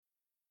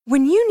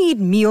When you need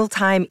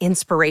mealtime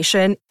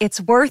inspiration,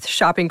 it's worth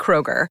shopping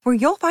Kroger, where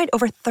you'll find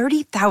over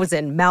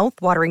 30,000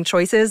 mouth-watering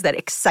choices that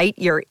excite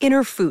your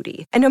inner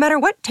foodie. And no matter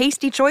what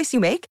tasty choice you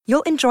make,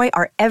 you'll enjoy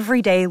our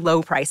everyday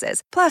low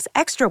prices, plus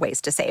extra ways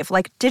to save,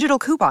 like digital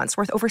coupons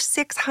worth over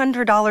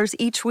 $600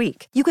 each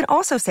week. You can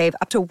also save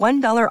up to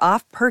 $1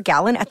 off per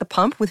gallon at the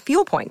pump with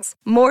fuel points.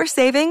 More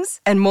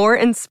savings and more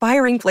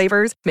inspiring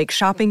flavors make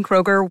shopping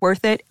Kroger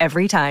worth it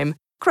every time.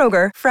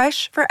 Kroger,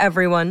 fresh for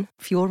everyone.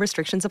 Fuel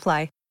restrictions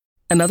apply.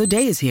 Another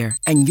day is here,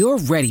 and you're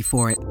ready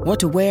for it. What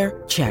to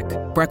wear? Check.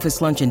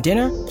 Breakfast, lunch, and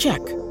dinner? Check.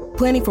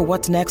 Planning for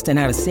what's next and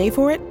how to save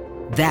for it?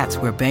 That's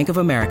where Bank of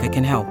America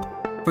can help.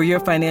 For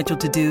your financial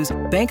to-dos,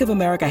 Bank of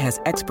America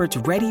has experts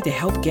ready to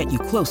help get you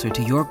closer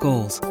to your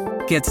goals.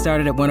 Get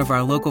started at one of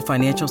our local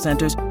financial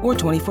centers or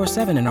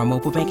 24/7 in our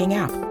mobile banking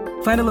app.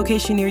 Find a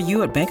location near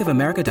you at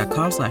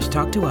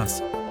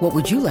bankofamerica.com/talktous. What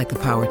would you like the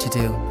power to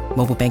do?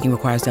 Mobile banking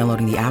requires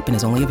downloading the app and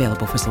is only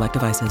available for select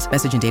devices.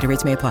 Message and data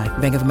rates may apply.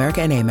 Bank of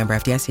America N.A., member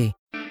FDIC.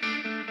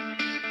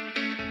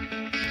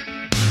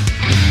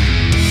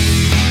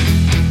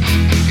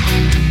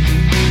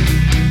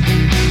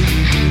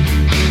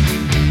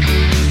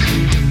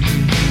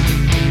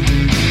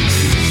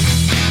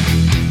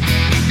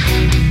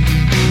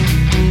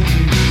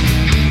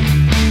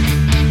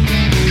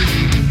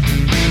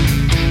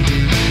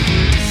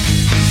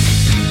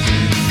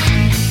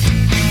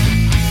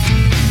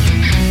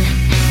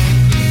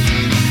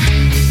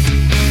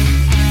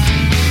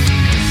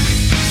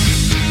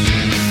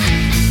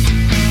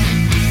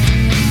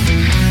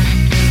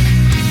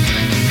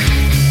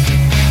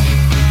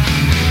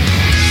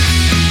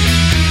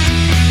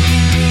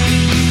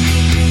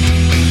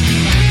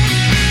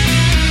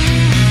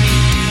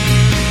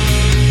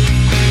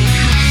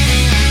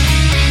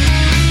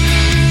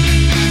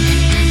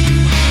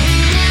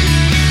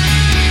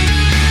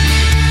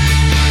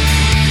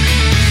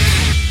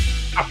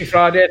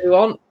 Friday,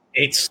 everyone.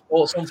 It's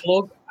Sports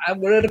Unplugged, and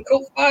we're at a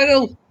cup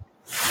final.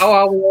 How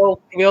are we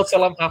all? Can we all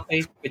tell I'm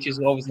happy, which is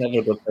always never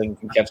a good thing,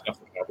 and Kev's going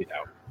to have to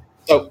down.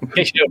 So, in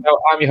case you don't know,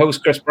 I'm your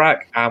host, Chris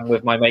Brack. I'm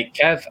with my mate,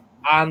 Kev,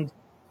 and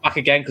back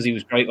again, because he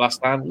was great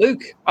last time,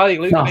 Luke. How are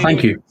you, Luke? No,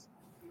 thank you.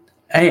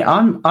 Hey,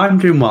 I'm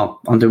doing well.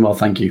 I'm doing well,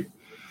 thank you.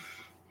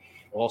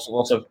 Also,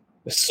 Mr.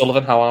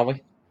 Sullivan, how are we?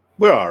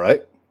 We're all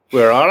right.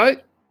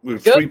 We're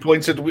 3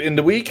 points in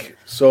the week,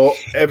 so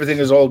everything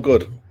is all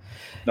good.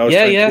 Now it's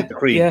time to get the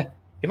cream. Yeah.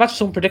 Imagine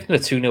someone predicting a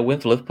 2-0 win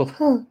for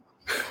Liverpool.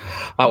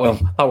 That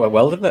went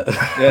well, didn't it?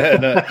 Yeah,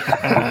 no.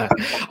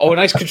 A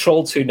nice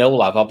controlled 2-0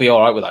 we'll have. I'll be all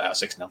right with that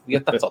 6-0. Yeah,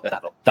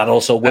 that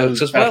also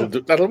works as well.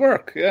 That'll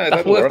work. Yeah,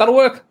 that'll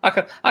work. I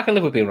can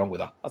live with being wrong with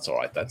that. That's all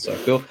right then. So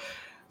cool.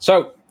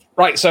 So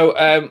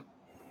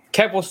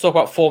Kev wants to talk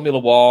about Formula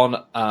One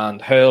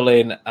and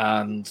hurling,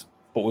 but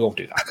we won't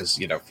do that because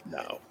no.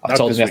 I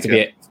told him he has to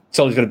be.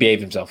 Told he's going to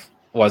behave himself.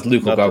 Otherwise,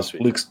 Luke will go.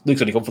 Luke's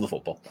only come for the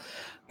football.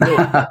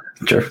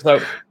 Sure. So,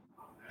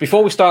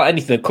 before we start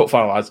anything, cut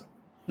finalise,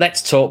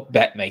 let's talk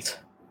BetMate,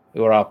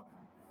 who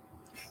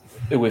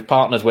we've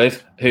partnered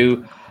with,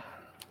 who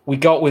we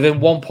got within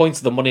 1 point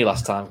of the money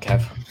last time,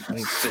 Kev.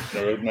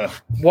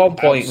 1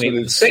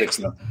 point,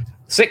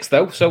 six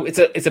though. So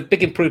it's a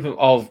big improvement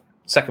of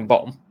second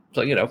bottom.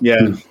 So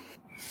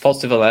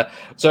positive there.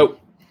 So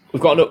we're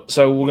going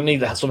to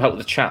need some help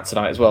with the chat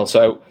tonight as well.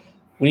 So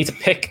we need to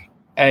pick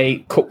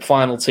a cup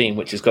final team,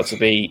 which has got to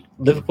be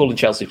Liverpool and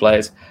Chelsea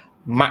players.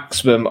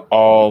 Maximum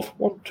of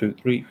 1, 2,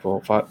 3,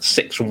 4, 5,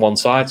 6 from one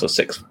side, so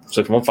 6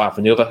 from one, 5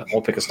 from the other.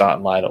 We'll pick a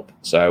starting lineup.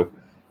 So,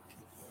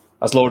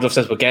 as Laura Duff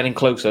says, we're getting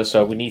closer,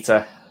 so we need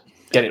to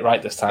get it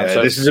right this time. Yeah,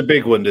 so, this is a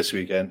big one this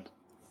weekend.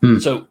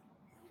 So,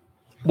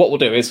 what we'll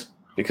do is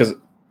because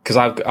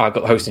I've got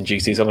the hosting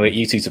duties, I'm going to get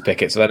you two to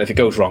pick it. So then, if it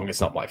goes wrong,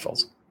 it's not my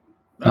fault.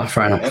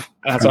 Fair enough.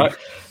 That's all right.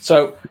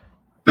 So,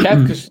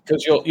 Kev,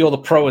 because you're the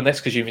pro in this,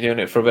 because you've been doing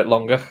it for a bit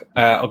longer,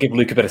 I'll give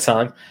Luke a bit of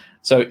time.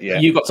 So,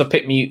 you got to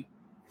pick me.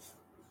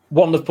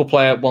 One Liverpool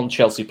player, one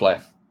Chelsea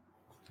player.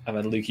 And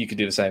then, Luke, you can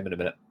do the same in a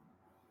minute.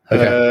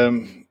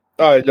 Okay.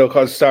 All right, look,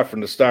 I'll start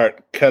from the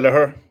start.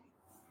 Kelleher.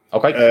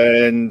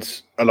 Okay.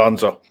 And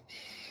Alonso.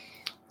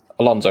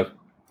 All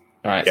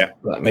right. Yeah.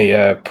 Let me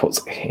put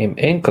him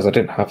in, because I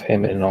didn't have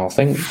him in our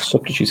thing.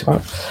 Substitute him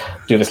out.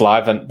 Do this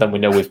live, and then we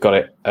know we've got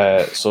it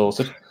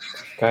sorted.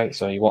 Okay,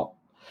 so you want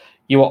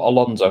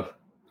Alonso. Do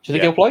you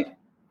think he'll play?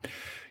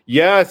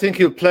 Yeah, I think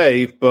he'll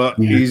play, but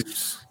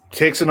he's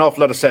takes an awful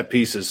lot of set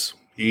pieces.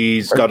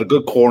 He's got a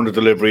good corner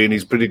delivery, and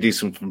he's pretty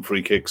decent from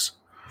free kicks.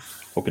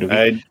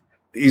 Okay. And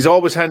he's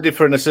always handy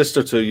for an assist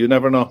or two. You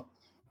never know.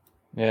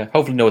 Yeah,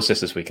 hopefully no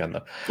assist this weekend,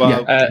 though.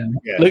 Well,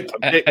 Luke,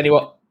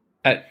 anyone,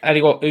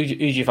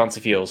 who's your fancy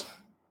for yours?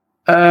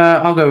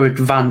 I'll go with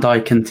Van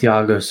Dijk and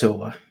Thiago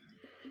Silva.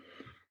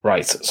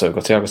 Right, so I've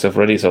got Thiago Silva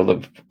ready,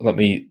 so let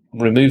me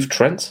remove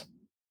Trent.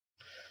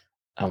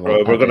 And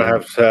we're going to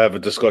have a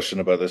discussion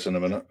about this in a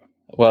minute.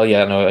 Well,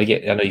 yeah, I know you're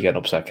getting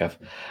upset, Kev.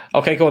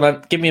 Okay, go on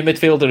then. Give me a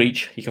midfielder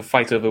each. You can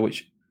fight over who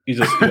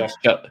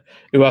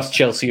has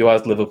Chelsea, who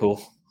has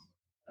Liverpool.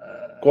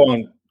 Go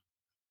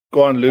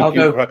on, Luke. I'll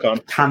go crack on.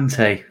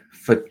 Kante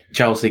for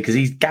Chelsea because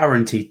he's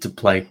guaranteed to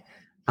play,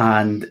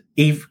 and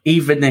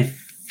even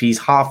if he's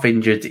half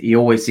injured, he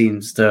always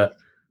seems to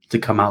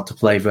come out to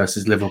play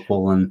versus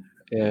Liverpool. And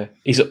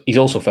he's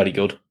also very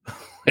good.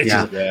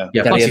 Yeah,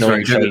 very annoying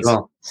very good trade. as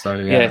well. So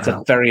it's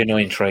a very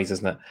annoying trade,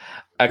 isn't it?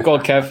 Go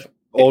on, Kev.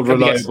 Old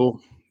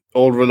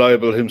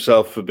reliable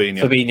himself,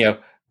 Fabinho.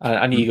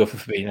 I knew you go for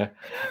Fabinho.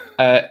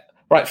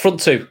 Right, front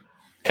two.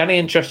 Can he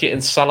interest you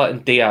in Salah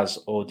and Diaz,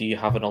 or do you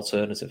have an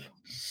alternative?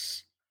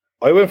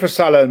 I went for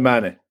Salah and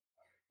Mane.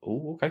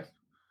 Oh, okay.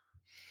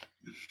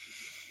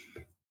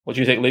 What do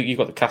you think, Luke? You've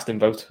got the casting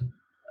vote.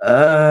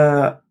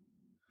 I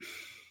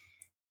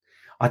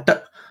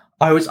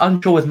was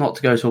unsure whether not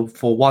to go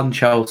for one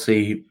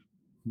Chelsea,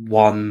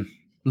 one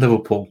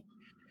Liverpool.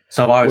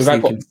 So I was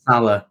thinking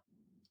Salah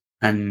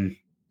and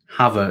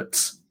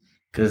Havertz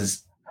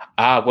because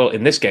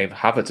in this game,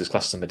 Havertz is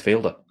classed as a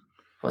midfielder.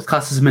 What's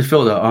classed as a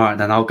midfielder? All right,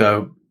 then I'll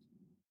go.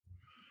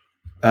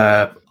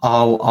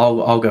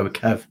 I'll go with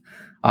Kev.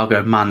 I'll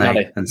go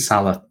Mane and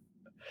Salah.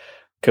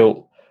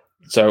 Cool.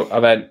 So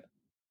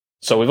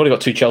we've only got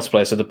 2 Chelsea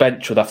players, so the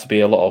bench would have to be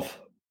a lot of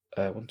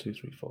 1, 2,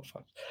 3, 4,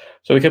 5.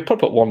 So we could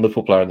probably put one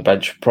Liverpool player on the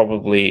bench,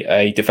 probably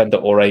a defender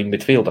or a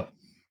midfielder.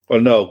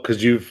 Well, no,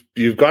 because you've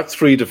got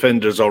 3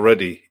 defenders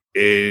already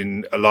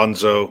in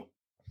Alonso.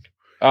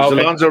 Is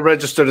Alonso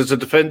registered as a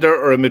defender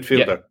or a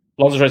midfielder? Yeah.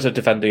 Alonso's registered as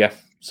a defender, yeah.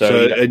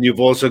 And you've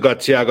also got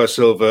Thiago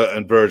Silva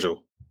and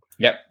Virgil.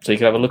 Yep. So you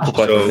can have a Liverpool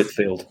player in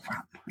midfield.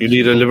 You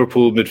need a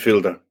Liverpool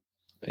midfielder.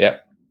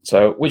 Yep.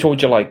 So which one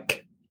would you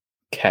like,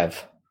 Kev?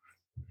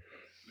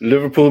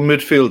 Liverpool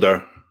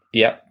midfielder.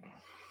 Yep.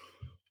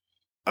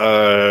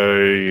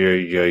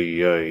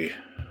 Mr.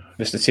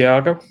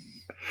 Thiago?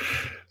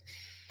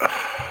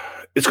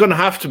 It's going to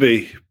have to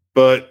be,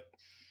 but...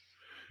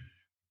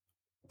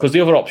 Because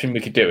the other option we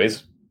could do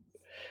is,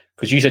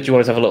 because you said you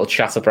wanted to have a little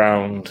chat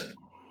around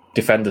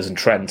defenders and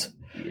Trent.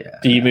 Yeah.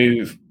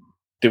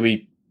 Do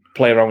we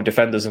play around with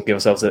defenders and give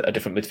ourselves a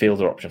different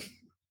midfielder option?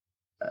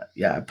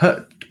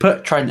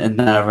 Put Trent in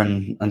there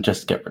and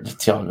just get rid of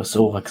Thiago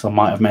Silva because I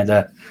might have made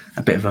a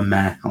bit of a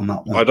meh on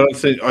that one. I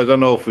don't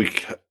know if we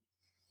can.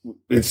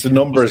 It's the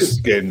numbers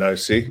game now,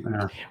 see?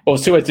 Yeah. Well,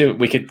 it's 2 ways to do it.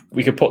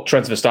 We could put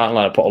Trent in the starting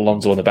line and put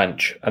Alonso on the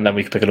bench, and then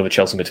we could pick another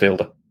Chelsea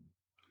midfielder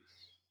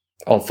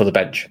on for the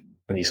bench,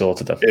 and you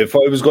sorted them. If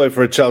I was going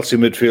for a Chelsea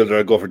midfielder,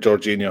 I'd go for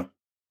Jorginho.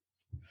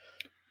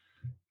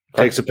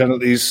 Okay. Takes the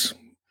penalties,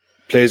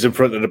 plays in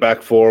front of the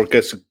back 4,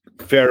 gets a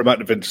fair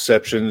amount of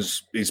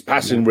interceptions. His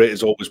passing rate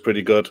is always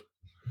pretty good.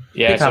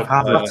 Yeah, so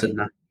Havertz in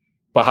there.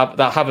 But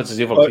that Havertz is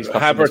the other one.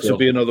 Havertz would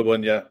be another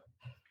one, yeah.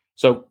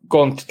 So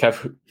go on,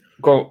 Kev.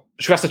 Go.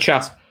 Should we ask the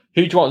chat?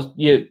 Who do you want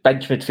your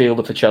bench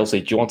midfielder for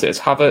Chelsea? Do you want it as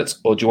Havertz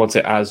or do you want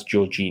it as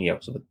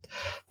Jorginho? So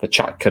the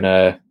chat can.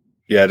 The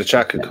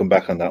chat can come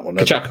back on that one.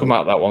 The chat can come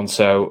out of that one.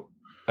 So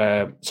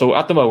at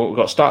the moment we've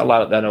got a starting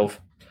lineup then of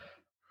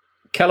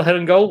Kelleher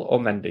in goal or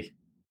Mendy.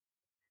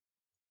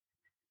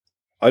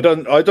 I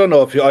don't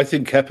know if I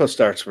think Kepa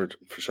starts for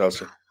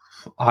Chelsea.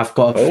 I've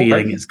got a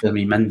feeling it's going to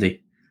be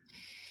Mendy.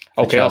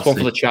 Okay, that's one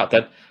for the chat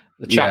then.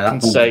 The chat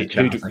can say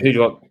who do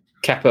you want,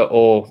 Kepa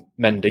or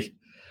Mendy?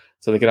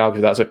 So they can argue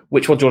that. So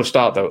which one do you want to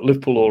start though?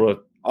 Liverpool or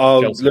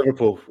Chelsea?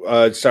 Liverpool.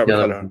 Start with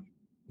Kelleher.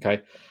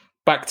 Okay.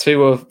 Back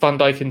to Van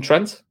Dijk and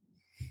Trent.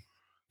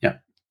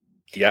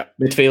 Yeah.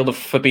 Midfield of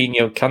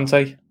Fabinho,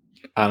 Kante,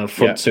 and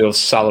front 2 of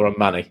Salah and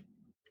Mane.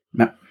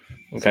 Yeah.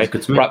 Okay.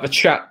 Right, the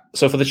chat.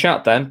 So for the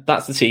chat then,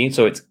 that's the team.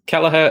 So it's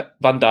Kelleher,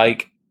 Van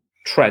Dijk,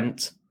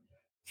 Trent,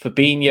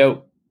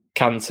 Fabinho,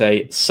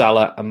 Kante,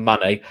 Salah, and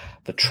Mane.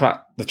 The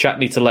chat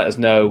need to let us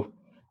know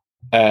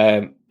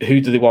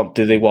who do they want.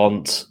 Do they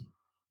want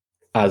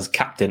as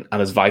captain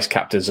and as vice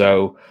captain?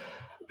 So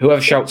whoever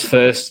shouts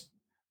first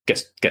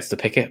gets to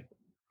pick it.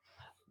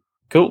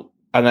 Cool.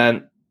 And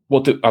then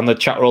and the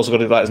chat are also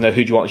going to let us know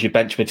who do you want as your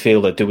bench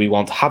midfielder. Do we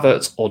want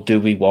Havertz or do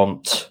we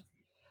want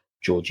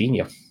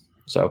Jorginho?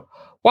 So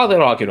while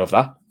they're arguing over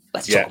that,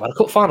 let's talk about a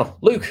cup final.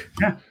 Luke.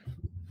 Yeah.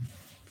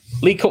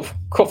 League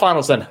Cup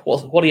finals then.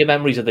 What are your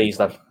memories of these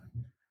then?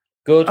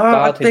 Good,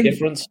 bad,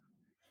 indifferent?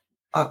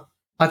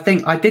 I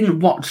think I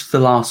didn't watch the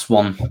last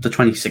one, the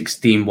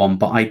 2016 one,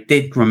 but I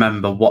did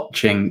remember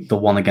watching the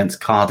one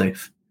against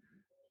Cardiff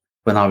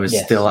when I was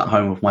still at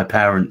home with my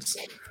parents.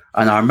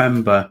 And I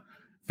remember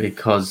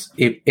because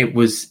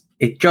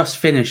it just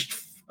finished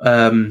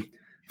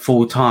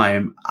full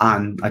time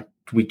and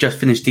we just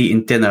finished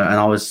eating dinner and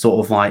I was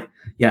sort of like,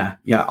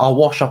 I'll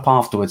wash up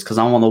afterwards because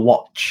I want to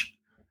watch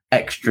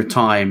extra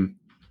time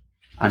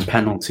and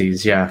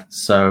penalties. Yeah.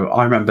 So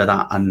I remember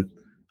that and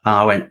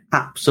I went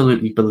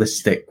absolutely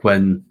ballistic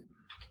when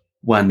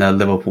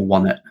Liverpool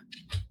won it.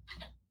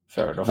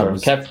 Fair enough. That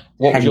was Kev,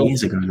 10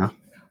 years ago now.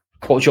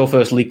 What was your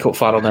first League Cup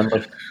final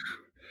memory?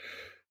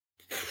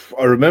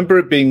 I remember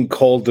it being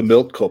called the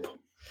Milk Cup.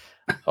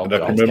 And I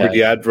can remember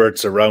the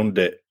adverts around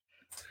it.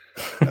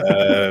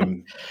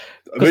 You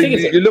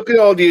look at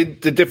all the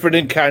different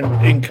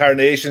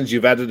incarnations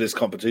you've had of this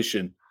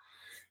competition.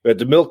 We had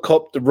the Milk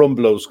Cup, the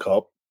Rumbelows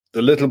Cup,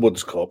 the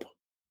Littlewoods Cup,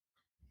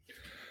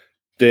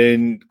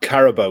 then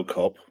Carabao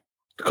Cup,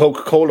 the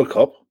Coca-Cola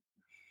Cup.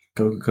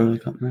 Coca-Cola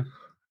Cup, yeah.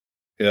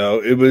 You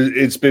know,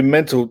 it's been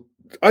mental.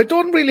 I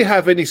don't really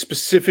have any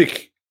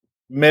specific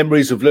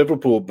memories of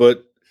Liverpool,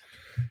 but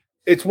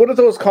it's one of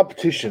those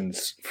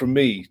competitions for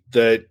me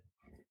that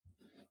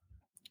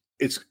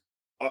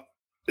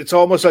it's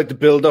almost like the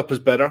build-up is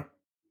better.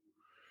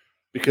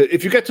 Because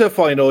if you get to a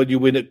final and you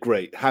win it,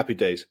 great, happy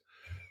days.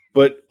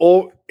 But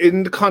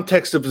in the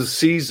context of the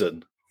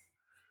season,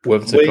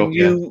 when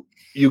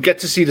you get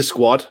to see the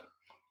squad,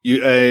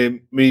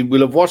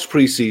 we'll have watched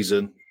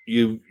pre-season.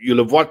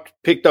 You'll have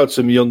picked out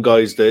some young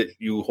guys that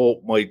you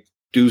hope might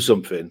do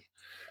something,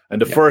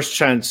 and the first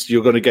chance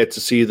you're going to get to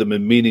see them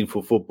in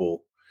meaningful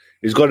football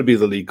is going to be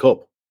the League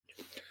Cup,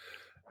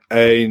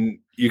 and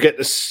you get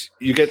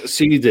to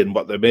see then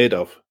what they're made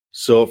of.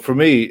 So for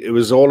me, it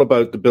was all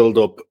about the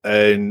build-up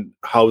and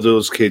how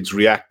those kids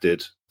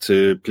reacted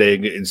to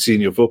playing in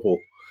senior football.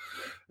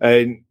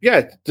 And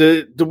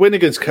the win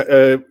against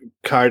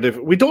Cardiff,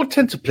 we don't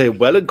tend to play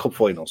well in cup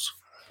finals,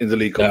 in the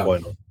League Cup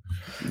final.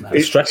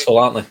 It's stressful,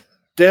 aren't they?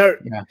 They're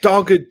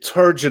dogged,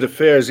 turgid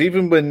affairs.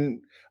 Even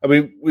when,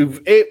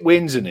 we've 8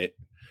 wins in it,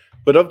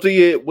 but of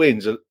the 8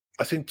 wins,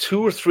 I think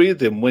 2 or 3 of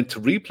them went to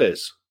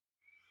replays.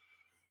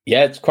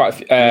 Yeah, it's quite a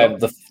few.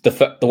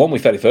 The one we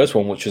fairly first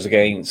one, which was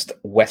against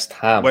West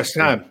Ham.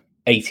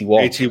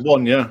 81.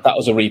 81, yeah. That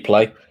was a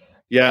replay.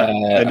 Yeah,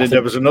 and then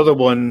there was another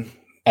one.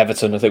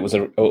 Everton, I think, was a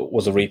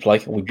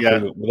replay. We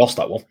lost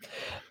that one.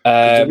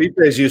 The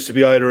replays used to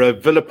be either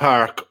at Villa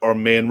Park or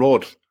Main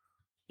Road.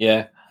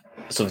 Yeah.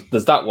 So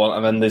there's that one,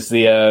 and then there's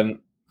the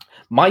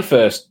my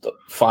first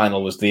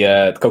final was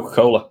the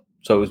Coca-Cola.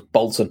 So it was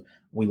Bolton.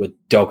 We were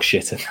dog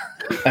shitting.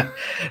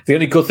 The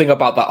only good thing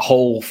about that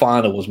whole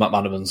final was Matt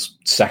Manaman's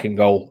second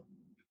goal,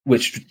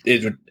 which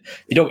is,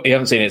 you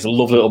haven't seen it. It's a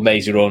lovely little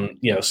mazy run,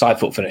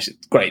 side foot finish.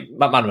 It's great.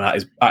 Matt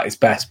Manaman at his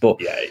best, but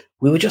it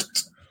was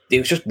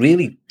just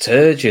really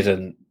turgid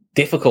and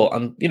difficult.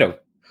 And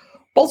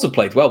Bolton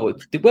played well,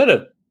 but they were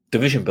a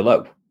division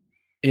below.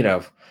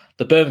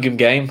 The Birmingham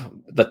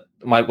game,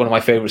 one of my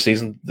favourite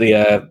seasons,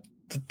 the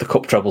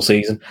cup treble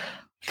season.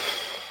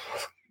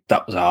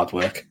 That was hard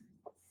work.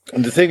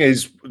 And the thing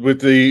is,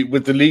 with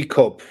the League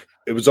Cup,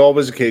 it was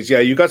always the case. Yeah,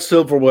 you got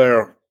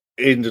silverware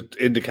in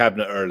the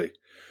cabinet early,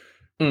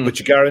 but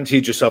you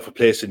guaranteed yourself a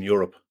place in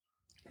Europe.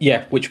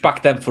 Yeah, which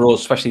back then for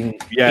us, especially in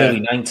early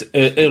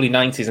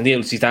 90s and the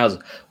early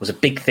 2000s, was a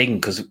big thing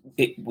because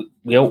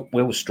we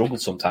always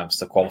struggled sometimes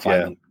to qualify.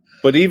 Yeah.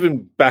 But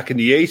even back in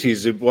the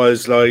 80s, it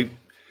was like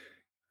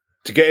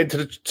to get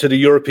into the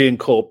European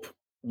Cup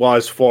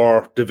was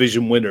for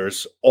division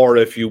winners, or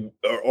if you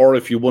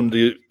won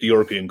the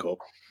European Cup.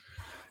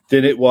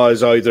 Then it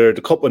was either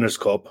the Cup Winners'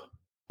 Cup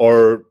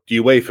or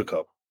the UEFA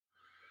Cup.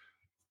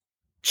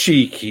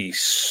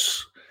 Cheekies.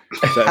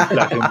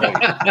 Black and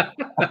white.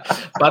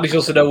 Managed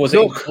also know was it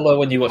in colour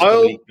when you watched the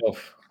League Cup?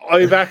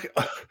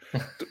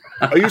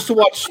 I used to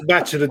watch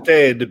Match of the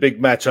Day and the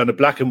big match on a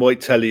black and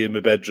white telly in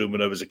my bedroom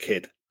when I was a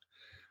kid.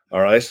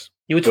 All right?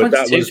 You were 22,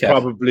 but that was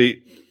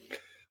probably...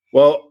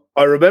 Well,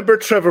 I remember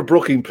Trevor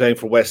Brooking playing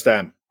for West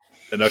Ham,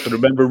 and I can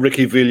remember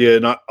Ricky Villa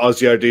and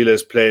Ozzy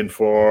Ardiles playing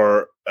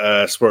for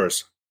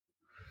Spurs.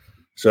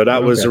 So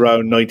that was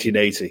around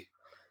 1980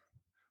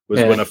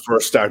 when I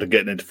first started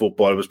getting into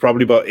football. I was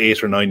probably about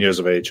 8 or 9 years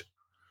of age.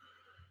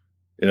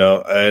 And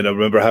I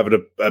remember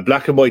having a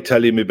black and white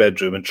telly in my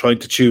bedroom and trying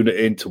to tune it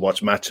in to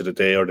watch Match of the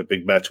Day or the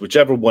big match,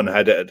 whichever one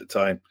had it at the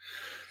time.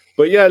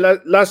 But yeah,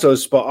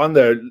 Lasso's spot on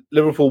there.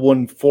 Liverpool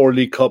won 4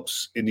 League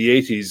Cups in the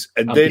 80s.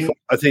 And then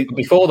I think...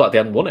 Before that, they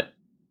hadn't won it.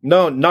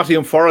 No,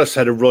 Nottingham Forest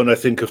had a run, I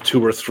think, of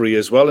 2 or 3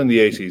 as well in the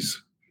 80s.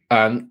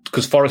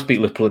 Because Forest beat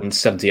Liverpool in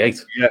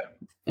 78. Yeah.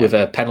 With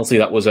a penalty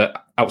that was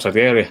outside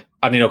the area.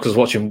 And, because I was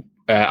watching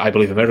I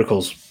Believe in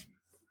Miracles,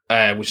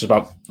 which is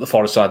about the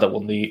Forest side that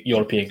won the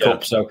European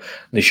Cup. So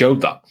they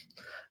showed that.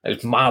 It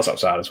was miles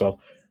outside as well.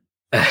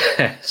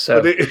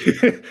 So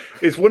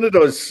it's one of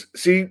those...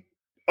 See,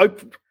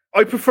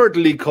 I prefer the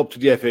League Cup to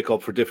the FA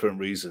Cup for different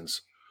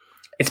reasons.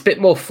 It's a bit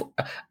more...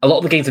 A lot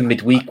of the games are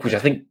midweek, which I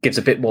think gives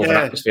a bit more of an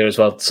atmosphere as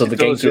well. So the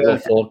games are more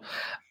fun.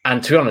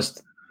 And to be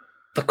honest,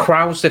 the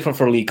crowd's different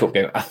for a League Cup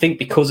game. I think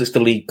because it's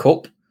the League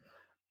Cup,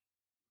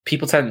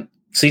 people season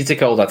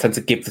ticket holders tend to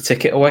give the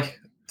ticket away.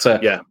 So,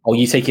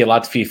 you take your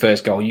lad for your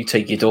first goal, you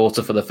take your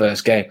daughter for the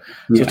first game.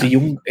 So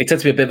it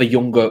tends to be a bit of a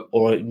younger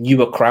or a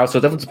newer crowd, so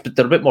they're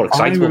a bit more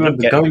excited. I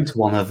remember going to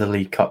one of the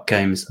League Cup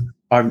games.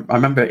 I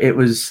remember it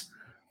was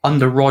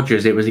under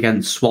Rodgers, it was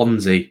against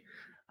Swansea,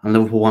 and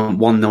Liverpool went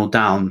 1-0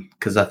 down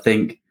because I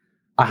think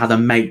I had a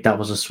mate that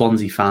was a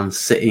Swansea fan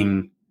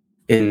sitting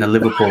in the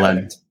Liverpool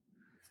end.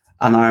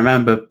 And I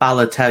remember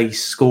Balotelli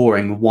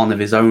scoring one of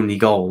his only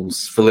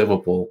goals for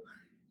Liverpool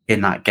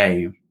in that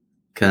game.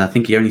 Because I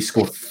think he only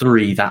scored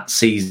 3 that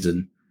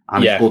season.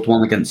 And he scored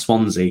 1 against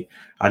Swansea.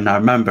 And I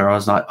remember I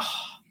was like,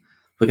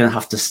 we're going to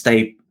have to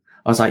stay.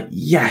 I was like,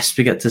 yes,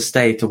 we get to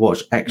stay to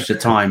watch extra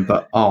time.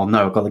 But, oh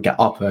no, I've got to get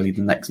up early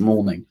the next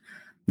morning.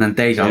 And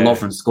then Dejan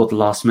Lovren scored the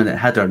last minute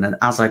header. And then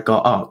as I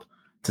got up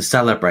to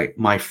celebrate,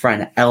 my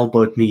friend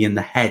elbowed me in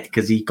the head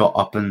because he got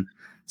up and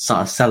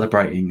started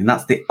celebrating. And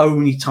that's the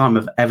only time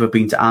I've ever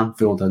been to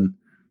Anfield, and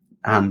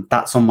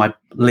that's on my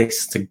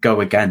list to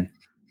go again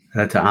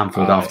to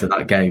Anfield after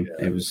that game.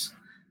 Yeah. It was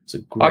a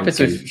great I've been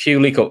to a few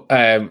League Cup.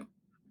 I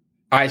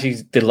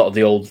actually did a lot of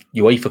the old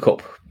UEFA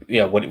Cup,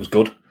 when it was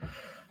good.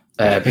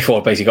 Before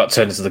it basically got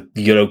turned into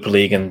the Europa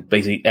League, and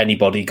basically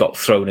anybody got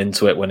thrown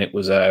into it when it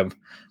was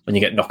when you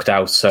get knocked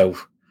out. So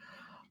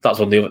that's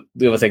one of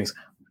the other things.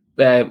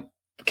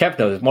 Kev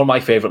knows one of my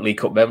favourite League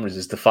Cup memories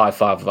is the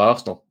 5-5 of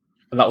Arsenal,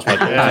 and that was my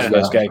daughter's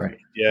first game.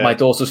 Yeah. My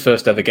daughter's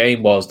first ever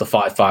game was the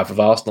 5-5 of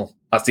Arsenal.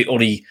 That's the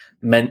only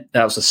that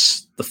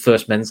was the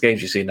first men's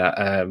games you've seen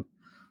that.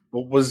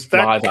 Was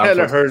that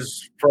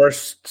Kelleher's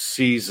first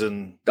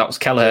season? That was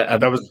Kelleher.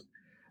 That was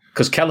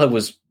because Kelleher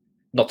was.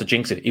 Not to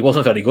jinx it, he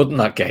wasn't very good in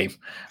that game.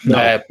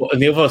 No. But in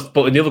the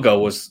other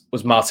goal was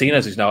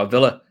Martinez, who's now at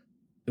Villa,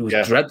 who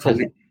was dreadful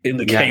in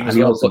the game as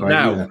well. But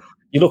now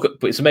you look at,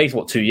 but it's amazing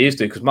what 2 years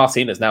do, because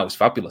Martinez now is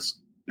fabulous.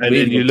 And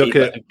really you look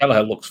at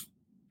Kelleher looks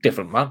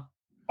different, man.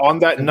 On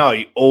that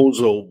night,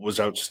 Ozil was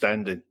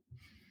outstanding.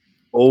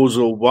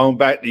 Ozil wound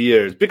back the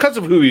years because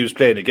of who he was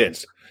playing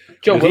against.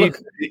 Joe Willock,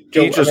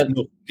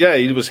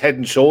 he was head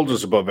and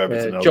shoulders above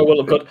everything else. Joe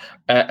Willock good.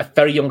 A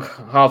very young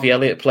Harvey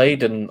Elliott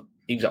played, and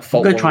he was at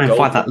fault. I'm going to try and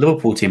find that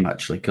Liverpool team,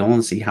 actually, because I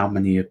want to see how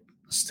many are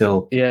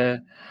still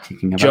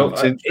kicking about.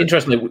 Joe,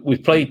 interestingly,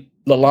 we've played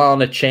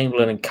Lallana,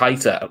 Chamberlain and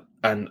Keita,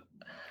 and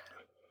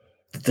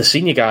the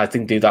senior guys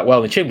didn't do that well.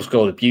 I mean, Chamberlain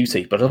scored a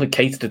beauty, but I don't think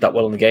Keita did that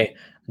well in the game.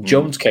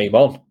 Jones came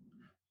on,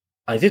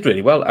 and he did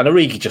really well. And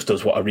Origi just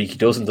does what Origi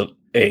does in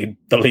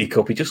the League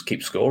Cup. He just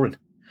keeps scoring.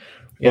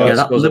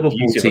 That Liverpool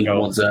team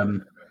was...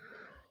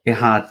 it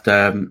had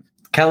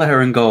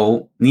Kelleher in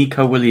goal,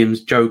 Nico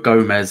Williams, Joe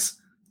Gomez,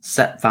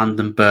 Sepp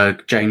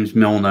Vandenberg, James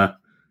Milner,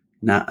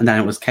 and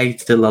then it was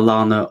Keita,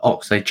 Lallana,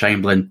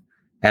 Oxlade-Chamberlain,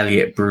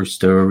 Elliott,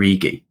 Brewster,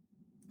 Origi.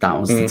 That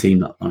was the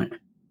team that night.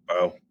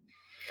 Wow.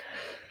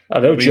 I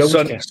know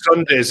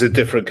Sunday is a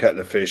different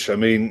kettle of fish. I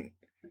mean,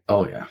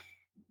 it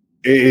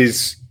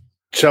is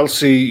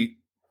Chelsea.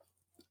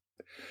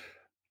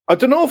 I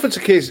don't know if it's a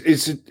case.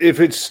 If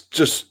it's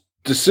just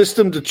the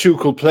system that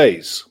Tuchel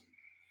plays.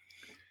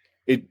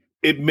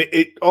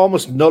 It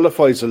almost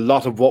nullifies a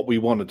lot of what we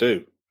want to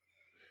do.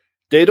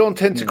 They don't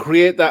tend to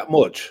create that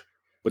much,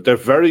 but they're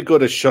very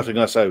good at shutting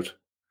us out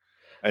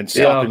and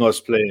stopping us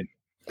playing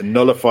and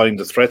nullifying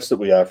the threats that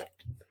we have.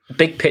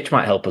 Big pitch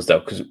might help us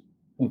though, because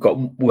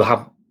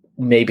we'll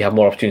maybe have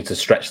more opportunity to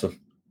stretch them.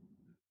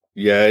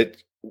 Yeah,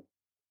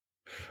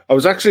 I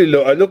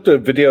looked at a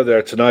video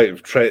there tonight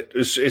of Trent.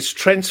 It's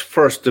Trent's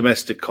first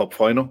domestic cup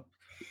final.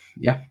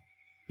 Yeah,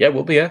 it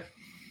will be. Yeah,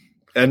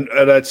 and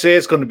I'd say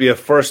it's going to be a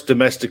first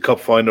domestic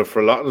cup final for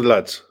a lot of the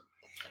lads.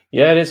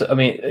 Yeah, it is. I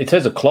mean, in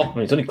terms of Klopp,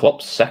 it's only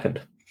Klopp's second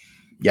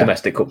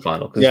domestic cup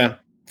final.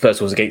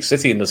 First was against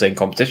City in the same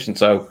competition.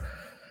 So,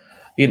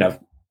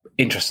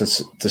 interesting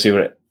to see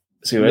where it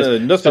is.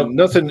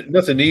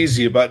 Nothing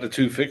easy about the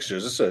two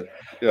fixtures, is it?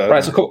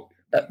 Right. So cool.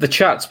 The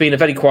chat's been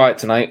very quiet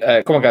tonight.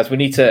 Come on, guys. We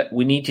need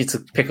you to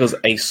pick us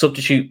a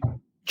substitute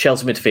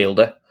Chelsea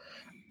midfielder,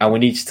 and we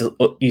need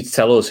you to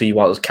tell us who you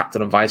want as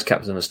captain and vice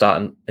captain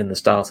in the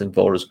starting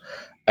for us.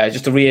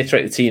 Just to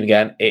reiterate the team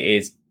again, it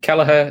is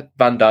Kelleher,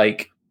 Van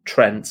Dijk,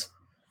 Trent,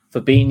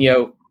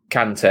 Fabinho,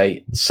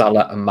 Kante,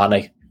 Salah and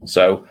Mane.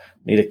 So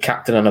need a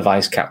captain and a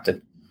vice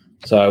captain.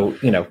 So,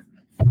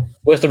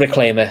 where's the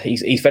reclaimer?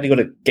 He's very good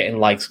at getting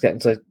likes, getting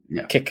to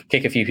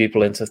kick a few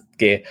people into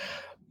gear.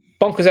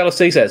 Bonkers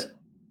LFC says,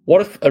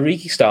 what if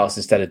Origi starts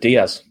instead of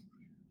Diaz?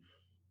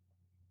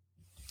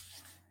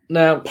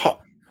 Now,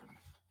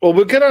 well,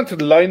 we'll get on to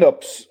the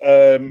lineups.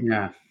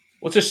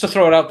 Well, just to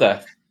throw it out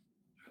there,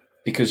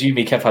 because you and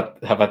me, Kev,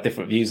 have had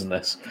different views on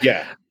this.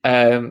 Yeah.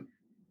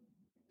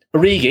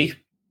 Origi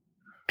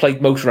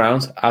played most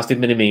rounds, as did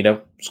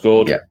Minamino,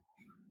 scored,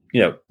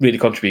 really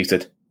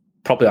contributed.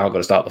 Probably aren't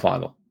going to start the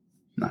final.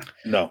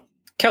 No.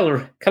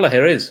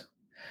 Kelleher is.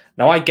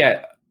 Now, I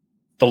get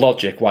the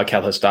logic why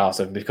Kelleher's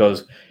starting,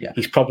 because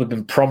he's probably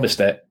been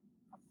promised it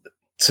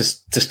to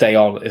stay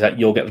on, is that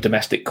you'll get the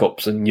domestic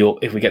cups, and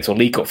if we get to a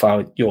League Cup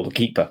final, you're the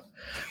keeper.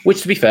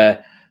 Which, to be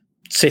fair,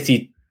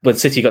 when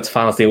City got to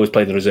finals, they always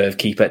play the reserve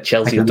keeper.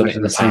 Chelsea have done it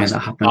in the past. That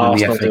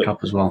happened in the FA Cup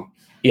as well.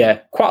 Yeah,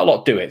 quite a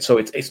lot do it, so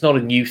it's not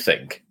a new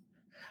thing.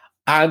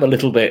 I'm a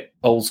little bit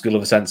old school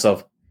of a sense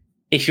of,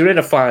 if you're in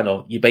a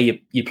final, you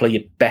play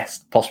your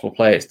best possible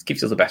players. It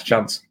gives you the best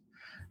chance.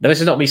 Now, this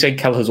is not me saying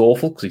Kelleher's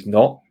awful, because he's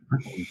not.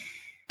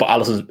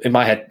 But in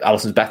my head,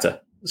 Alisson's better.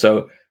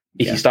 So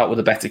if you start with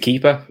a better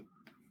keeper,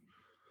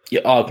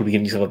 you're arguably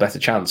giving yourself a better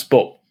chance.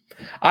 But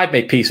I've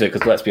made peace with it,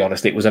 because let's be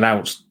honest, it was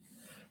announced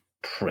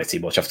pretty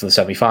much after the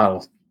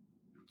semi-final.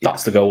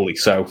 That's the goalie,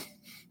 so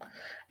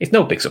it's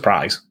no big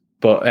surprise.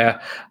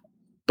 But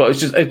it's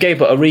just a game.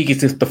 But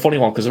Origi's the funny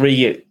one, because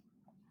Origi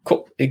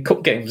in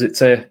cup games,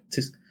 it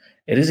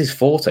is his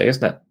forte,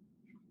 isn't it?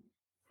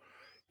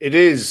 It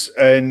is,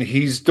 and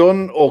he's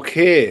done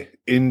okay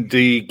in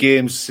the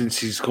games since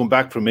he's come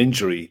back from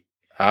injury.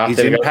 He's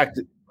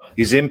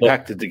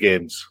impacted the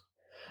games.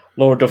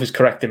 Laura Duff is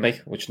correcting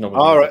me, which no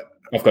one. All right.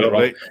 I've got it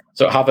wrong.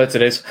 So Havertz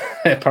it is.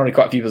 Apparently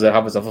quite a few people said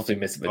Havertz. I've obviously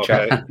missed it in the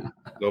chat.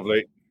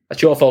 Lovely.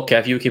 That's your fault,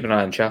 Kev. You were keeping an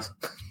eye on chat.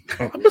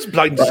 I'm as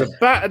blind as a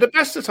bat at the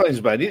best of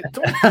times, man.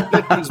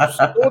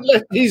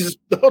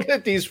 Don't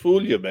let these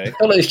fool you, mate.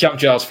 Don't let these jam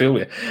jars fool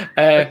you.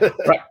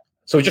 Right.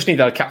 So we just need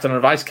a captain and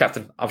a vice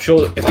captain. I'm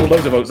sure if there are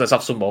loads of votes, let's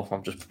have some more.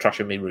 I'm just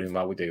trashing me room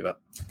while we do that.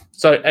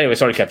 So anyway,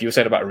 sorry, Kev, you were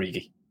saying about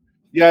Origi.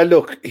 Yeah,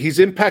 look, he's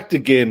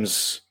impacted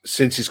games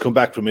since he's come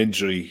back from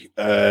injury,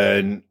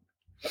 and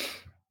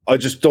I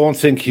just don't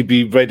think he'd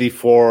be ready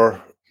for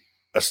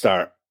a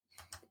start.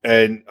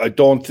 And I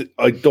don't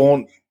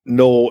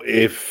know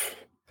if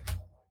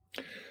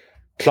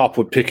Klopp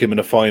would pick him in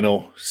the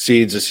final,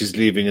 seeing as he's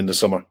leaving in the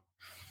summer.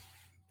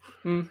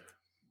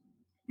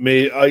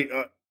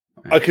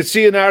 I could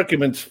see an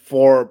argument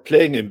for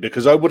playing him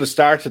because I would have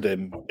started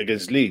him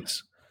against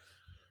Leeds.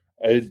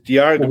 The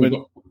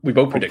argument we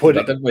both predicted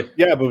that, didn't we?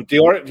 Yeah, but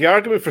the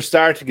argument for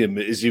starting him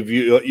is if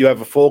you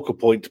have a focal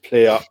point to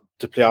play off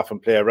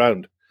and play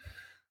around.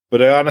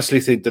 But I honestly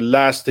think the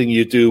last thing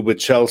you do with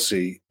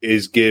Chelsea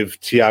is give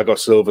Thiago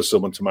Silva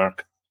someone to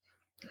mark.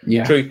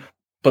 Yeah, true.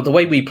 But the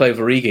way we play with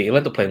Origi, he'll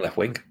end up playing left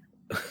wing.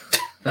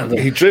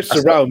 He drifts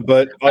around,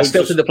 but I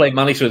still think they're playing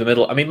Manny through the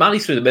middle. I mean, Manny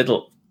through the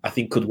middle, I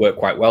think could work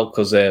quite well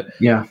because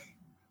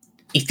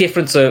he's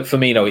different to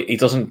Firmino. He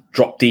doesn't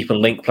drop deep and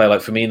link play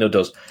like Firmino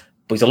does,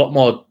 but he's a lot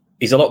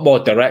more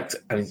direct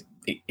and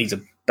he's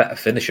a better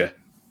finisher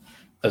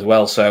as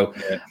well. So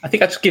I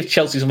think I just give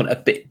Chelsea someone a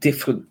bit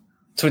different,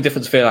 something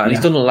different to feel like. And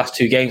he's done in the last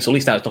 2 games, so at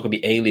least now it's not going to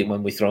be alien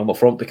when we throw him up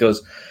front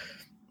because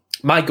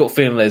my gut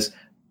feeling is,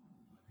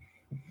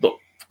 look,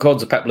 according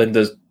to Pep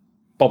Linders,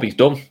 Bobby's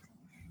done.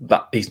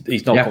 That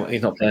he's not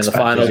playing in the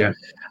final,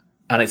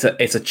 and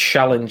it's a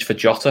challenge for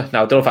Jota.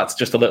 Now I don't know if that's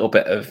just a little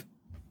bit of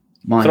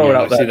throw it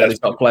out there that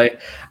he's not playing.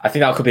 I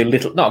think that could be a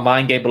little, not a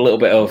mind game, but a little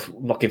bit of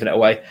not giving it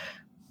away.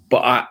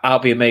 But I'll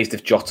be amazed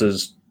if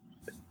Jota's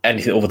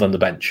anything other than the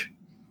bench.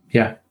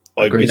 Yeah,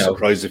 I'd be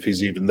surprised if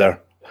he's even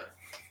there.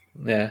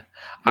 Yeah,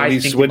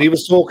 when he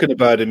was talking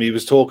about him.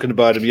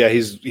 Yeah,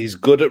 he's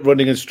good at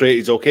running in straight.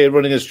 He's okay at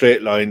running in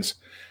straight lines.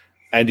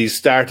 And he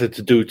started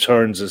to do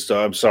turns and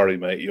stuff. I'm sorry,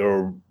 mate,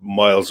 you're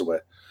miles away.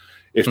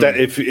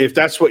 If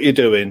that's what you're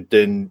doing,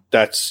 then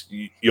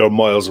you're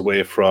miles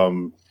away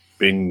from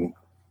being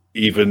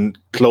even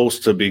close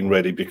to being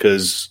ready.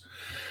 Because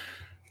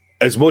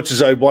as much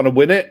as I want to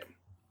win it,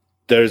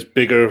 there's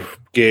bigger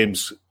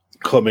games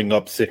coming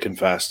up thick and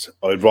fast.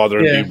 I'd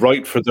rather be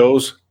right for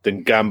those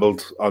than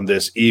gambled on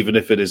this, even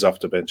if it is off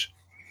the bench.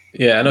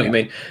 Yeah, I know what you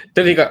mean.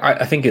 The thing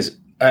I think is,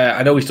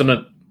 I know he's done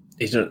a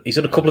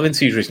couple of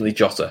interviews recently,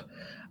 Jota.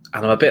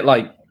 And I'm a bit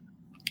like,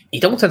 you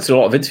don't tend to do a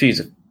lot of interviews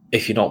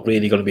if you're not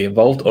really going to be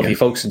involved or if you're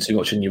focusing too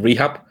much on your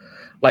rehab.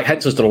 Like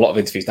Henson's done a lot of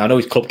interviews. Now I know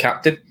he's club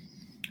captain,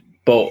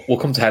 but we'll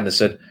come to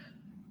Henderson.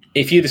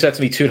 If you'd have said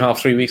to me 2.5,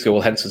 3 weeks ago,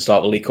 will Henderson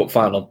start the League Cup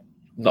final?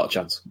 Not a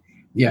chance.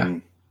 Yeah,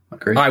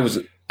 agree. I was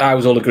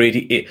all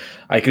agreed.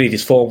 I agreed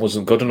his form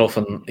wasn't good enough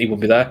and he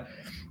wouldn't be there.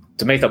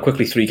 To make that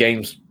quickly 3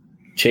 games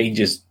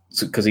changes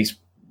because he's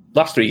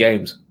last 3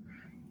 games,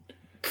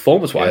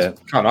 performance-wise,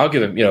 can't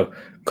argue him,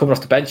 coming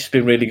off the bench has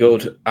been really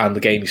good, and the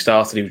game he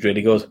started, he was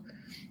really good.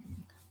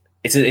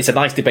 It's a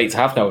nice debate to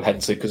have now with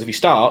Henderson, because if he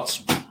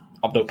starts,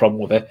 I've no problem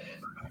with it.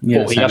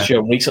 But he has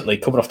shown recently,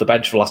 coming off the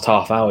bench for the last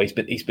half hour, he's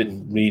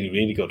been really,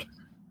 really good.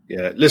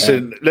 Yeah,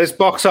 listen, let's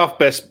box off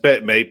best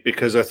bet, mate,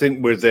 because I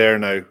think we're there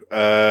now.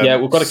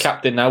 We've got a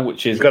captain now,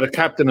 which is... We've got a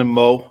captain and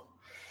Mo.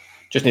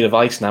 Just need a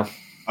vice now.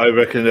 I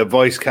reckon a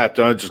vice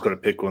captain. I'm just going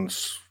to pick one.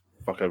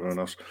 Fuck everyone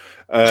else.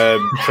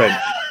 Trent.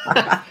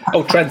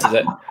 Trent is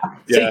it?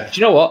 Yeah. See, do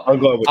you know what? I'm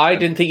going with I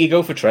didn't think you'd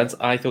go for Trent.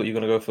 I thought you were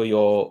going to go for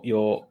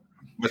your.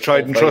 I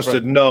tried and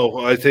trusted. No,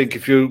 I think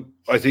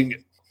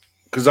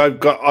because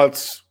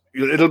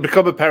it'll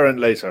become apparent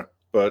later.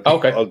 But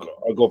okay, I'll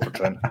go for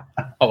Trent.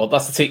 Oh well,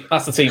 that's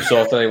the team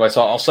sort anyway.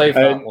 So I'll save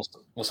that.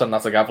 We'll send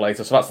that to Gav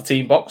later. So that's the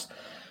team box.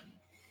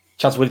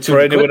 Chance with for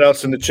anyone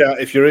else in the chat,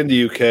 if you're in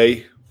the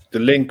UK, the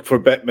link for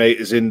BetMate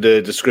is in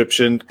the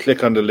description.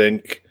 Click on the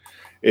link.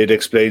 It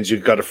explains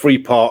you've got a free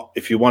pot.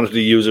 If you wanted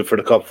to use it for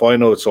the cup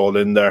final, it's all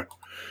in there.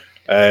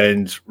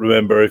 And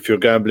remember, if you're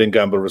gambling,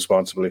 gamble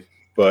responsibly.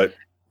 But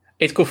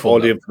it's good fun. All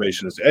the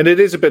information is, and it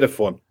is a bit of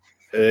fun.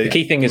 The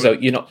key thing is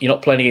that you're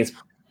not playing against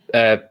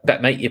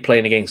BetMate. You're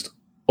playing against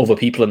other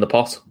people in the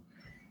pot.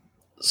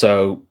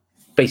 So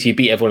basically, you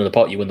beat everyone in the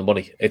pot, you win the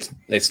money. It's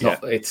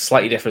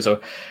slightly different. So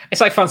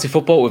it's like fancy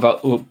football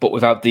without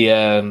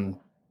the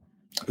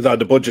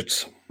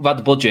budgets. Without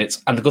the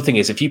budgets, and the good thing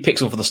is, if you pick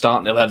someone for the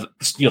start, and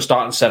you're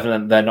starting 7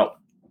 and they're not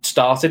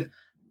starting,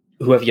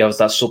 whoever you have as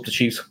that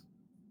substitute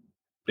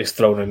is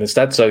thrown in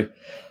instead. So it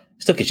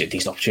still gives you a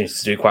decent opportunity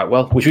to do quite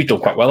well, which we've done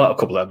quite well at a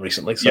couple of them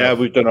recently. So. Yeah,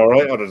 we've done all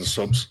right out of the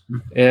subs.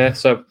 Yeah,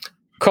 so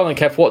Colin,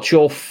 Kev, what's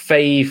your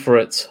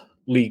favourite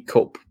League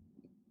Cup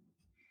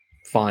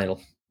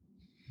final?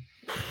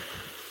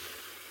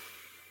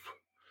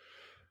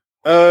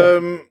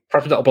 Probably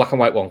not a black and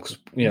white one, because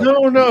young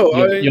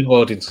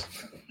audience.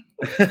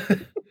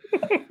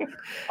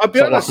 I'll be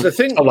honest. I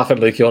think I'm laughing,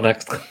 Luke. You're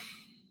next.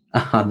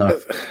 No.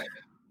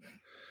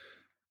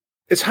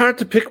 it's hard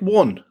to pick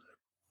one.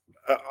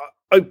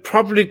 I'd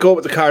probably go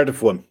with the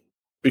Cardiff one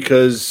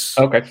because,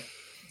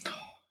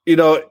 you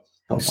know,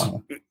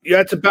 you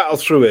had to battle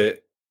through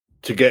it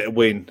to get a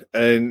win.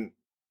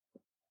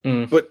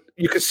 But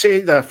you could say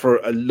that for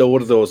a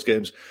load of those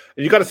games.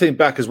 And you got to think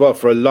back as well,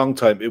 for a long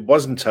time, it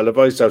wasn't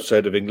televised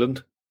outside of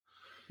England.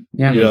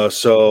 Yeah. You know,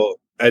 so,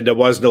 and there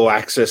was no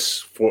access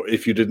for,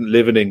 if you didn't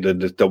live in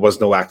England, there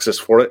was no access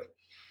for it.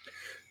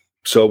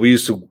 So we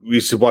used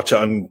to watch it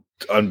on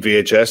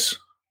VHS.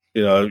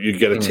 You know, you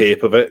get a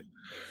tape of it.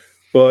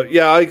 But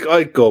yeah,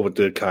 I go with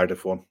the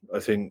Cardiff one, I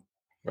think.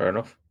 Fair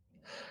enough.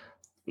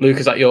 Luke,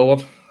 is that your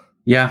one?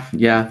 Yeah,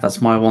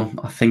 that's my one.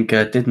 I think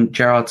didn't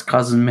Gerrard's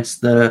cousin miss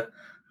the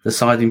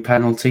deciding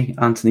penalty?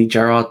 Anthony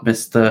Gerrard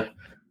missed the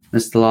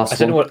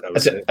last one.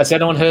 Has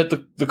anyone heard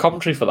the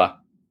commentary for that?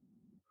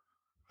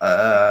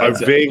 I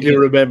vaguely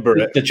remember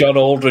it. The John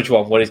Aldridge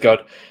one, where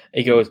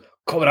he goes,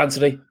 "Come on,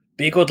 Anthony,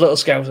 be a good little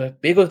scouser,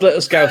 be a good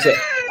little scouser."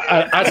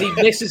 And as he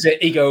misses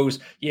it, he goes,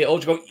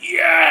 Aldridge goes,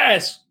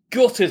 "Yes!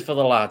 Gutted for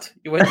the lad."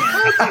 He went,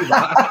 "How do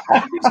that?"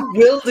 He's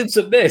willed him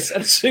to miss,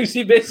 and as soon as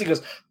he missed, he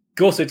goes,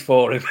 "Gutted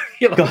for him."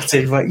 Like,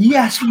 gutted, right?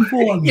 Yes, we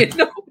won. You're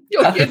not.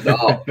 You're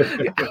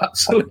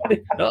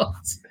absolutely not.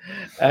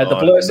 The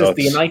Blur says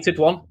the United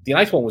one. The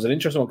United one was an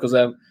interesting one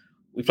because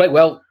we played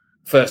well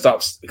first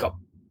half. We got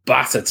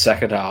battered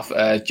second half.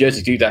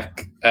 Jersey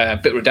Dudek,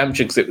 bit of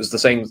redemption because it was the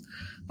same.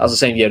 That was the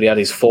same year he had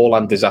his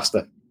Forlan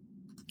disaster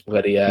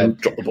where he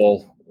dropped the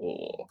ball.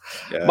 Oh.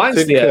 Yeah,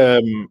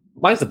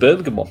 mine's the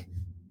Birmingham one.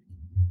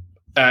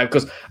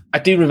 Because I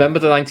do remember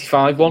the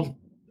 95 one,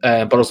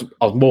 but I was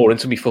more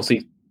into me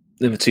footy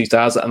in the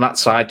 2000s, and that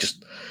side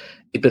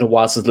it'd been a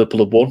while since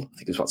Liverpool had won. I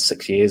think it was about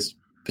 6 years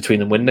between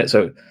them winning it,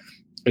 so it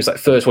was like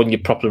the first one you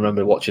properly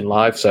remember watching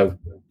live. So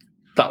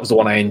that was the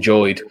one I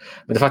enjoyed. I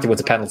mean, the fact it went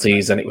to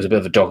penalties and it was a bit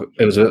of a dog.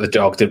 It was a bit of a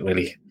jog. Didn't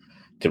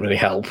really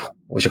help.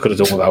 Which I could have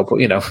done without, but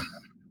you know,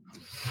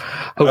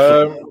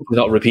 hopefully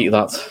not repeat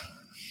that.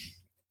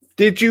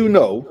 Did you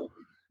know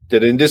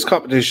that in this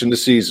competition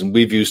this season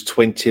we've used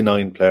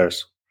 29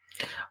 players?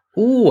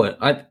 Oh,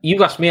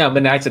 you asked me. I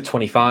mean, I said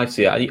 25.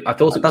 So yeah, I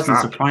thought it doesn't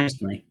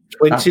surprise me.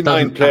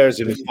 29 players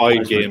in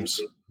 5 games.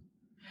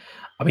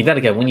 I mean, then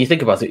again, when you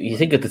think about it, you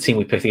think of the team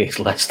we picked against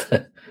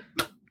Leicester.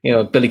 You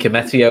know, Billy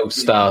Cometio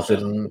started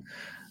and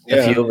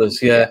a few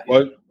others. Yeah.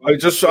 Well,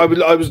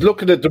 I was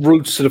looking at the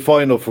routes to the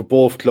final for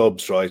both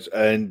clubs, right?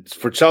 And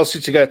for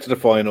Chelsea to get to the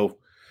final,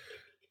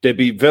 they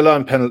beat Villa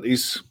on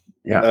penalties.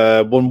 Yeah.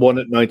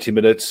 1-1 at 90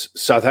 minutes.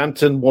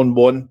 Southampton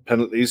 1-1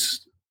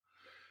 penalties.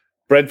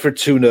 Brentford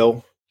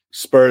 2-0.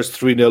 Spurs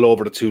 3-0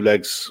 over the 2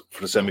 legs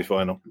for the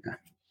semi-final.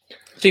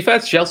 To be fair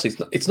to Chelsea,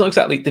 it's not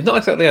exactly they've not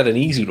exactly had an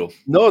easy run.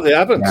 No, they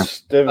haven't. Yeah.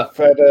 They've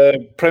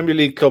had Premier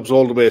League clubs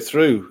all the way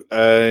through,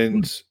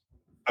 and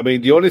I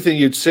mean the only thing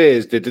you'd say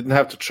is they didn't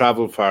have to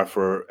travel far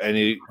for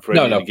any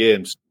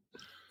games.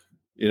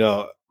 You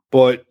know,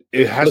 but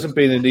it hasn't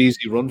been an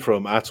easy run for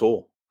them at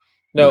all.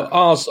 No,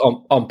 ours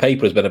on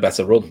paper has been a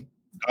better run.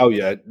 Oh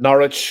yeah,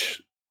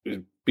 Norwich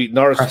beat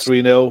Norwich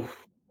 3-0.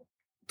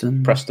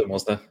 Preston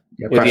was there.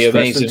 Yeah, with the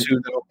amazing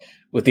 2-0.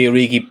 With the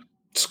Origi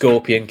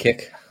scorpion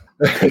kick.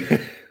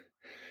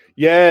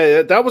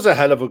 Yeah, that was a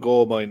hell of a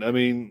goal, mine. I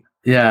mean,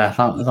 yeah,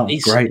 that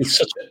was great.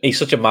 He's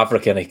such a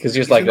maverick, isn't he? Because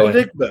he's like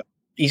going,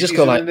 he's just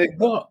going like,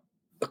 what?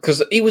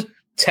 Because he was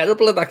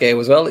terrible at that game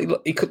as well.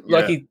 He could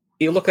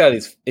he look at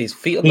his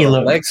feet on the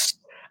legs,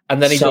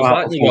 and then he does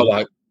that, and you go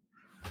like,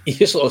 he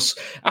just sort of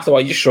after a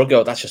while you just shrug,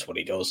 go, that's just what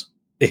he does.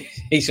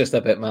 He's just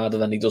a bit mad,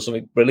 and then he does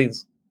something brilliant.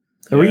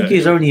 Origi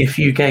is only a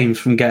few games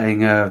from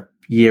getting a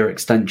year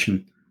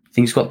extension. I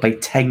think he's got to play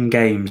 10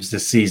 games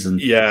this season.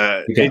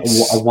 Yeah, to get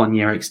a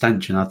 1-year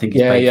extension. I think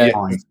he's paid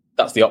 5.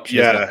 That's the option.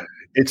 Yeah,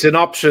 it's an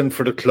option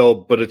for the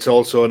club, but it's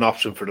also an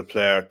option for the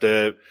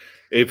player.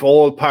 If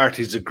all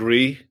parties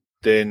agree,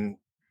 then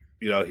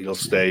he'll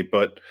stay.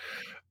 But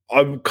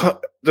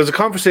there's a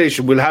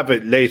conversation. We'll have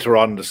it later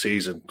on in the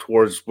season,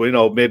 towards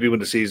maybe when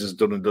the season's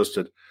done and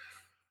dusted.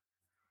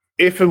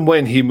 If and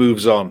when he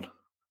moves on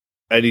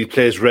and he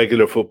plays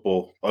regular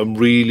football, I'm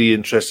really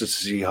interested to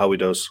see how he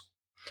does.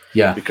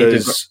 Yeah,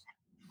 because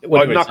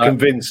I'm not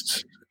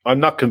convinced.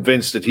 I'm not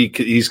convinced that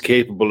he's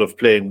capable of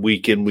playing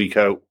week in, week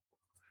out,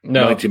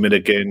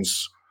 90-minute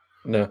games.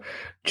 No,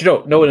 do you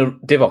know? Knowing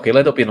Divock, he'll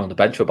end up being on the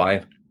bench for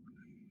Bayern.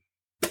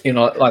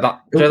 Like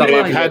that.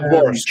 Had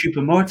worse.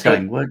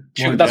 Choupo-Moting.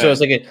 That's what I was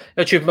thinking.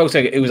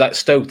 Choupo-Moting, it was like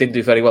Stoke didn't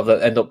do very well.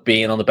 That end up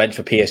being on the bench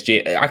for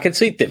PSG. I can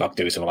see Divock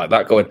doing something like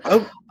that. Going,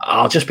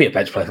 I'll just be a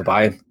bench player for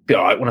Bayern. Be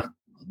all right when I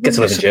get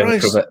to live in Germany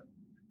for a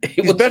bit.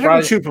 He's better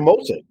than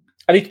Choupo-Moting.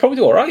 And he'd probably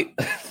do all right.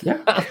 Yeah,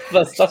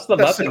 that's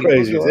the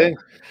crazy thing.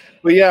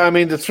 But yeah, I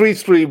mean the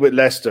 3-3 with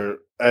Leicester,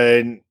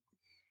 and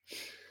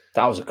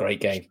that was a great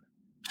game.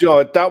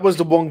 That was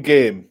the one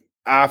game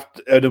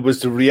after, and it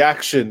was the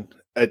reaction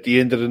at the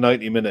end of the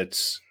 90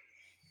 minutes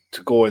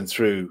to going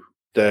through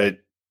that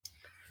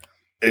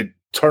it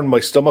turned my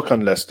stomach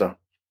on Leicester,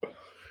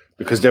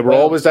 because they were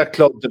always that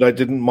club that I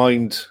didn't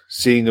mind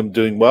seeing them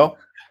doing well.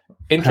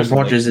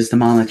 Rodgers is the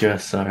manager,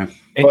 so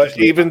But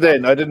even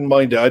then, I didn't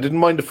mind it. I didn't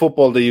mind the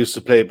football they used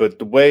to play, but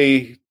the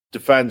way the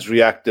fans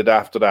reacted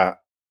after that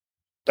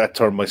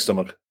turned my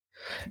stomach.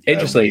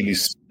 Interestingly, really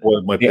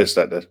spoiled my piss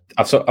that day.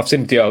 I've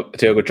seen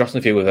Diogo Jota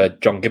interview with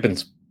John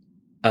Gibbons,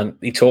 and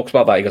he talks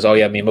about that. He goes, "Oh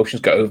yeah, my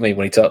emotions got over me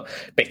when he told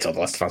the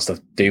Leicester fans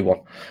to do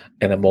one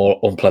in a more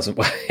unpleasant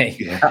way."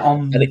 Yeah.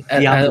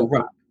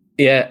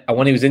 And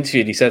when he was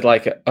interviewed, he said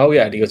like, "Oh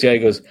yeah," and he goes, "Yeah." He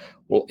goes,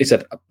 "Well," he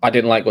said, "I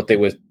didn't like what they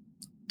were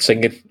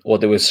singing or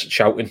they were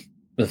shouting in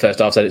the first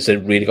half. It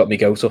really got me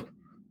goat up,"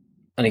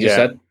 and he just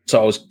said,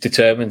 "So I was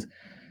determined."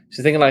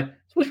 So thinking like,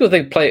 most people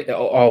think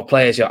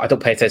players. Yeah, I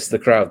don't pay attention to the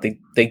crowd.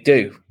 They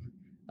do.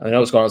 I know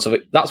what's going on. So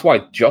that's why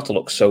Jota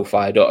looks so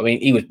fired up. I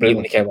mean, he was brilliant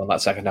when he came on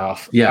that second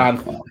half. Yeah.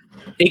 And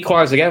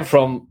equalised again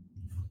from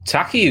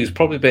Taki, who's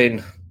probably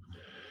been...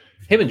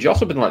 Him and Jota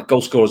have been like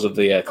goal scorers of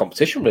the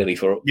competition, really,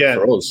 for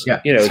us.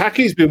 Yeah. You know,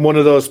 Taki's been one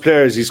of those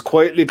players. He's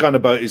quietly gone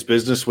about his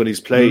business when he's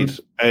played,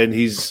 and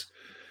he's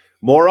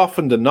more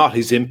often than not,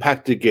 he's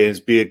impacted games,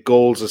 be it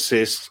goals,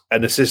 assists,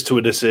 an assist to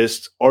an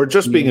assist, or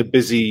just being a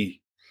busy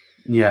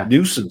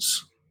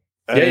nuisance.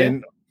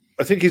 And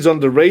I think he's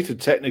underrated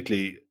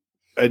technically,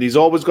 and he's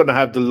always going to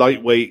have the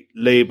lightweight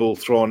label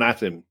thrown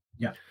at him.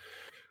 Yeah.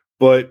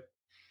 But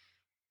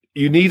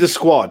you need a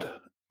squad,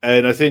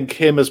 and I think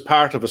him as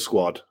part of a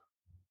squad,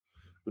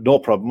 no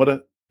problem with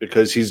it,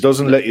 because he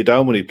doesn't let you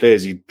down when he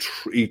plays.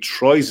 He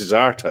tries his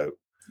art out.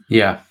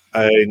 Yeah.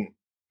 And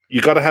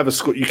you got to have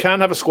you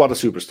can't have a squad of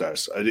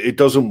superstars. It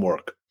doesn't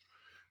work.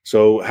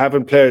 So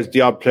having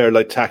the odd player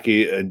like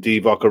Taki and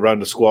Divock around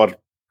the squad,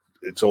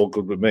 it's all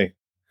good with me.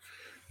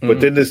 But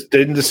then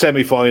the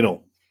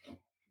semi-final,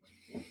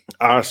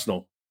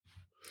 Arsenal.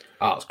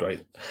 Oh, it's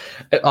great.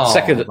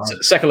 Second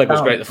leg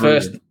was great.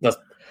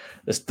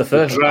 The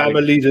first drama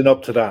leading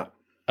up to that.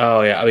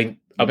 Oh yeah, I mean,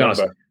 I'll be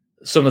honest.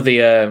 Some of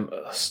the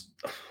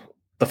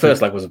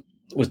first leg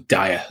was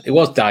dire. It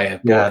was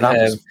dire. Yeah, that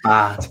was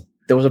bad.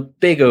 There was a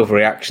big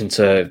overreaction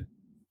to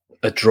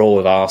a draw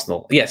with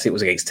Arsenal. Yes, it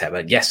was against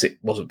Tottenham. Yes, it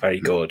wasn't very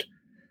good.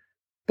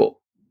 But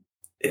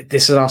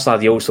this is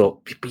Arsenal. You always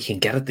thought you can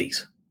get at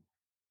these.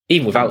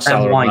 Even without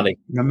Salah and Mane.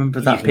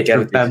 Remember that picture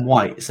of Ben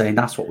White saying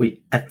that's what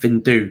we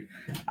effing do?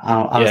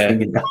 I was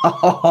thinking,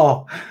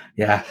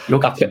 you're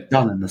going to get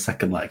done in the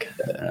second leg.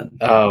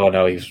 Oh,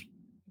 no, he's...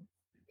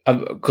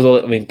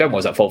 Because, I mean, Ben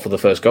was at fault for the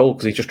first goal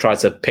because he just tried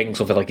to ping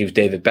something like he was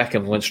David Beckham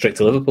and went straight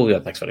to Liverpool. Yeah,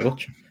 thanks very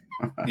much.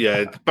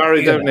 Yeah,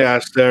 Barry definitely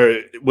asked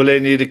there, will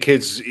any of the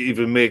kids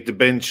even make the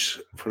bench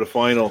for the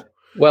final?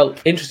 Well,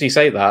 interesting you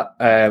say that.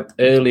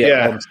 Earlier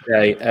on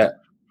today,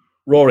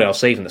 Rory, I was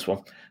saving this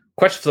one.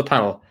 Question for the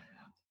panel.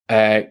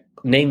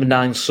 Name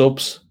 9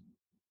 subs,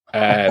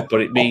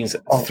 but it means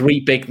 3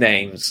 big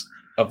names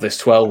of this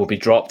 12 will be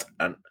dropped.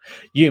 And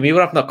you and me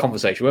were having that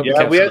conversation. We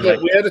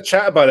had a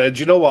chat about it. Do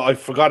you know what? I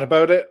forgot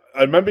about it.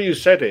 I remember you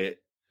said it.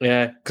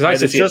 Yeah,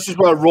 because it's just as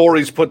well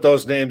Rory's put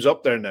those names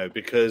up there now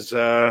because.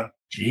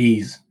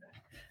 Jeez.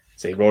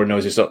 See, Rory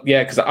knows his stuff.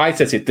 Yeah, because I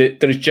said it.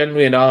 There is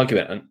generally an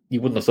argument, and you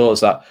wouldn't have thought of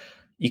that.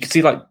 You could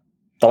see like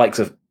the likes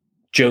of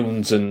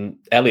Jones and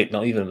Elliott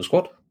not even in the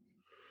squad.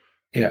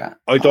 Yeah,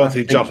 I don't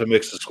think Jota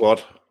makes the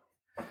squad.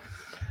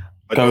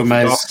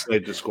 Gomez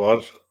made the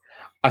squad.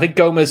 I think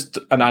Gomez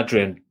and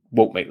Adrian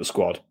won't make the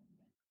squad.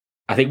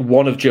 I think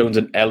one of Jones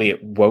and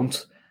Elliott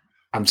won't.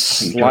 I'm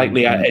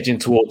slightly edging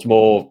towards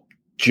more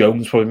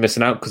Jones probably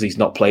missing out because he's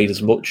not played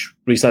as much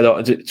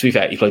recently. To be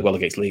fair, he played well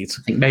against Leeds.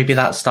 I think maybe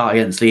that start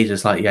against Leeds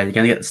is like, you're going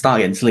to get the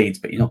start against Leeds,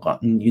 but you're not.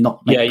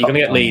 Yeah, you're going to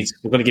get Leeds.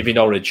 We're going to give you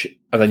Norwich,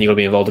 and then you're going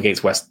to be involved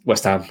against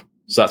West Ham.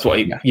 So that's what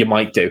you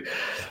might do.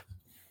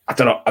 I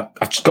don't know.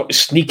 I've just got a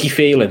sneaky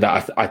feeling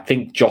that I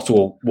think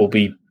Jota will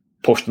be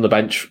pushed on the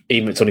bench,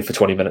 even if it's only for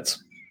 20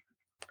 minutes.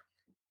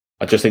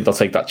 I just think they'll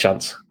take that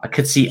chance. I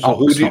could see. So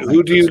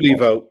who do you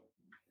leave out?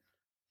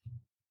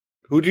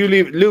 Who do you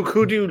leave, Luke?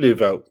 Who do you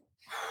leave out?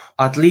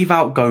 I'd leave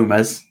out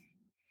Gomez.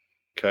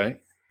 Okay.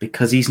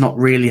 Because he's not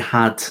really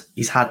had.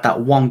 He's had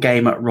that one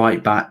game at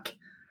right back.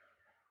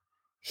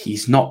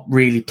 He's not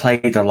really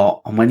played a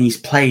lot, and when he's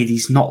played,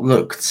 he's not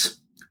looked.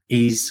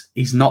 He's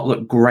not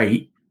looked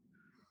great.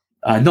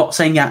 Not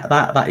saying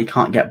that he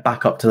can't get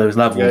back up to those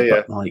levels,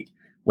 but like,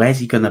 where's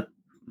he gonna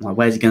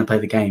play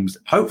the games?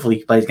 Hopefully,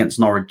 he plays against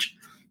Norwich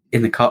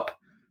in the cup.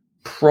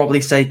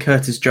 Probably say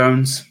Curtis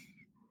Jones,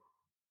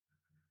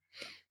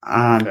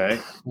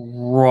 and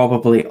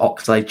probably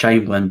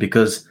Oxlade-Chamberlain,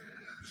 because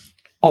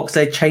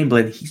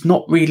Oxlade-Chamberlain, he's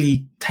not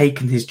really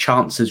taken his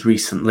chances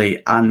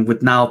recently, and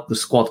with now the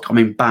squad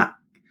coming back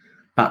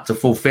to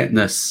full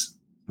fitness,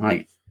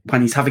 like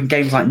when he's having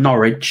games like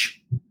Norwich.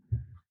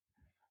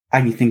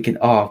 And you're thinking,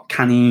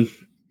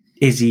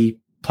 is he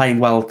playing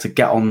well to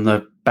get on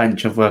the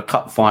bench of a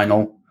cup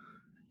final?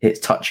 It's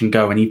touch and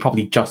go, and he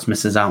probably just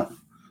misses out.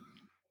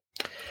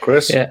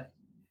 Chris? Yeah.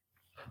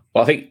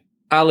 Well, I think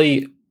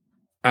Ali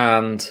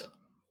and,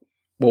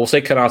 we'll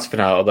say Canati for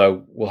now,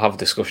 although we'll have a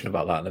discussion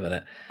about that in a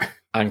minute,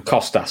 and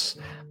Costas.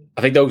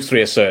 I think those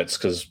 3 are certs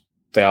because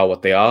they are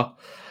what they are.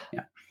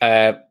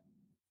 Yeah.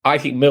 I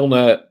think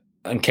Milner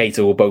and Keita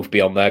will both be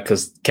on there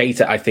because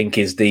Keita, I think,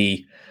 is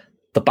the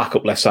the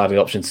backup left side of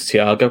the option to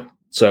Thiago.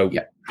 So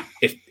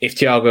if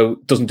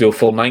Thiago doesn't do a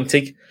full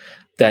 90,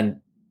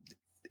 then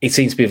it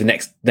seems to be the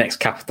next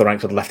cap of the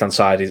rank for the left hand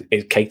side is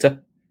Keita.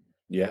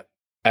 Yeah.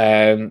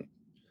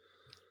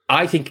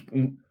 I think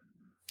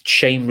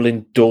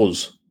Chamberlain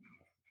does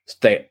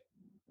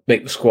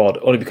make the squad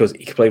only because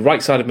he can play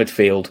right side of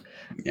midfield,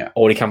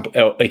 or he can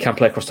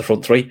play across the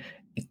front three.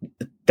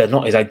 They're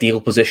not his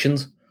ideal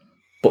positions,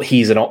 but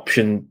he's an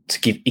option to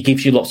give. He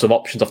gives you lots of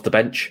options off the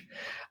bench.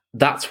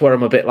 That's where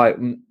I'm a bit like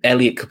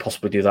Elliott could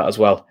possibly do that as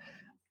well.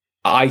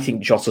 I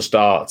think Jota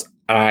starts,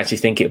 and I actually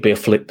think it'll be a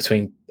flip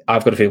between.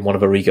 I've got a feeling one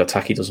of Origi or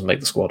Taki doesn't make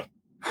the squad.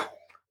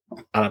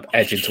 And I'm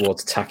edging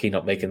towards Taki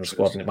not making the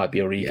squad, and it might be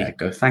Origi. Yeah,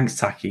 go thanks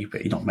Taki,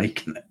 but you're not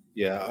making it.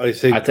 Yeah, I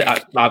think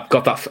I've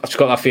got that. I've just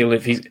got that feeling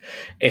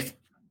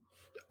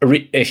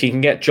if you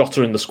can get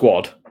Jota in the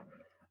squad,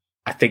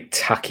 I think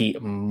Taki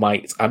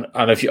might. And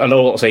if I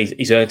know a lot say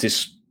he's earned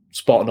his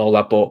spot and all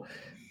that, but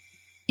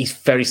he's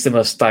very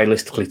similar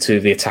stylistically to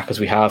the attackers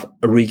we have.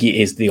 Origi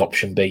is the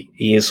option B.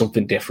 He is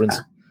something different.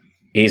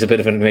 He is a bit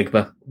of an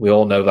enigma. We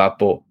all know that,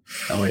 but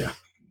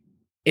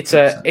it's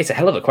a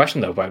hell of a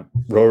question though by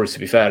Rory. To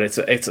be fair, it's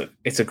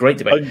a great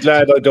debate. I'm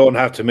glad I don't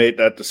have to make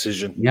that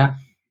decision.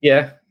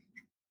 Yeah,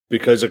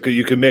 because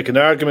you can make an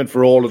argument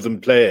for all of them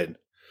playing.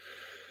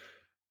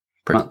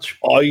 Pretty much.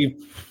 I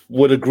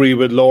would agree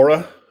with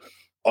Laura.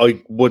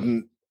 I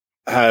wouldn't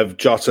have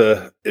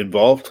Jota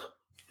involved.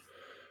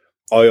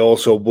 I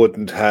also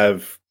wouldn't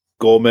have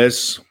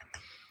Gomez,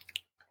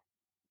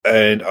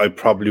 and I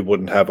probably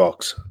wouldn't have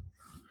Ox.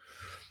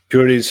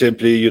 Purely and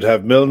simply, you'd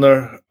have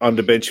Milner on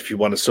the bench if you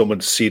wanted someone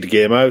to see the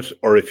game out,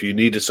 or if you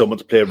needed someone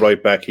to play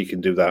right back, he can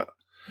do that.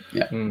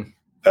 Yeah.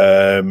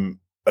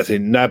 I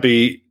think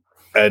Naby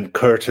and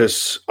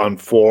Curtis on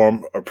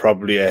form are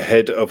probably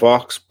ahead of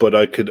Ox, but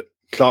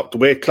the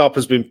way Klopp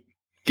has been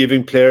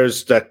giving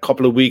players that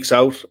couple of weeks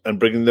out and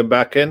bringing them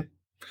back in,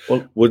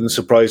 wouldn't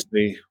surprise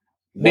me.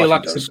 Neil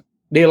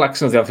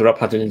Axon of the After Up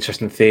had an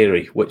interesting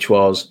theory, which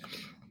was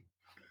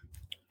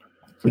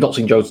we've not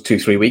seen Jones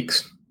 2-3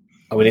 weeks,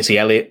 and we didn't see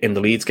Elliott in the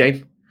Leeds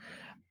game.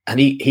 And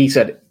he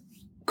said,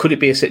 could it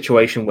be a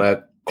situation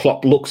where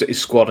Klopp looks at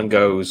his squad and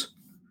goes,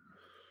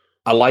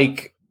 I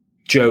like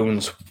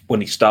Jones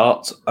when he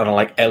starts, and I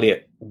like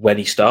Elliott when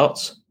he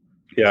starts.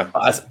 Yeah.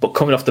 But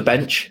coming off the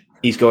bench,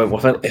 he's going,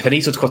 well, if I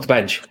need to come off the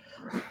bench,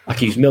 I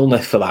can use Milner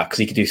for that because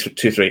he can do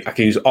 2-3. I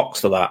can use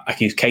Ox for that. I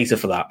can use Keita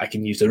for that. I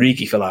can use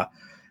Origi for that.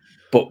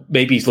 But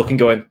maybe he's looking,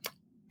 going,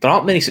 there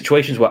aren't many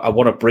situations where I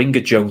want to bring a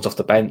Jones off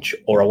the bench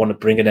or I want to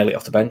bring an Elliott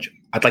off the bench.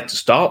 I'd like to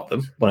start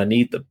them when I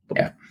need them.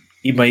 But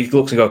he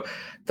looks and go,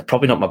 they're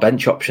probably not my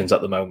bench options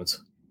at the moment.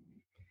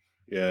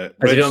 Yeah.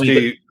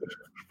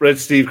 Red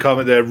Steve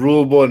comment there.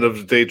 Rule 1 of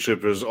the day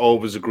trippers,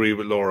 always agree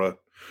with Laura.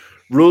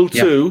 Rule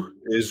 2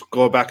 is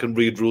go back and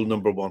read rule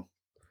number 1.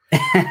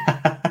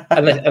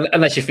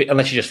 unless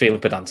you're just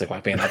feeling pedantic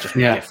like me, and that just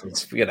makes a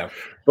difference, you know.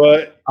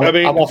 But I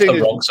mean, I'm often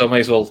wrong, so I may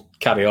as well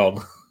carry on.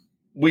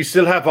 We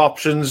still have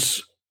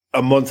options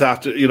a month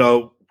after,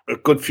 a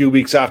good few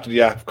weeks after the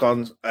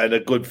AFCON and a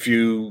good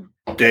few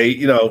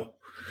days,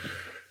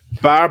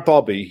 bar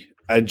Bobby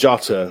and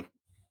Jota,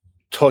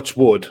 touch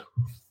wood,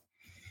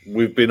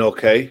 we've been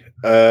okay.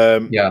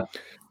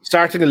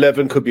 Starting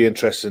 11 could be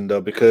interesting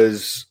though,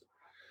 because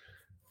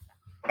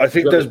I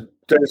think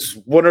there's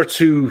one or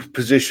two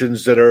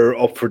positions that are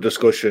up for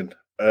discussion.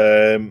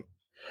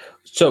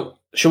 So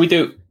should we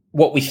do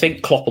what we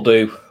think Klopp will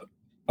do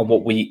and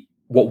what we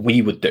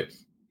would do?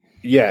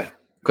 Yeah.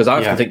 Because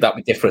I don't think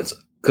that'd be different.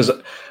 Because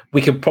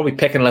we can probably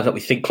pick an 11 that we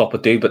think Klopp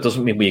would do, but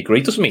doesn't mean we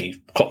agree. Doesn't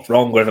mean Klopp's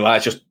wrong or anything like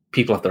that. It's just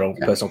people have their own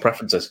personal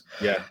preferences.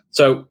 Yeah.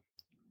 So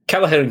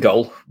Kelleher in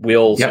goal, we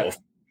all sort of,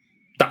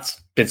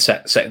 that's been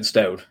set in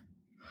stone.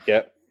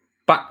 Yeah.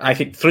 I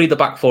think 3 of the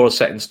back 4 are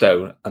set in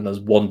stone, and there's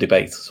one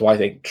debate. So I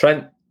think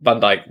Trent, Van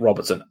Dijk,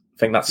 Robertson, I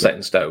think that's set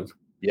in stone.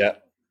 Yeah.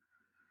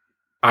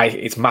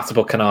 It's Matip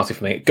or Konate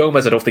for me.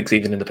 Gomez, I don't think is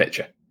even in the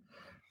picture.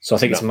 So I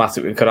think it's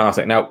Matip and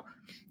Konate. Now,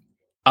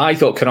 I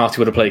thought Konate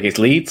would have played against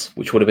Leeds,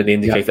 which would have been the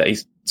indicator that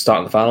he's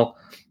starting the final.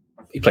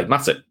 He played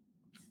Matip.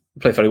 He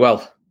played very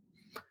well.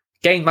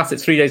 Gained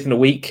Matip 3 days in a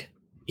week.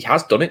 He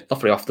has done it,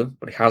 not very often,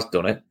 but he has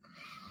done it.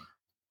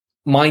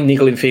 My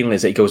niggling feeling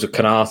is that he goes with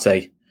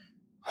Konate,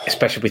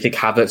 especially if we think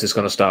Havertz is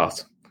going to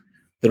start.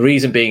 The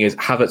reason being is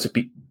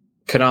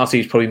Konate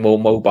is probably more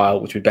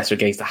mobile, which would be better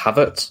against the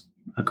Havertz.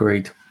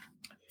 Agreed.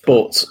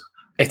 But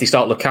if they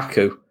start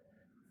Lukaku,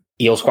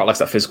 he also quite likes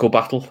that physical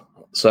battle.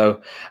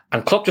 So,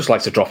 and Klopp just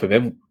likes to drop him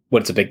in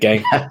when it's a big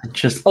game.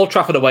 Old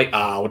Trafford away,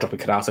 we're dropping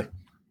Konate.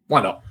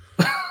 Why not?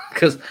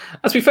 Because,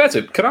 let's be fair to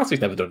him,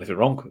 Konate's never done anything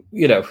wrong,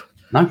 No.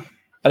 And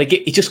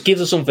it just gives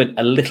us something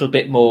a little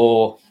bit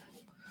more.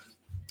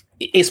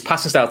 His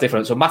passing style is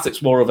different. So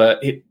Matip's more of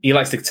he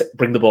likes to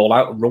bring the ball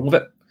out and run with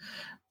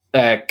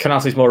it.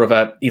 Konate's more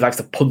of he likes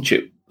to punch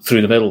it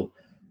through the middle.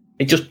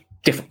 It just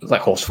different,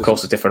 like horse for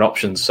course, there's different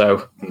options.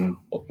 So,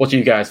 what do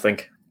you guys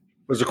think?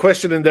 There's a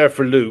question in there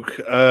for Luke.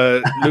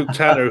 Luke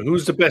Tanner,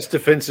 who's the best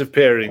defensive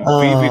pairing?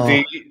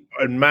 VVD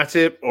and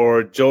Matip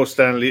or Joe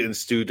Stanley and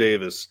Stu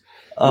Davis?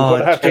 We're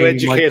going to have to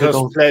Jamie, educate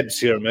us plebs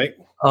here, mate.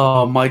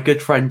 Oh, my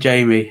good friend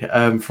Jamie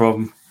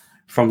from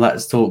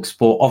Let's Talk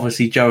Sport.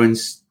 Obviously, Joe and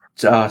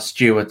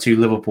Stu are two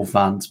Liverpool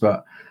fans,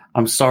 but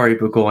I'm sorry,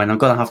 Burgoyne. I'm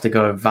going to have to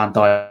go with Van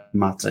Dijk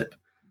and Matip.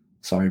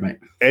 Sorry, mate.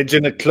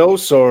 Edging it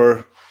close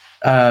or?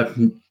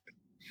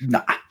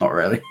 Nah, not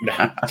really.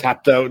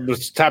 Tapped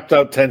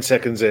out 10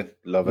 seconds in.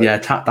 Love it. Yeah,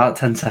 tapped out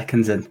 10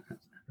 seconds in.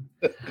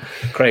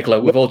 Craig,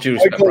 look, with all due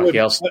respect, Rocky,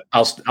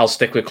 I'll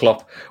stick with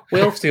Klopp.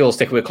 We'll still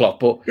stick with Klopp,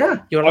 but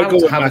you're allowed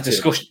to have a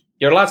discussion.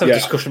 You're allowed to have a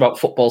discussion about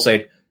football,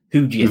 saying,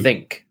 who do you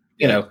think?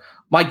 You know,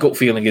 my gut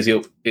feeling is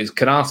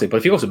Canate, but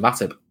if he goes with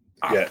Matip,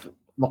 I'm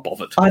not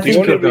bothered. The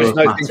only reason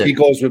I think he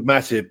goes with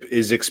Matip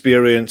is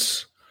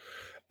experience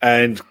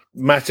and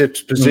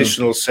Matip's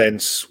positional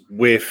sense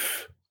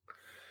with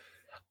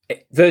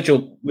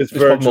Virgil.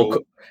 Virgil's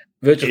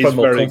probably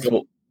more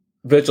comfortable.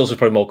 Virgil's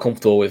probably more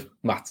comfortable with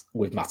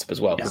Matip as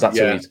well, because that's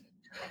who he's.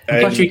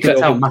 Plus, you can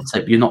tell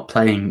Matip you're not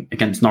playing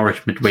against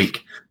Norwich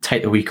midweek.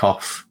 Take the week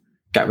off,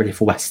 get ready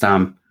for West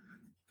Ham,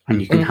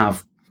 and you can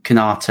have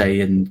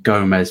Canate and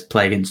Gomez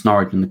play against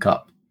Norwich in the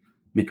Cup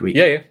midweek.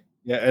 Yeah,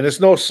 and it's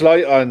no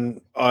slight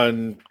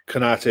on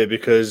Canate,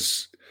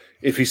 because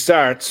if he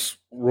starts,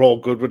 we're all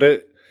good with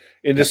it.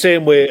 In the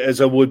same way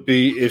as I would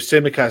be if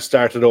Tsimikas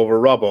started over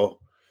Robbo,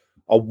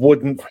 I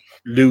wouldn't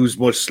lose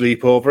much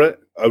sleep over it.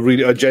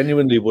 I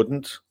genuinely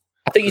wouldn't.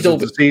 I think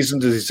the season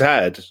that he's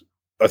had,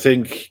 I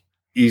think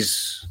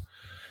he's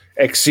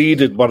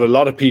exceeded what a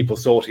lot of people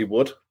thought he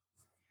would.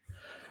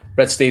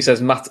 Red Steve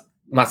says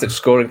Matip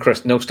scoring,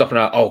 Chris. No stopping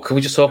out. Oh, can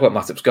we just talk about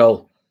Matip's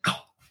goal?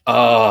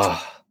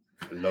 I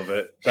love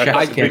it.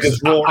 That's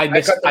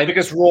the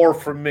biggest roar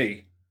from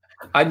me.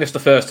 I missed the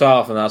first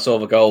half and I saw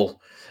the goal.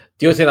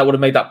 The only thing that would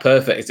have made that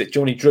perfect is that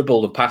Johnny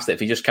dribbled and passed it. If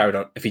he just carried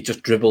on, if he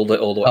just dribbled it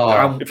all the way,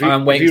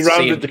 I'm waiting to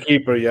see him. The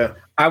keeper,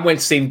 I'm waiting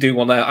to see him do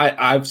one there.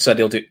 I've said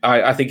he'll do.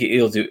 I think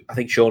he'll do. I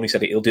think Shawnee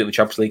said he'll do it in the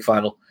Champions League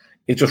final.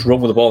 He'll just run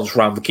with the ball and just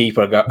round the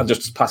keeper and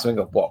just pass him and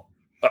go, what?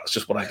 That's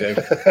just what I do.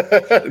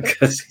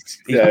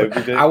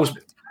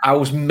 I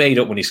was made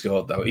up when he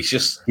scored, though. He's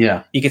just,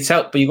 you could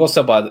tell, but you can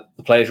also tell by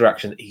the players'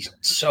 reaction, he's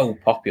so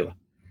popular.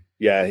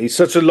 Yeah, he's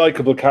such a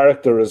likable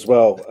character as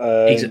well.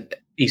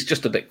 He's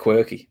just a bit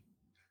quirky.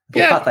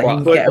 But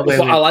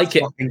I like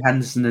it.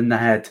 Henderson in the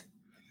head.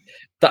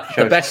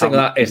 The best thing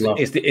of that is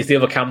the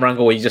other camera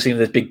angle where you just see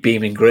this big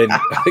beaming grin. I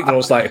think they're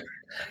almost like,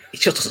 he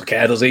just doesn't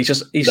care, does he?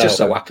 He's just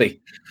so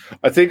happy.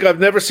 I think I've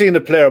never seen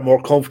a player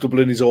more comfortable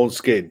in his own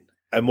skin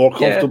and more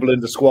comfortable in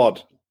the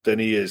squad than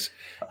he is.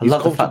 He's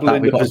comfortable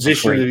in the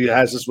position that he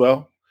has as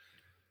well.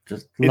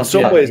 In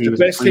some ways, the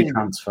best thing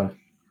transfer.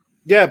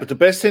 Yeah, but the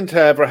best thing to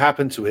ever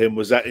happen to him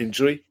was that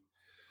injury.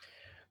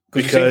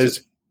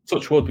 Because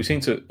touch wood, he's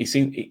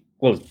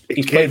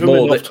played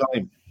more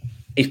time.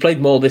 He's played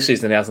more this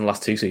season than he has in the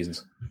last 2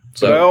 seasons.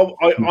 So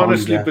I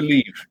honestly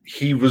believe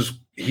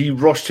he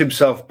rushed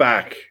himself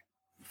back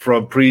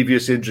from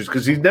previous injuries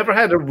because he's never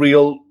had a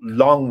real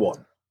long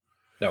one.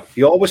 No,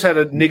 he always had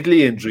niggly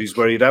injuries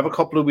where he'd have a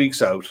couple of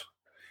weeks out,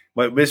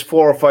 might miss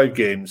 4 or 5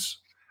 games,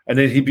 and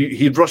then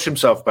he'd rush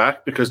himself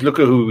back because look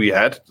at who we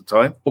had at the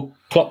time. Well,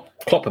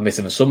 Klopp had missed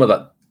in the summer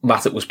that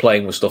Matip was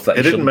playing with stuff that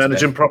they didn't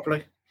manage him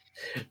properly.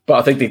 But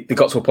I think they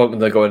got to a point when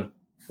they're going,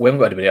 we haven't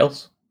got anybody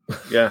else.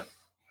 Yeah,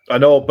 I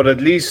know, but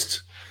at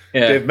least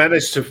they've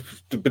managed to,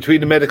 between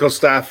the medical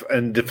staff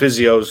and the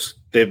physios,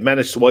 they've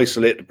managed to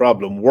isolate the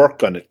problem,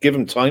 work on it, give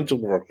him time to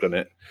work on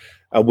it.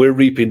 And we're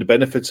reaping the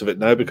benefits of it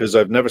now because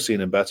I've never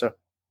seen him better.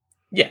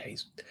 Yeah,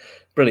 he's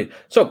brilliant.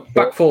 So,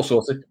 back four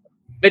sorted.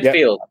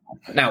 Midfield.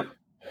 Yeah. Now,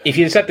 if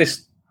you'd said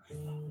this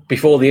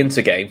before the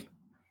Inter game,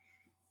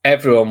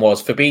 everyone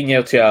was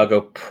Fabinho,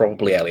 Thiago,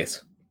 probably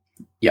Elliott.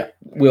 Yeah.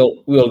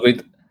 We'll agree.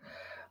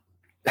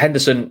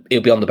 Henderson,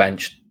 he'll be on the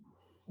bench.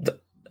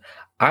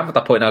 I'm at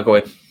that point now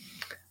going,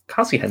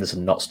 can't see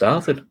Henderson not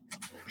started.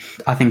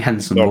 I think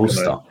Henderson will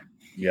start.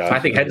 Yeah, I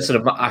think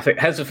Henderson,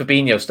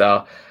 Fabinho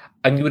start.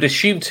 And you would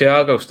assume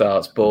Thiago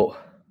starts, but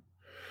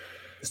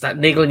it's that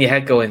niggle in your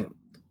head going,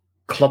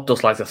 Klopp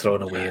does like to throw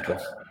in a weird one.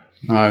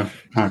 No.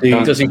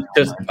 Does he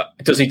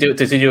do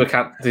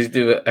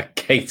a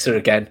cater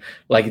again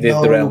like he did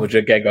the Real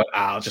Madrid game? Going,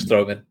 I'll just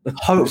throw him in.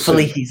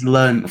 Hopefully he's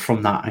learned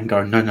from that and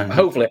go no.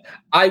 Hopefully,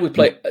 I would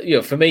play.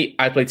 For me,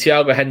 I'd play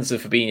Thiago, Henderson,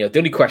 Fabinho. The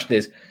only question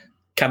is,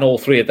 can all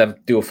three of them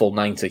do a full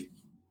 90?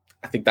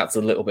 I think that's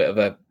a little bit of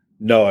a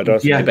I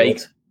don't think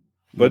debate.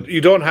 But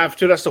you don't have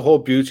to. That's the whole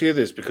beauty of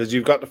this because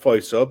you've got the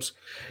 5 subs.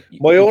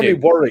 My only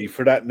worry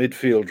for that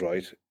midfield,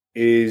 right,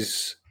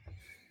 is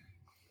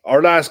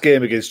our last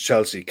game against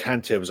Chelsea.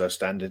 Kante was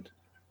outstanding,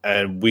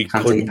 and we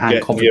couldn't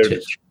get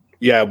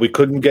near. We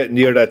couldn't get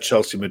near that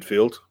Chelsea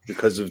midfield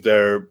because of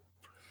their.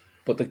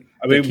 But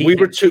we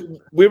were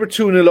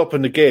 2-0 up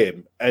in the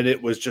game, and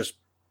it was just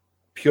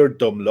pure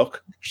dumb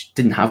luck. Just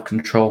didn't have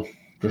control.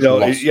 But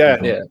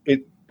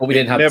we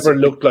didn't have. Never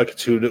looked like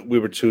we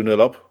were 2-0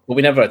 up. But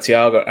we never had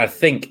Thiago. I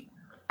think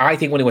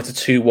when he went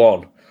to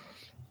 2-1,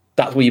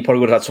 that's where you probably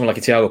would have had someone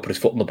like a Thiago put his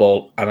foot on the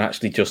ball and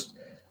actually just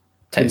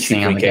 10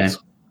 free kicks.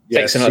 Yeah,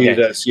 takes another game.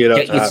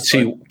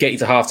 Get you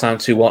to half time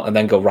 2-1, and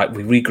then go right.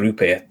 We regroup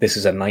here. This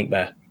is a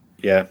nightmare.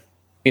 Yeah,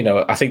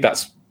 I think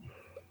that's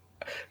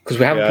because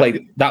we haven't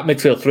played that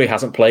midfield three.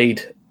 Hasn't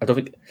played. I don't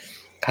think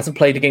hasn't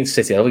played against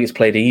City. I don't think it's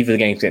played either of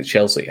the games against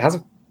Chelsea. It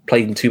hasn't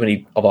played in too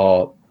many of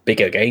our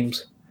bigger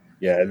games.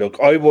 Yeah, look,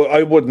 I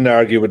wouldn't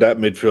argue with that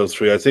midfield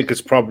three. I think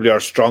it's probably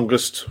our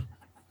strongest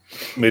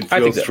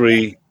midfield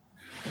three.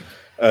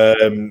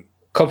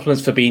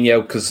 Compliments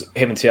Fabinho because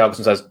him and Thiago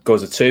sometimes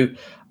goes a 2.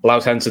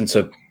 Allows Henson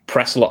to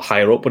press a lot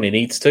higher up when he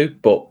needs to,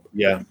 but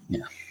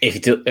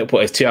if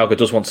Thiago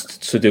does want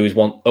to do his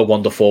a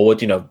wander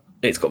forward,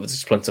 it's got the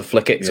discipline to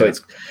flick it, so it's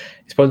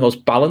probably the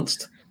most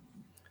balanced.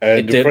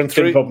 And the front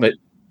three,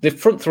 the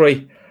front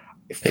three,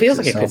 it feels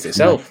like it fits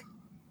itself.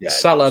 Yeah,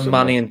 Salah,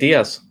 Mane, and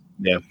Diaz.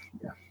 Yeah.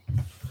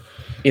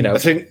 I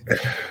think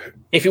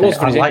if it was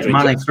for his injury,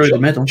 Mane through the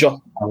middle.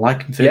 I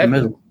like him through the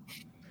middle.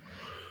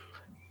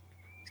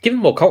 Give him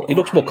more. He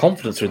looks more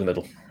confident through the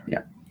middle.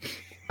 Yeah,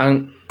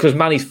 and because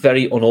Mane's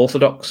very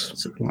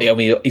unorthodox. I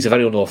mean, he's a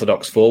very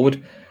unorthodox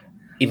forward.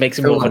 He makes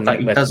him more of a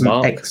nightmare to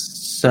mark. He doesn't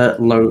exert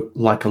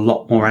a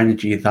lot more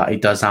energy that he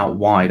does out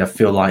wide. I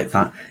feel like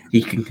that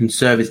he can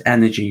conserve his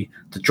energy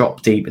to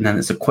drop deep, and then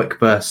it's a quick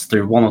burst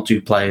through one or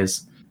two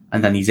players,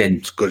 and then he's in.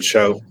 It's a good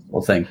show.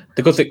 Or thing.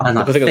 The good thing. And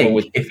I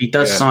think if he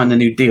does sign a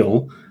new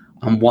deal,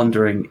 I'm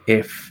wondering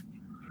if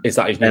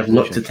they've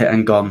looked at it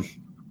and gone,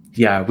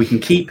 yeah, we can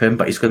keep him,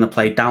 but he's going to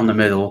play down the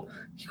middle.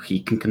 He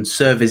can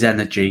conserve his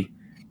energy,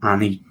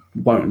 and he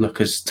won't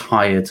look as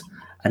tired.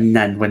 And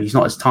then when he's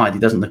not as tired, he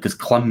doesn't look as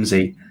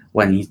clumsy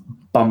when he's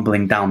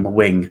bumbling down the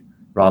wing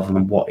rather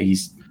than what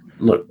he's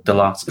looked the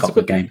last couple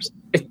of games.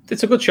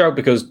 It's a good show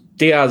because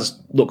Diaz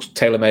looks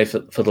tailor-made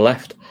for the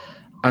left,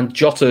 and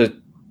Jota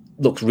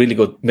looks really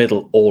good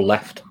middle or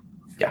left.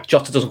 Yeah,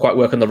 Jota doesn't quite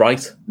work on the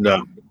right.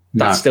 No,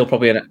 that's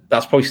probably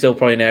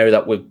an area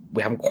that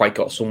we haven't quite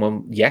got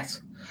someone yet.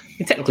 I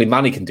mean, technically,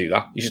 Manny can do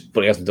that.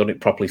 But he hasn't done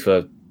it properly for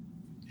a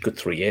good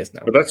 3 years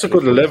now. But that's a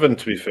good 11,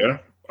 to be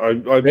fair.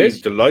 I'd be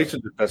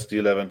delighted if that's the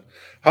 11.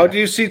 How do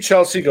you see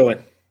Chelsea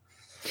going?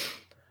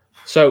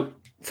 So,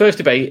 first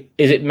debate,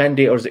 is it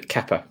Mendy or is it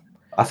Kepa?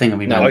 I think it'll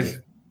be Mendy.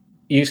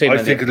 You say Mendy.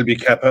 I think it'll be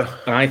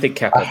Kepa. I think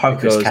Kepa. I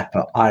hope it's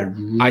Kepa.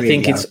 I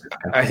think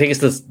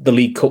it's the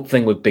League Cup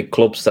thing with big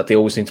clubs that they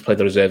always seem to play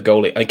the reserve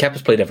goalie. I mean,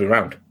 Kepa's played every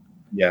round.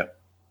 Yeah.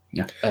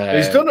 He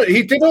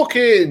did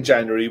okay in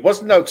January. He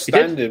wasn't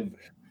outstanding,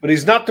 but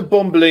he's not the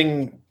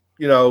bumbling,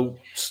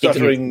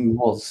 stuttering. He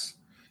was.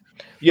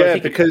 Yeah,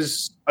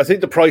 because I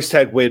think the price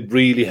tag weighed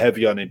really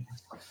heavy on him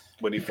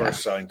when he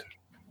first signed.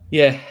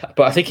 Yeah,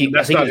 but I think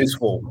that's not his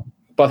fault.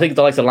 But I think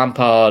the likes of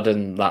Lampard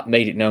and that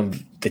made it known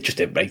they just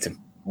didn't rate him.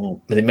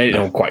 They made it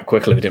known quite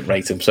quickly they didn't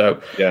rate him.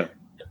 So yeah,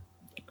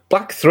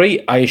 back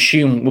three, I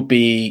assume, would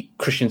be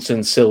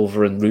Christensen,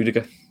 Silva, and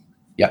Rudiger.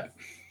 Yeah.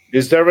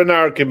 Is there an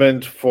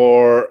argument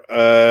for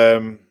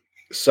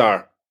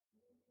Sarr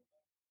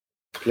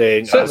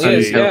playing as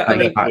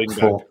a back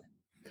four?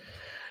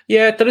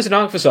 Yeah, there is an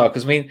argument for Sarr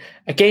because, I mean,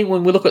 again,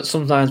 when you look at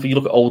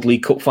old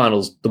League Cup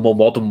finals, the more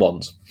modern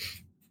ones,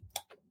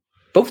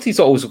 both teams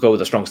always go with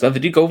the strongest. They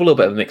do go with a little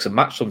bit of a mix and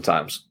match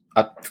sometimes.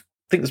 I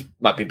think this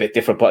might be a bit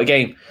different, but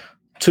again,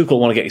 Tuchel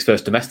want to get his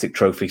first domestic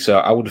trophy, so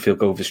I wouldn't feel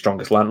go with his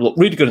strongest line. Look,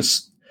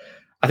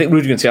 I think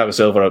Rudiger and Thiago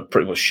Silva are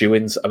pretty much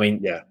shoo-ins. I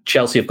mean,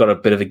 Chelsea have got a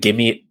bit of a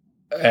gimme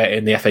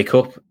in the FA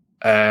Cup.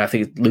 I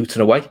think it's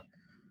Luton away,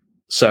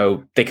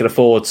 so they can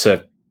afford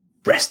to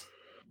rest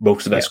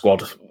most of their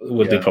squad.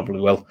 They probably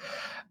will.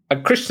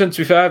 And Christensen,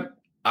 to be fair,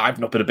 I've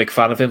not been a big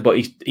fan of him, but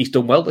he's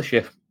done well this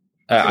year.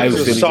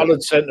 He's a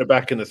solid centre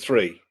back in a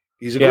 3.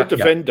 He's a good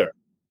defender,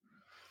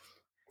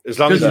 as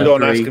long as you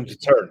don't ask him to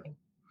turn.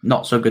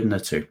 Not so good in a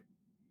 2.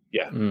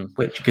 Yeah,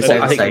 which you could say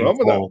the same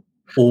for all.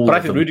 But I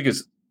think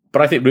Rudiger's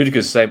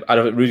the same. I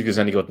don't think Rudiger's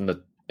any good in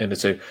the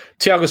 2.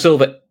 Thiago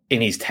Silva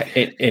in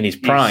his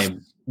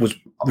prime was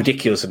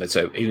ridiculous in the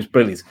 2. He was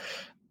brilliant.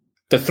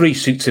 The 3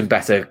 suits him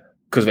better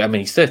because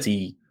he's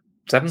 37.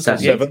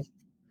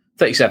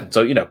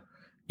 So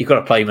you've got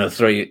to play him in a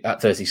 3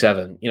 at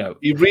 37.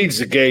 He reads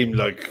the game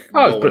like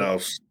no one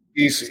else.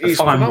 He's fine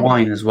phenomenal.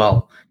 Wine as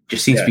well.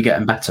 Just seems to be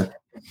getting better.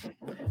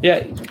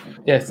 Yeah.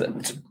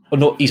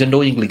 He's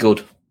annoyingly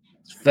good.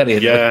 It's very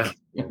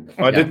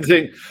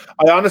annoying.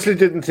 I honestly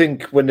didn't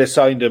think when they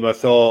signed him, I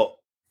thought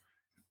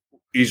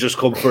he's just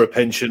come for a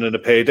pension and a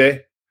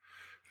payday.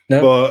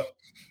 No. But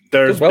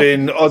there's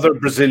been other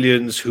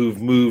Brazilians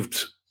who've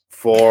moved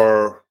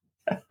for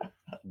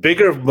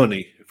bigger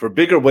money, for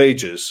bigger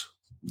wages.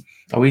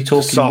 Are we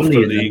talking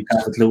Willian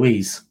and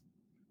Luiz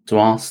to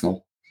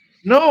Arsenal?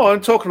 No,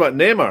 I'm talking about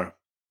Neymar.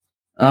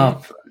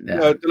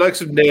 The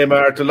likes of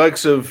Neymar, the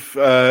likes of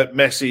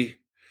Messi,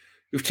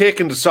 who've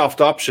taken the soft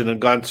option and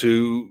gone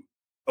to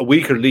a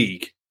weaker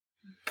league,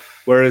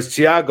 whereas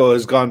Thiago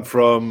has gone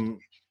from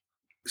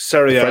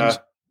Serie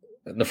A,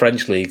 the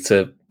French league,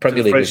 to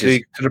Premier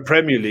League, to the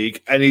Premier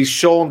League, and he's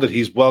shown that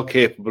he's well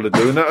capable of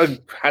doing that.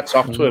 And hats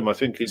off to him. I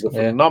think he's a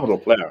phenomenal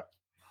player.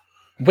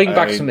 Wing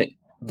backs,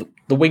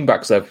 the wing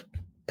backs have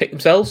picked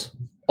themselves.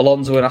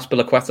 Alonso and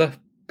Azpilicueta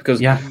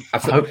because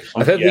I've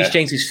heard Reece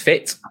James is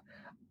fit.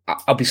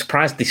 I'll be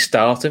surprised they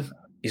start him.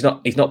 He's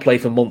not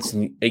played for months,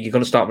 and you're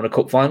going to start him in a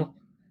cup final.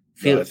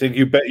 I think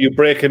you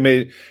break him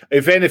in.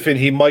 If anything,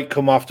 he might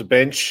come off the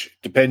bench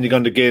depending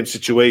on the game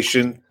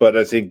situation. But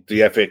I think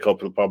the FA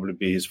Cup will probably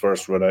be his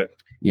first run out.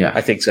 Yeah,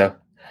 I think so.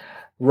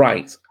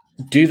 Right?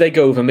 Do they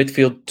go over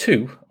midfield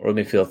 2 or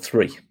midfield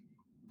 3?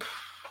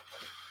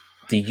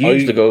 They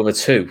usually go over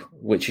 2,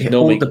 which is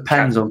normally all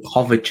depends on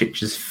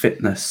Kovacic's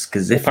fitness.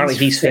 Because if apparently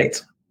he's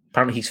fit,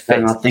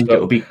 then I think it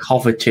will be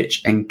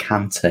Kovacic and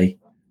Kante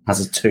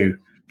as a 2,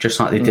 just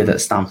like they did at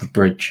Stamford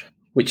Bridge,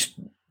 which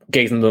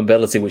gave them the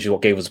mobility, which is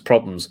what gave us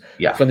problems.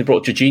 Yeah. When they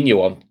brought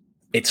Jorginho on,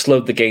 it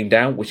slowed the game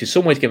down, which is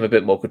some way to give him a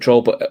bit more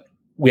control. But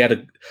we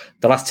had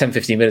the last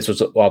 10-15 minutes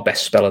was our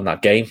best spell in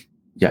that game.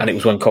 Yeah. And it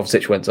was when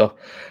Kovacic went off.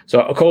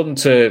 So according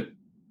to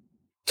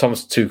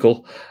Thomas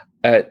Tuchel,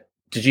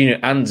 Jorginho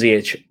and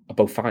Ziyech are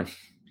both fine.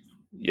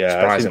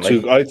 Yeah, I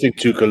think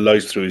Tuchel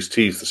lies through his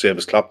teeth the same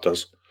as Klopp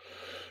does.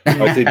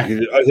 I think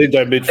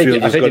their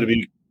midfield is going to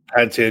be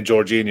Kante and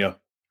Jorginho.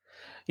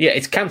 Yeah,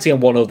 it's Kante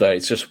and one other.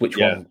 It's just which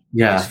one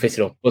is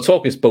fitted up. Well,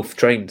 talk is both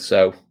trained.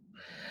 So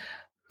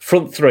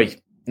front 3.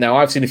 Now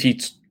I've seen a few.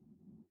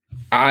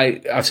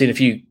 I've seen a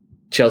few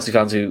Chelsea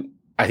fans who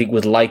I think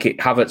would like it.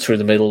 Havertz through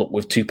the middle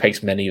with 2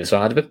 pace men either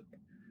side of him.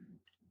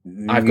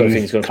 I've got a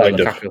feeling he's going to play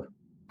Lukaku.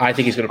 I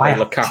think he's going to play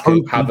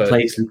Lukaku. Havertz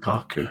plays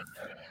Lukaku.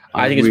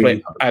 I think he's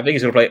going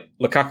to play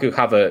Lukaku.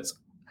 Havertz.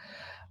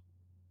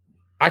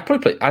 I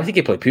think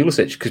he'd play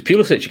Pulisic because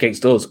Pulisic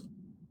against us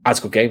has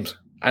good games.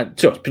 And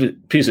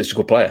Pulisic is a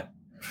good player.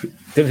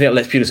 The only thing that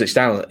lets Pulisic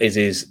down is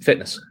his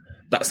fitness.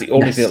 That's the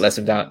only thing that lets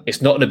him down.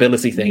 It's not an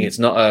ability thing. It's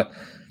not a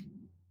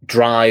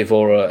drive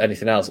or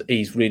anything else.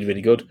 He's really,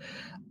 really good.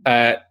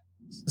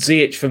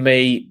 Ziyech, for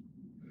me,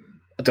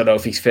 I don't know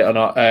if he's fit or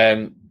not.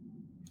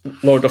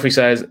 Laura Duffy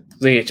says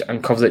Ziyech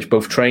and Kovacic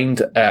both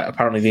trained.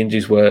 Apparently the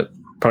injuries were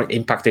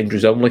impact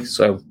injuries only.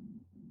 So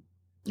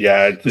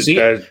yeah, because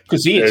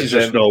Ziyech is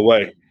just no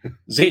way.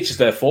 Ziyech is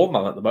their form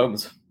man at the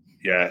moment.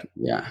 Yeah.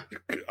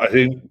 I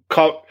think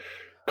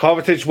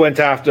Kovacic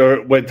went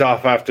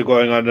off after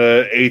going on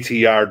a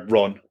 80-yard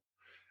run,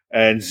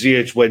 and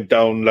Ziyech went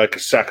down like a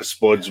sack of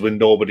spuds with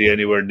nobody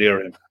anywhere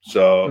near him.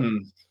 So,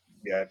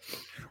 yeah,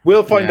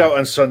 we'll find out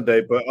on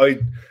Sunday. But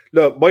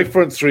my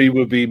front 3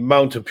 will be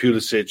Mount and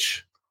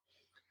Pulisic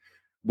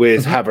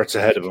with Havertz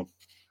ahead of him.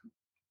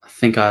 I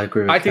think I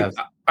agree with Kev.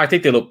 I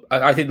think they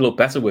look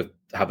better with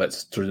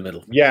Havertz through the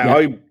middle. Yeah.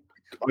 I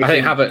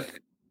think Havertz.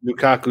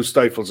 Lukaku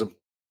stifles him.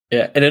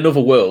 Yeah, in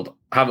another world,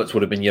 Havertz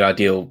would have been your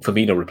ideal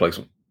Firmino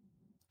replacement.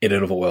 In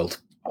another world,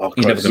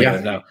 he's never going to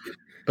be now.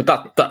 But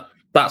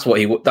that's what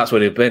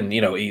he'd been.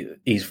 You know,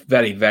 he's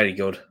very, very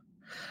good.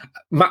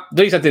 The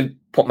reason I did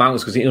put Mount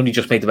was because he only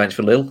just made the bench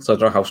for Lille, so I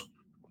don't know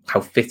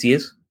how fit he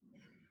is.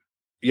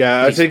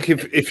 Yeah, I think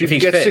if you can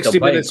get 60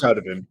 minutes out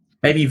of him,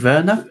 maybe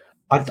Werner.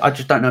 I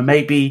just don't know.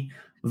 Maybe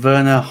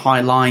Werner,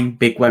 high line,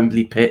 big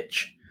Wembley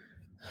pitch.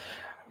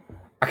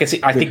 I can see.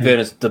 I think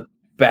Werner's the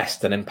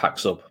best and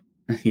impact sub.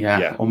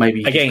 Yeah, or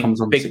maybe he comes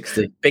on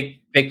 60.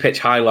 Big pitch,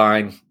 high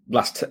line,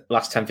 last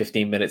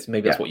 10-15 minutes.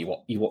 Maybe that's what you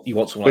want. You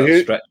want someone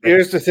like stretch.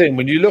 Here's the thing: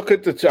 when you look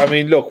at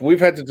look, we've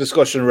had the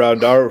discussion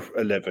around our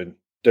 11.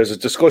 There's a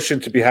discussion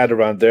to be had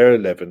around their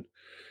 11.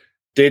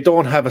 They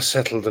don't have a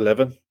settled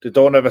 11. They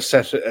don't have a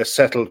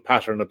settled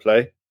pattern of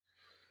play.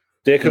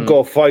 They could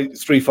go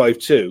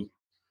 3-5-2,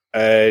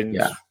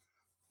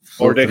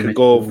 or they could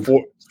go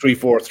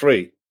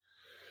 3-4-3.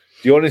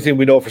 The only thing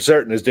we know for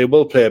certain is they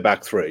will play a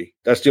back 3.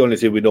 That's the only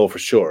thing we know for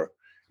sure.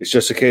 It's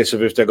just a case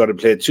of if they're going to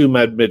play a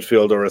 2-man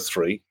midfield or a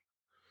 3.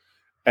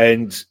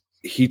 And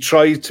he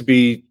tries to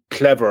be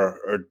clever,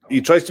 or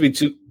he tries to be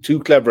too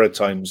clever at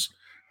times,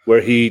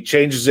 where he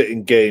changes it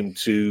in game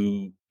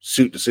to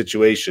suit the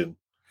situation.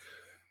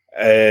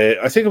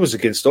 I think it was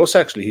against us,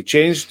 actually. He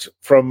changed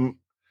from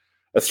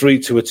a 3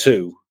 to a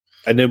 2,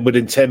 and then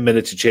within 10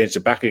 minutes he changed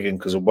it back again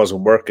because it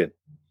wasn't working.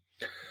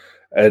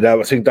 And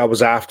I think that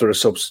was after a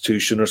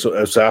substitution, or so.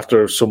 It was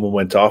after someone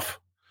went off.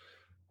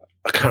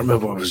 I can't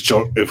remember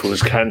if it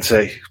was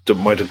Kante that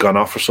might have gone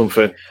off or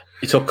something.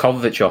 He took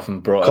Kovacic off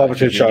and brought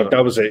Kovacic off.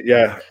 That was it.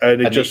 Yeah,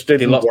 and it just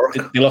didn't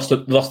work. They lost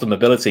the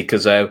mobility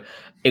because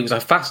it was a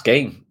fast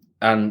game,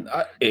 and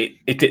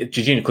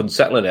Jorginho couldn't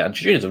settle in it. And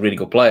Jorginho's a really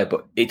good player,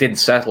 but it didn't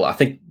settle. I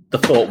think the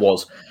thought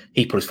was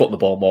he put his foot on the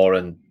ball more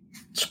and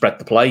spread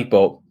the play,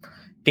 but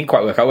it didn't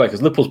quite work out well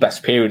because Liverpool's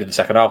best period in the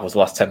second half was the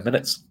last 10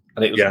 minutes.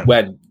 And it was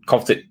when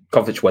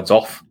Kovacic went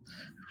off,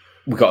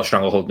 we got a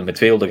stranglehold in the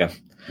midfield again.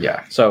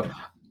 Yeah. So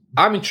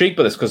I'm intrigued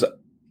by this because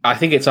I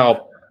think it's our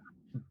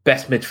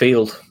best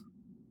midfield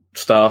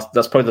start.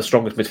 That's probably the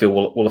strongest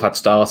midfield we'll have had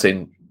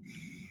starting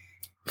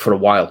for a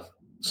while.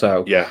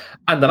 So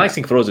and the nice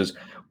thing for us is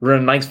we're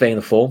in a nice vein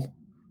of form.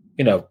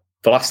 You know,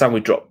 the last time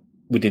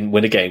we didn't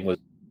win a game was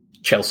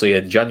Chelsea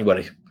in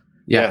January.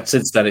 Yeah. And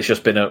since then, it's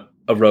just been a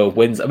row of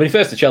wins. I mean,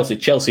 first to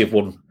Chelsea have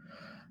won.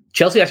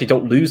 Chelsea actually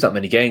don't lose that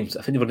many games.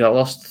 I think they've only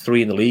lost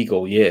 3 in the league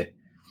all year.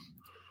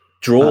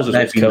 Draws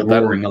they've been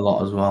drawing a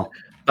lot as well.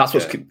 That's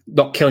what's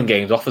not killing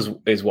games off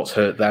is what's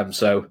hurt them.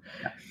 So,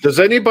 does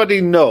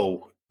anybody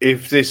know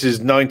if this is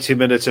 90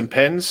 minutes and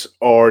pens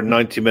or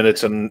 90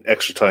 minutes and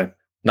extra time?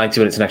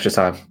 90 minutes and extra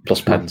time plus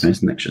pens. 90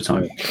 minutes and extra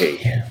time. Okay.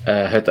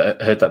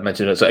 Heard that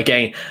mentioned. So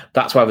again,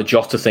 that's why the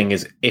Jota thing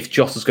is, if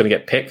Jota's going to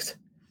get picked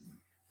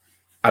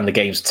and the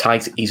game's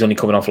tight, he's only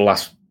coming on for the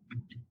last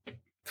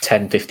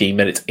 10, 15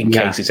 minutes in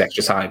case it's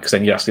extra time, because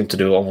then you ask him to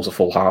do almost a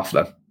full half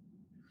then.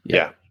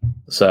 Yeah.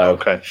 So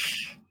okay.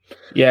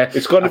 Yeah,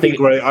 it's going to be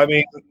great. I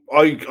mean,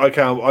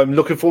 I'm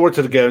looking forward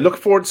to the game.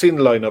 Looking forward to seeing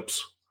the lineups.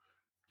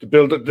 The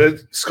build up.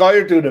 The Sky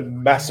are doing a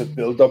massive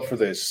build up for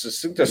this. I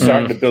think they're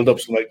starting to build up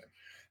some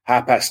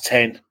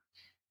 10:30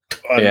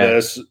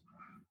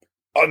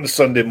 on the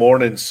Sunday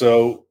morning.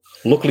 So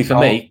luckily for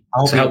me,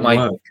 to help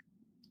my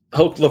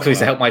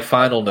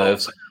final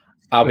nerves,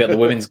 I'll be at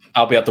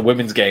the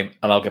women's game,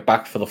 and I'll get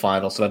back for the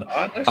final. So then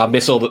I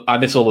miss all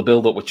the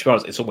build up, which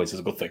in some ways is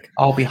a good thing.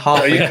 I'll be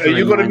halfway. Are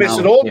you going to miss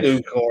it all,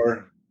 Luke?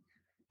 Or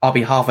I'll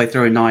be halfway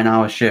through a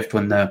 9-hour shift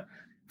when the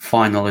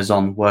final is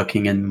on,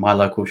 working in my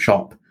local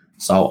shop.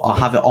 So I'll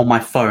have it on my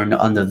phone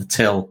under the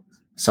till.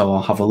 So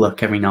I'll have a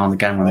look every now and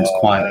again when it's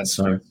quiet.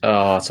 So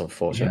that's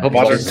unfortunate. Yeah.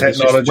 Modern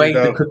technology. The way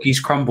the cookies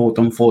crumbled,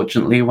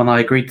 unfortunately, when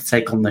I agreed to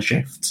take on the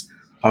shifts.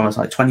 I was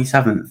like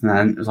 27th, and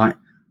then it was like,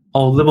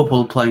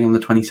 Liverpool playing on the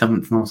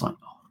 27th, and I was like,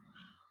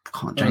 I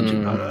can't change it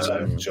now.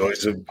 So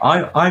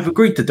I've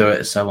agreed to do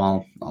it, so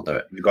I'll do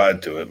it. You got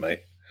to do it,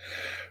 mate.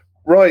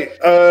 Right,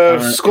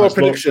 score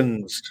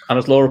predictions. And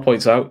as Laura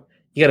points out,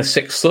 you get a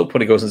 6 sub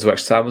when he goes into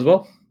extra time as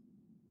well.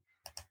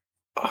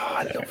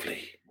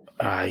 Lovely.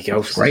 He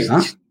goes great.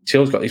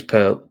 Chill's got these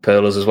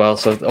perlers as well,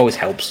 so it always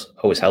helps.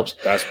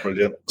 That's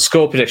brilliant.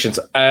 Score predictions.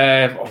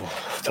 They're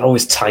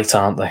always tight,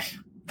 aren't they?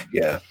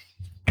 Yeah.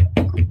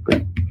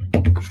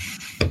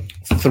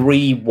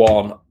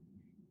 3-1.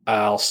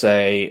 I'll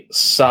say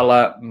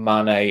Salah,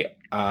 Mane,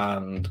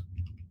 and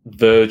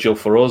Virgil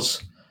for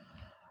us,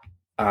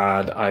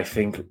 and I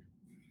think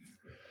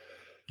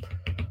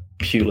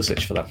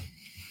Pulisic for them.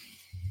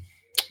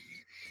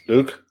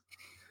 Luke?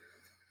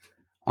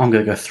 I'm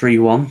going to go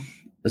 3-1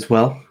 as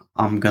well.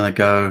 I'm going to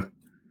go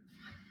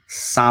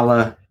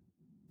Salah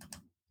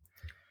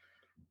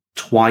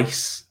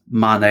twice,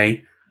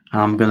 Mane,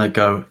 and I'm going to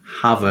go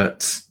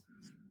Havertz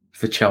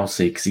for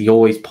Chelsea, because he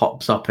always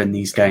pops up in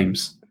these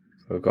games.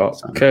 We've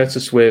got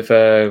Curtis with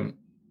 2-1.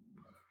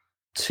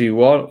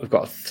 We've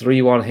got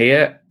 3-1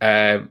 here.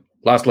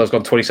 Laszlo's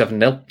gone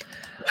 27-0.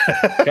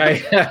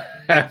 Okay.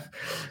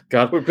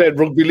 God. We're playing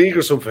rugby league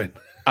or something.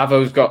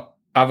 Avo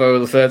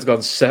the third's gone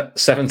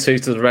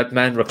 7-2 to the Red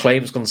Men.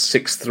 Reclaim's gone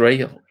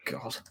 6-3. Oh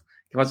God!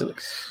 Imagine a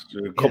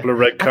couple of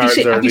red cards.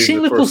 Have you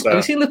seen Liverpool's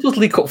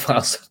League Cup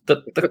finals?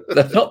 They're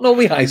not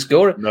normally high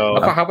scoring. No.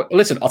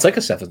 Listen, I'll take a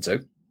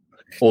 7-2.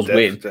 Or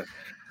win.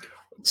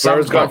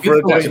 Sam's gone for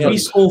a day. If we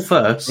score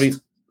first,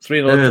 3-0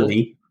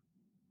 early.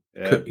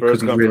 Yeah,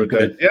 Bird's gone for a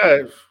day.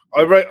 Yeah,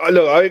 I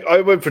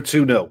went for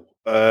 2-0.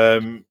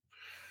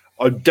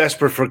 I'm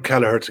desperate for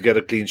Kelleher to get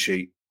a clean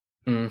sheet.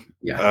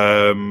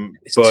 Yeah.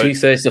 It's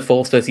 2:30 to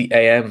 4:30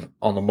 a.m.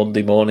 on a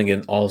Monday morning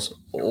in Oz.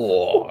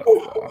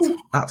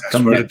 That's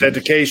where the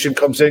dedication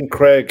comes in,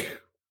 Craig.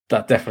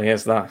 That definitely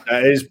is that.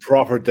 That is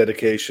proper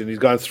dedication. He's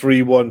gone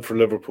 3-1 for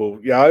Liverpool.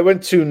 Yeah, I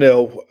went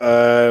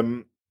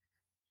 2-0.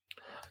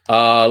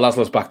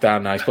 Laszlo's back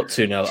down now. He's put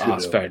 2-0.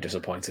 That's very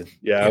disappointing.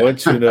 Yeah, I went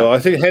 2-0. I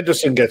think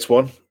Henderson gets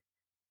one.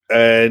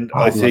 And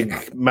I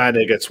think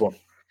Mane gets one.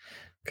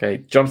 Okay,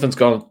 Jonathan's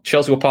gone.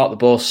 Chelsea will park the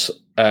bus.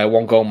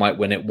 1 goal might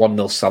win it.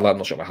 1-0 Salah. I'm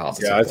not sure my heart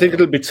is. Yeah, I think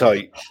it'll be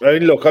tight. I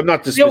mean, look, I'm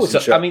not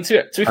dismissing. I mean,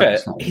 to be fair,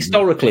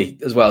 historically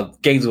as well,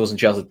 games of us and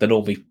Chelsea, they're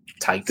normally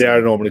tight. They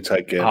are normally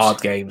tight games.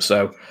 Hard games.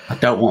 So I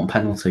don't want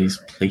penalties,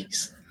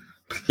 please.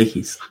 I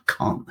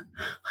can't.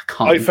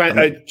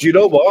 Do you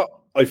know what?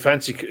 I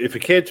fancy if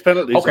it came to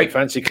penalties. I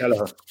fancy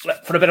Kelleher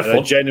for a bit of fun.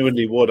 I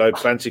genuinely would. I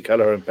fancy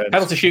Kelleher and penalties.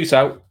 Penalty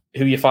shootout.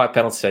 Who are your 5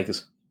 penalty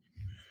takers?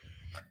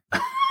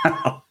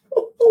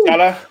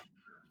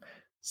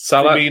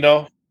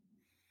 Salah,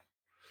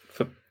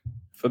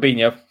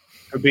 Fabinho,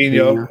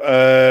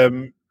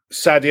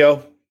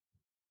 Sadio,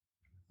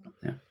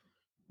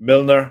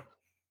 Milner,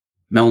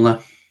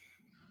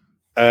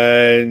 and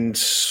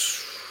and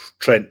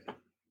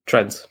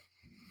Trent.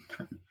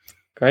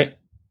 Great.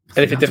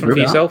 Anything different for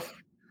yourself?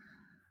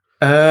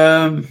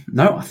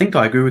 No, I think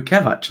I agree with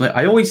Kev, actually.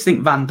 I always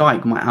think Van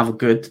Dijk might have a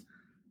good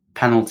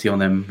penalty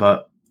on him,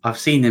 but I've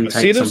seen him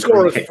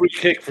score a free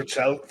kick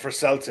for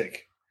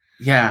Celtic.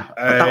 Yeah,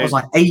 but that was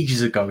like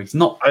ages ago. He's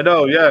not. I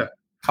know, yeah.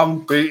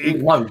 Come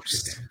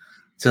close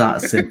to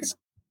that since.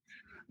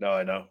 No,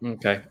 I know.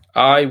 Okay.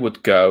 I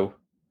would go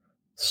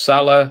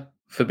Salah,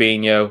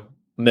 Fabinho,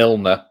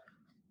 Milner,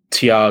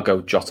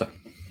 Thiago, Jota.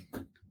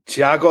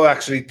 Thiago,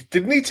 actually,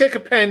 didn't he take a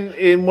pen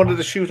in one of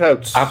the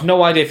shootouts? I have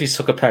no idea if he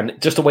took a pen.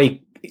 Just the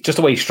way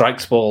he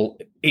strikes ball,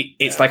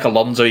 it's like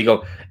Alonso. You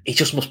go, he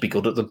just must be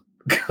good at them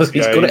because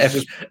he's good at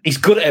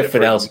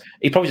everything else.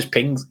 He probably just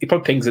pings. He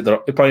probably pings it.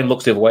 He probably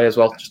looks the other way as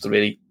well, just to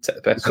really take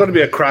the piss. It's going to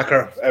be a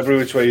cracker every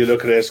which way you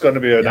look at it. It's going to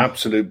be an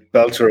absolute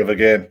belter of a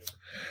game.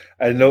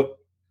 And look,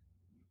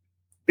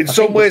 In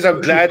some ways,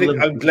 I'm glad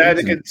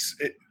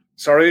against.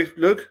 Sorry,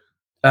 Luke.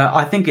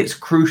 I think it's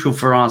crucial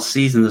for our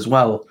season as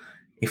well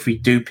if we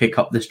do pick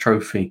up this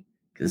trophy.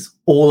 It's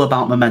all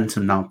about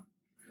momentum now.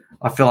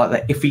 I feel like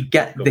that if we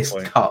get this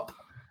cup,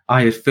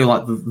 I feel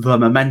like the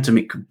momentum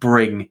it could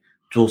bring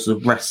towards the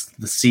rest of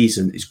the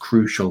season is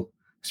crucial,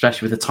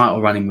 especially with the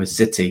title running with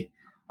City.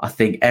 I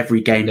think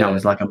every game now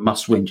is like a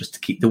must-win just to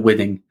keep the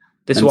winning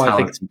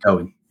mentality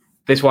going.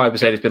 This is why I would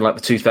say it's been like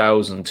the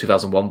 2000,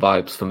 2001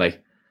 vibes for me.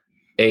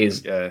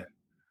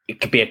 It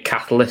could be a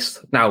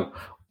catalyst. Now,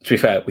 to be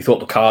fair, we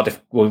thought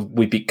when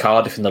we beat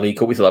Cardiff in the League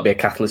Cup, we thought that'd be a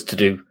catalyst to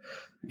do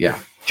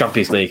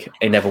Champions League.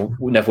 It never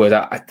worked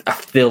out. I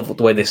feel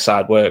the way this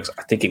side works,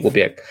 I think it could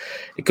be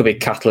a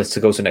catalyst to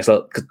go to the next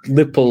level. Because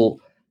Liverpool,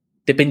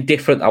 they've been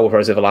different, however,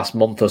 over the last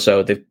month or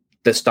so.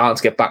 They're starting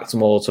to get back to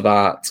more to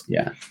that.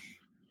 Yeah.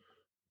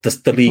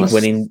 The league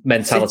winning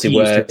mentality City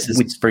where used this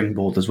as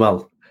springboard as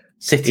well.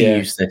 City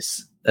used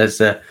this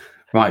as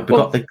right. We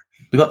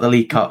got the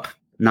League Cup.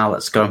 Now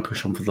let's go and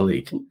push on for the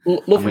league.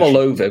 Love him or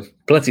loathe him,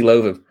 plenty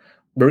loathe him.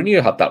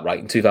 Mourinho had that right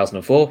in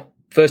 2004.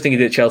 First thing he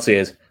did at Chelsea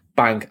is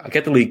bang, I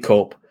get the League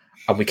Cup,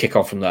 and we kick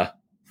on from there.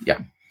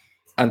 Yeah,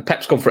 and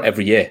Pep's gone for it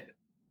every year.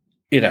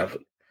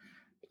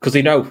 Because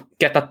they know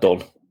get that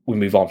done, we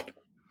move on.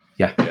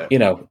 Yeah.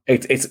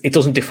 It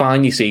doesn't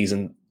define your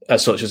season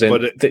as such as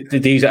in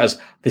they use it as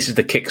this is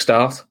the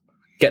kickstart.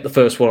 Get the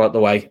first one out of the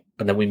way,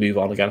 and then we move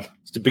on again.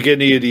 It's the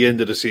beginning of the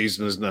end of the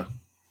season, isn't it?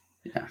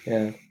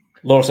 Yeah.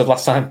 Laura said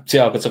last time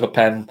Thiago took a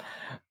pen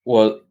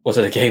was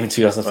at a game in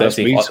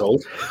 2013.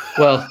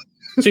 Well,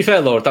 to be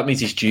fair, Laura, that means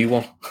he's due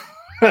one.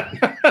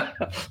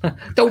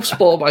 Don't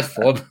spoil my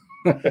fun.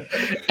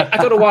 I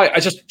don't know why.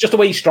 Just the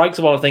way he strikes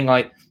them on a thing,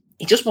 like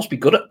he just must be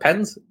good at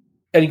pens,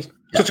 and he's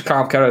such a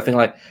calm character. Thing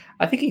like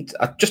I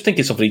just think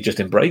it's something he just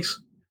embrace.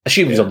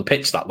 Assuming he's on the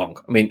pitch that long.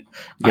 I mean,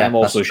 I am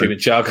also assuming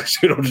Thiago's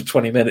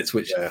 220 minutes,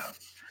 which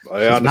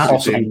I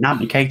honestly think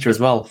Naby Keita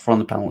as well from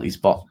the penalty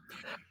spot.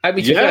 I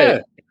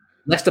mean,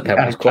 Leicester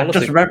penalty was quality.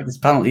 I just remember this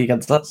penalty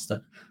against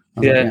Leicester.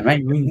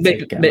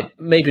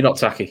 Maybe not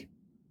tacky.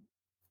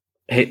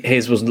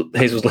 His was not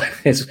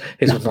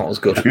as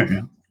good.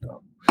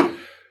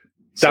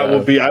 That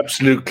would be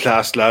absolute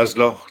class,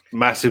 Laszlo.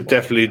 Massive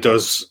definitely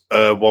does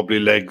wobbly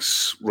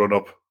legs run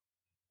up.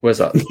 Where's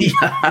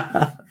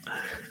that?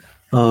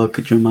 Oh,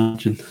 could you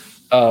imagine?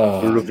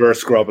 A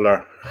reverse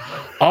grobbler.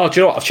 Oh, do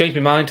you know what? I've changed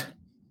my mind.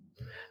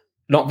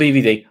 Not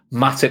VVD.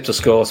 Matip to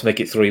score to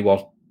make it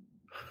 3-1.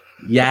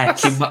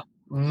 Yes.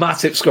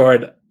 Matip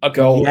scoring a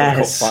goal in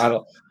the cup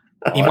final.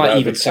 He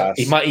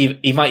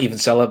might even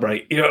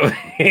celebrate. You know what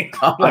I mean?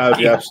 That would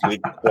be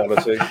absolute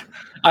quality.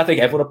 I think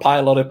everyone would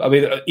pile on him. I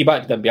mean, he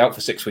might then be out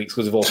for 6 weeks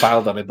because they've all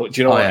piled on him. But do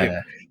you know what? Yeah.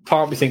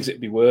 Part of me thinks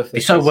it'd be worth it.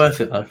 It's so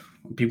worth it, though.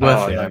 It'd be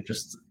worth it, though.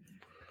 Just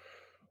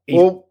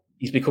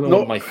he's becoming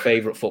one of my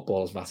favourite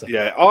footballers, Matip.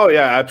 Yeah. Oh,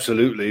 yeah,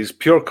 absolutely. He's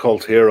pure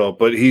cult hero,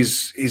 but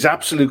he's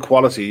absolute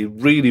quality. He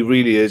really,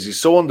 really is. He's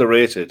so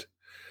underrated.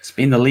 It's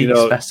been the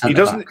league's best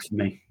centre-back for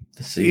me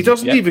this season. He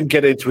doesn't even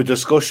get into a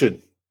discussion.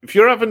 If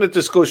you're having a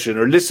discussion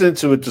or listening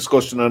to a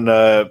discussion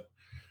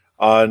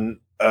on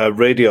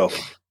radio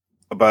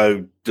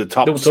about the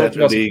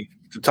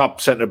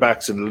top centre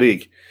backs in the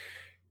league,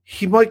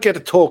 he might get a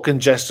token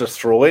gesture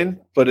throw in,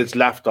 but it's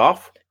laughed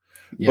off.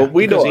 Yeah, but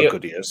we know how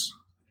good he is.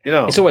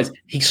 It's always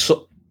he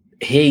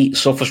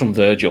suffers from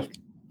Virgil,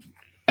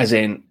 as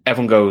in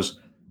everyone goes,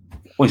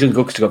 well, he's good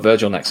because he got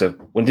Virgil next to him.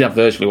 When he didn't have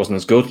Virgil, he wasn't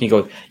as good. And you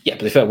go, yeah, but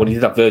to be fair, when he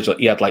did have Virgil,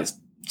 he had like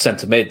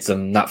centre mids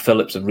and Nat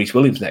Phillips and Reece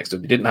Williams next to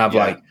him. He didn't have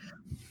like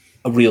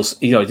a real,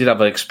 he did have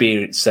an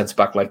experienced centre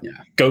back like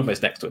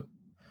Gomez next to him.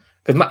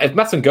 Because if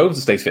Matt Gomez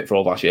had stayed fit for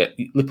all last year,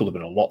 Liverpool would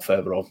have been a lot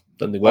further on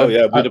than they were. Oh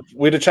yeah,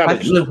 we'd have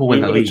challenged. Liverpool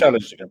win the league.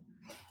 Challenged again.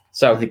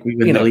 So I think we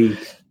win the league.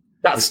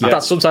 That's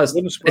sometimes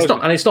it's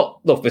not, and it's not.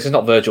 Look, this is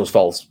not Virgil's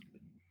fault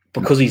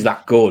because he's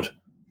that good.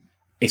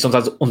 It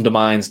sometimes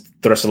undermines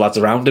the rest of the lads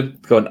around him.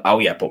 Going, oh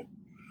yeah, but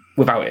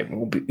without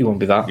him, he won't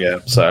be that.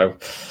 Yeah. So,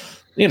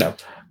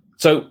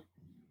 So,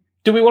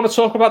 do we want to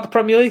talk about the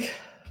Premier League?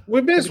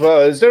 We may as well.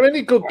 Is there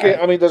any good game?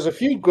 I mean, there's a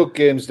few good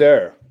games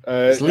there.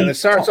 And it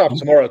starts off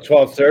tomorrow at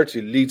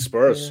 12:30. Leeds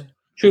Spurs. Yeah.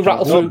 Should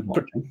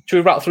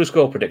we rattle through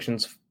score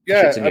predictions?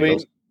 Yeah, I mean,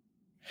 to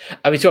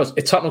be honest,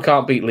 if Tottenham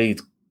can't beat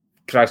Leeds,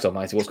 Christ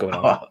Almighty, what's going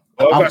on?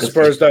 I've got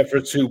Spurs down for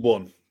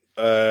 2-1.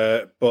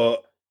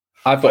 But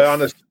I've got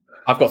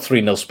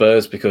 3-0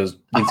 Spurs because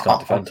Leeds can't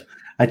defend.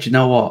 And you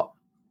know what?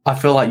 I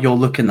feel like you're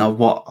looking at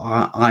what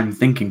I'm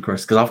thinking,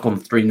 Chris, because I've gone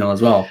 3-0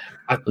 as well.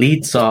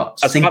 Leeds are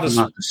sinking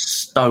like a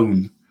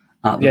stone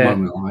at the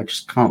moment. I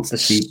just can't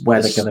see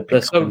where they're going to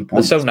pick up.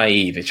 They're so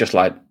naive. It's just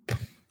like...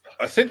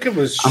 I think it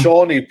was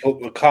Shawnee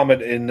put a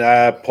comment in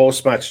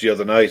post-match the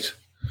other night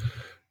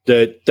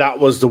that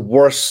was the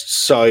worst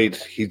side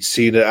he'd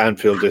seen at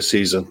Anfield this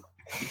season.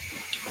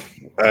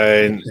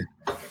 And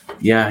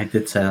yeah, I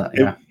did say that,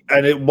 yeah.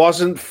 And it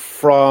wasn't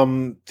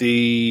from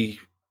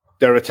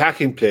their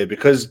attacking play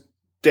because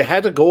they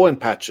had a go in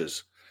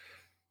patches.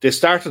 They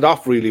started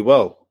off really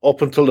well.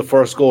 Up until the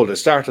first goal, they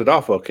started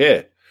off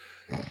okay.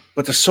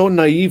 but they're so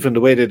naive in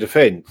the way they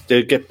defend.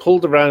 They get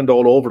pulled around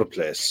all over the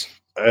place.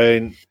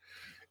 And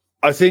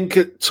I think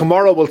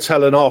tomorrow will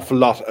tell an awful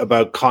lot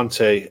about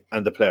Conte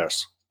and the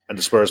players, and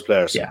the Spurs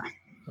players. Yeah.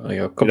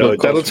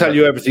 That'll tell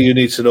you everything you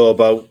need to know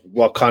about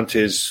what Conte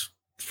is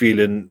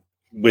feeling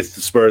with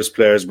the Spurs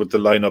players, with the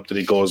lineup that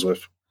he goes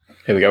with.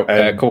 Here we go.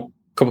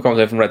 Couple of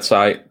comments from Red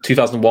Side.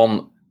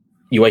 2001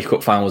 UEFA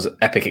Cup final was an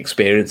epic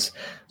experience.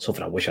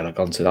 Something I wish I'd have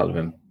gone to. That would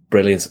have been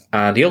brilliant.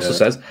 And he also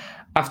says,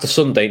 after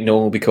Sunday, no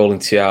one will be calling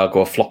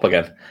Thiago a flop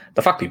again.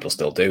 The fact people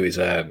still do is...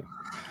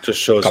 just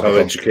shows how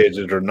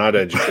educated or not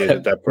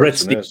educated that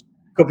person is.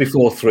 Could be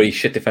 4-3,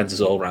 shit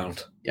defences all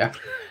round. Yeah.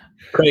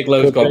 Craig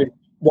Lowe's got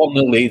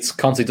 1-0 leads.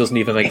 Conte doesn't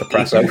even make the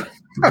press out.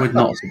 Would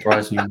not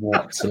surprise me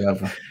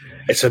whatsoever.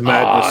 It's a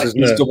madness,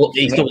 isn't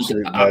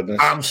it?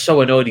 I'm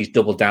so annoyed he's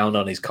doubled down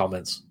on his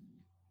comments.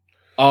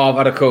 I've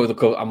had a coat of the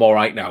coat. I'm all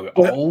right now.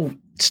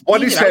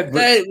 What he said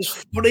it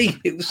was funny.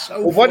 It was so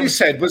funny. What he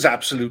said was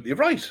absolutely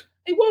right.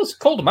 He was.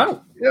 Called them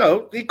out.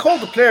 He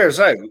called the players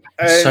out.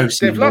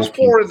 They've lost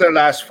 4 of their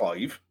last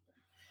 5.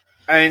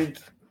 And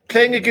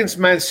playing against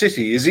Man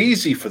City is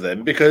easy for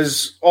them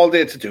because all they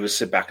had to do is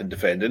sit back and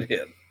defend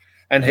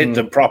and hit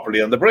them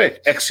properly on the break,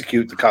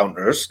 execute the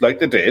counters like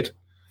they did.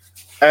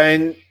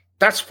 And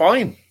that's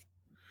fine.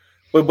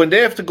 But when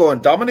they have to go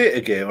and dominate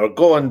a game or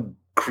go and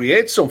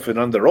create something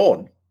on their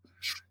own,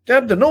 they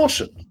have the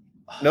notion.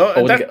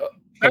 And that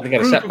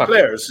group of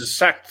players has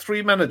sacked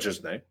 3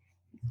 managers now.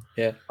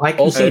 Yeah, I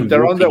can see him.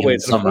 They're on their way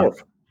to the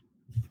 4th.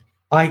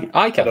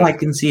 I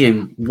can see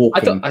him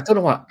walking. I don't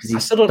know why. I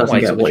still don't know why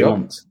he took the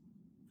job.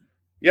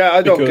 Yeah,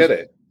 I don't get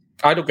it.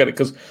 I don't get it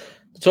because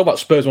it's all about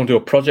Spurs want to do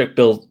a project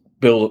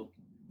build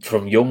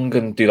from young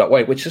and do that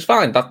way, which is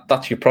fine.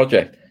 That's your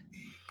project.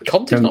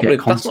 Conte's not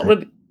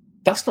really.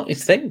 That's not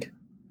his thing.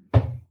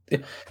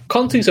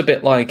 Conte's a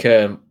bit like.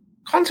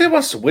 Conte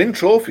wants to win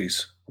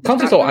trophies.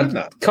 Conte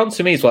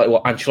to me is like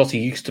what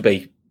Ancelotti used to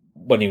be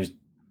when he was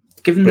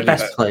given the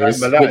best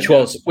players,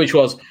 which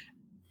was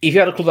if you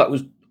had a club that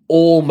was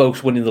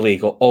almost winning the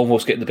league or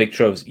almost getting the big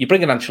trophies, you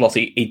bring in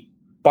Ancelotti, he'd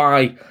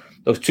buy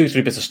those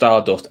 2-3 bits of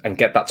stardust and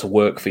get that to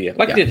work for you,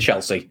 like he did at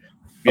Chelsea.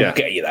 I'll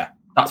get you there.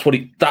 That's what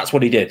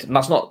he did, and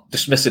that's not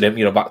dismissing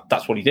him. But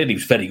that's what he did. He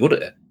was very good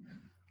at it.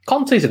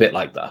 Conte's a bit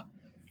like that,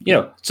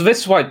 So this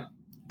is why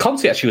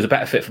Conte actually was a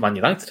better fit for Man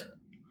United.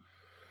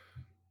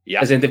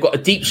 Yeah, as in they've got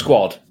a deep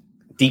squad,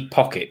 deep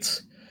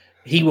pockets.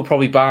 He will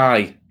probably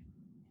buy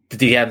the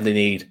DM they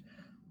need,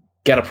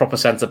 get a proper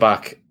centre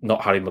back,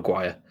 not Harry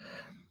Maguire,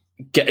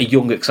 get a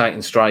young,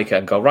 exciting striker,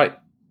 and go right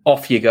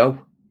off you go.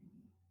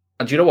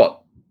 And do you know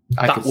what?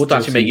 That would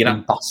actually make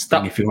United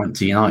busting if he went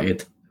to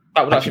United.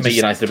 That would actually make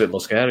United a bit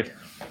more scary.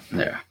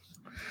 Yeah,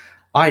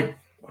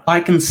 I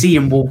can see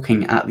him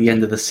walking at the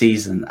end of the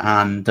season,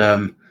 and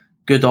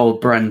good old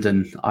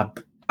Brendan.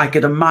 I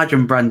could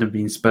imagine Brendan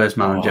being Spurs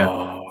manager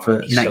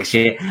for next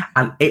year,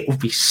 and it would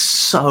be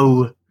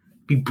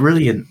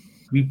brilliant.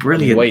 Be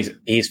brilliant.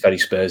 He's very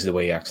Spursy the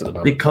way he acts at the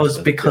moment. Because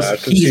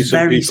he's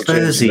very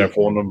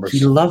Spursy.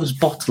 He loves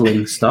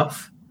bottling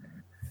stuff.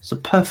 It's a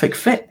perfect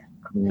fit.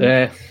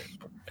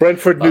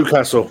 Brentford,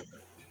 Newcastle.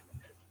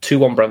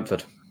 2-1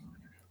 Brentford.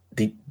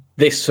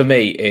 This for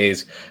me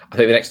is, I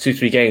think the next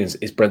 2-3 games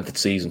is Brentford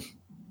season.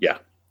 Yeah,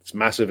 it's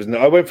massive, isn't it?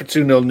 I went for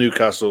 2-0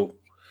 Newcastle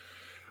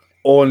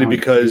only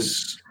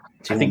because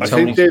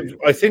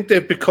I think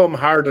they've become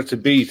harder to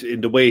beat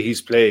in the way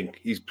he's playing.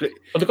 He's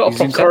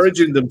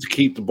encouraging them to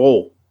keep the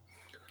ball.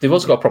 They've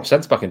also got a proper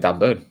centre back in Dan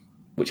Burn,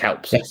 which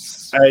helps.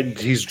 Yes. And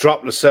he's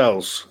dropped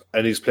Lascelles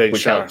and he's playing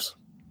Sharps.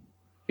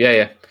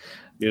 Yeah.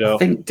 I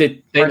think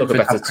they look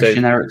better too.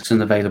 Christian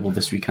Eriksen available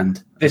this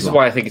weekend. This is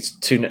why I think it's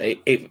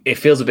it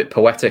feels a bit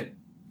poetic.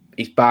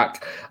 He's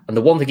back, and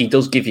the one thing he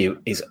does give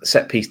you is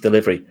set piece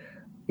delivery,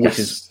 which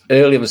is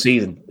early in the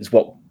season is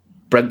what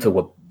Brentford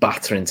were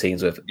battering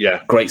teams with.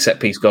 Yeah, great set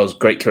piece goals,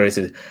 great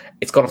creativity.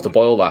 It's gone off the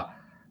boil. That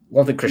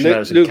one thing Christian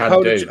Eriksen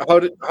can do.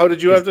 How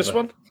did you have this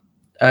one?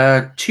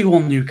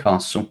 2-1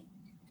 Newcastle.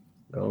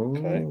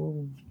 Okay.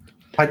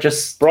 I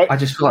just feel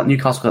like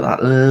Newcastle got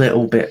that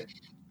little bit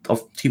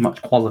of too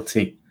much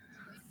quality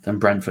than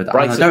Brentford. And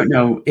I don't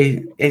know,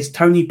 is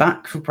Tony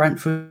back for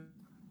Brentford?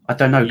 I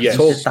don't know, because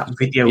he did that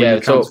video in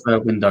the transfer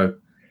window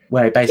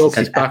where he basically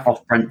says F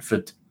off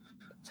Brentford.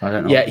 So I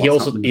don't know. Yeah, he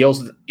also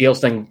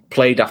then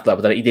played after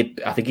that, but then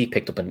I think he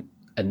picked up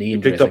a knee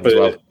injury. I don't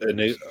know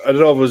if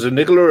it was a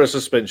niggle or a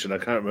suspension, I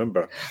can't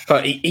remember.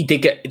 But he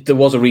did get, there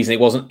was a reason, it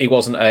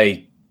wasn't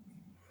a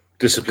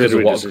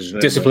disciplinary decision.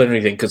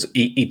 Disciplinary thing, because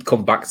he'd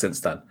come back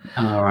since then.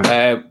 All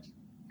right.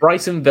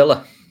 Brighton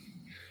Villa.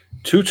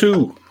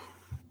 2-2.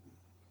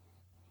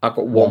 I've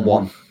got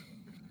 1-1.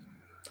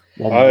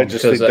 I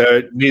just think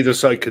that neither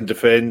side can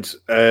defend,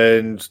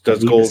 and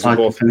there's goals in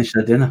both. Finish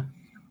their dinner.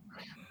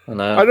 I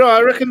know.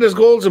 I reckon there's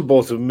goals in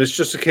both of them. It's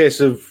just a case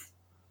of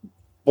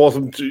both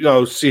of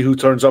them see who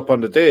turns up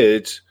on the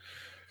day.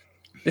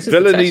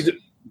 Villa need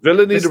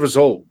a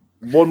result.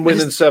 1 win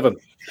in 7.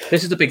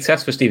 This is the big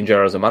test for Steven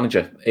Gerrard as a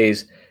manager.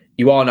 Is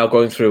you are now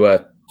going through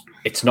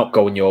it's not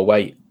going your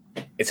way.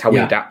 It's how he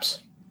adapts.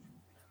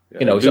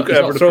 You know, he's Luke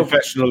not throwing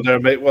professional there,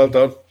 mate. Well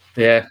done.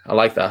 Yeah, I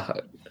like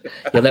that.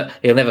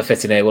 He'll never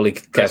fit in here, will he?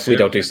 Kev, we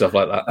don't do stuff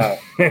like that.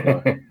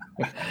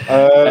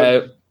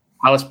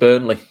 Palace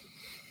Burnley.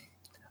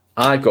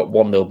 I've got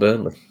 1-0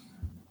 Burnley.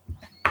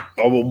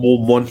 I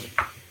want 1-1.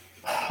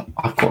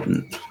 I've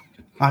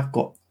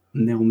got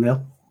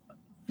 0-0.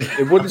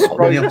 It wouldn't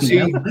surprise me to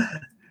see.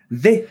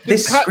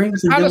 This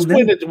screams a 0-0. Palace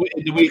win in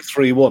the week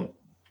 3-1.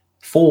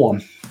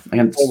 4-1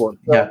 against 4-1.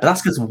 Yeah, but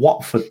that's because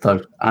Watford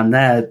though, and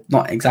they're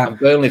not exactly.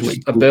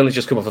 Burnley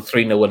just come off a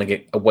 3-0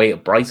 win away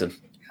at Brighton.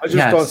 I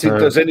just don't think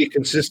there's any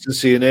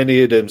consistency in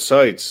any of them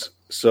sides.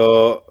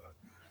 So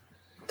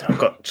I've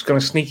got just got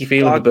a sneaky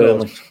feeling of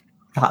Burnley.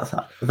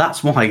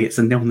 That's why it's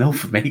a 0-0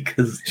 for me,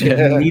 because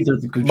neither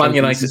of the good Man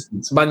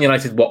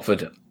United,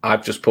 Watford.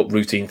 I've just put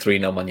routine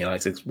 3-0 Man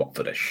United.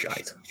 Watford are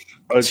shite.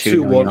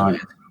 2-1.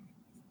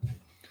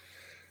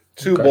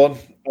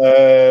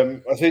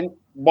 2-1. I think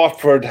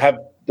Watford have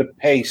the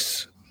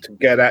pace to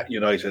get at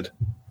United,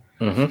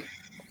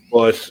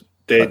 but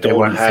they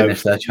don't have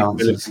finish their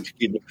chances. To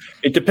keep it.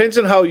 It depends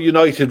on how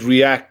United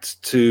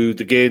react to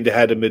the game they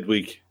had in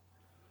midweek,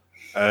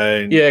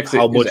 and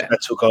how much that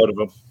took out of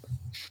them.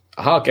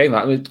 A hard game.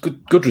 I mean,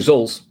 good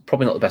results.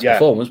 Probably not the best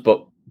performance,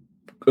 but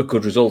a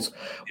good result.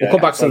 We'll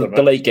come back to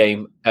the late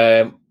game.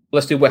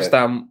 Let's do West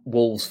Ham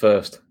Wolves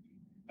first.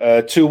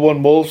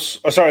 2-1 Wolves.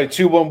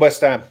 2-1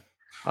 West Ham.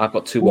 I've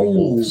got 2-1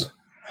 Wolves.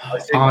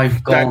 I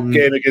think that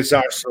game against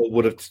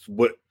Arsenal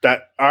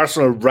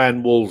Arsenal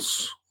ran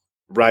Wolves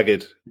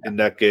ragged in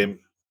that game,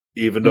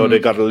 even though they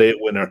got a late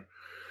winner.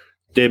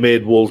 They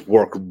made Wolves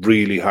work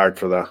really hard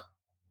for that.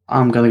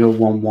 I'm going to go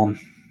 1-1.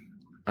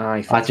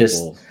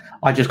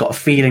 I just got a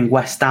feeling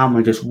West Ham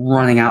are just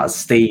running out of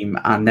steam,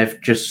 and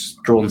they've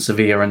just drawn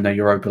Sevilla in the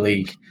Europa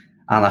League.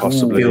 And I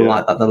feel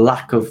like that the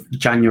lack of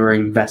January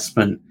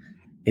investment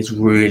is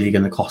really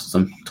going to cost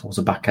them towards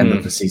the back end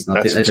of the season.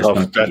 I think they're just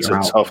going to beat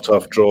That's a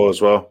tough draw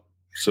as well.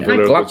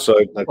 Sevilla good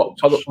side.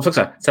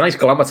 It's a nice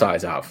glamour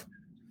out.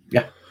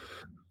 Yeah.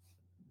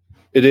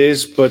 It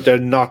is, but they're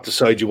not the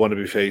side you want to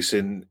be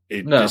facing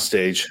at this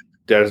stage.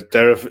 They're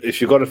if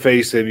you're going to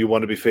face them, you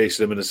want to be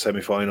facing them in a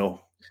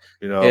semi-final.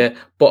 You know. Yeah,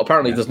 but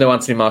apparently there's no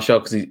Anthony Martial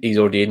because he's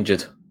already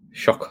injured.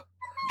 Shock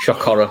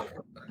horror.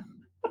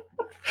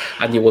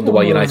 And you wonder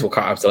why United will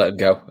can't have to let him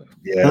go.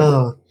 Yeah.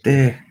 Oh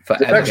dear.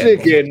 There's actually a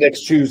game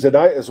next Tuesday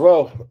night as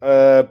well.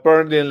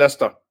 Burnley and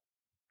Leicester.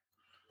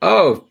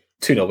 Oh,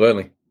 2-0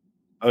 Burnley.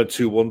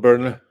 2-1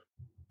 Burnley.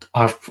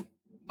 I've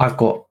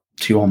got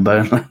 2-1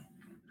 Burnley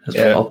as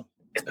well.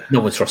 No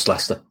one trusts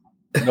Leicester.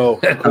 No,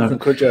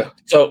 could you?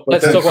 So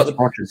let's talk about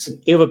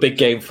the other big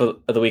game for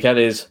the weekend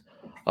is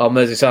our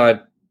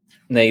Merseyside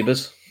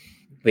neighbours,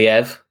 the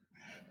Ev,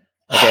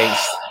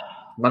 against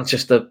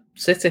Manchester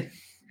City.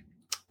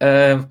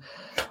 I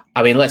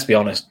mean, let's be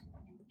honest.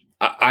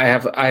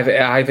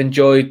 I've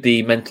enjoyed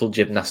the mental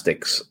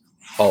gymnastics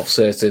of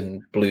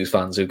certain Blues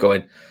fans who go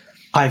in.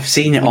 I've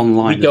seen it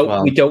online.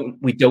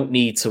 We don't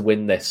need to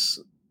win this.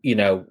 You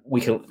know,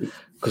 we can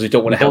because we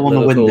don't want to help. We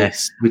don't Liverpool. want to win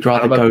this. We'd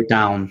rather go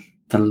down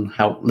than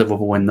help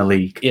Liverpool win the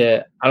league.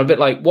 Yeah, and a bit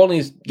like one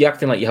is you're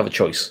acting like you have a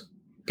choice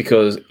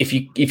because if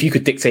you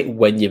could dictate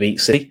when you beat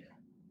City,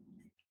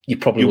 you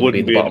probably wouldn't be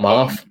in the bottom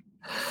half.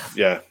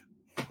 Yeah.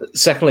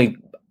 Secondly,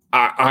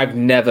 I've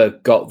never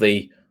got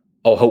the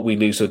hope we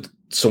lose with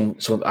some.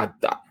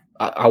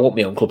 I want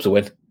my own club to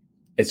win.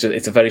 It's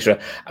a very strong.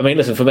 I mean,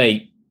 listen, for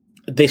me,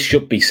 this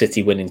should be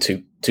City winning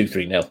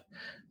 2-3-0.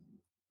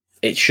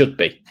 It should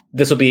be.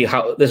 This will be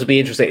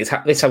interesting.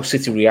 It's how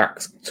City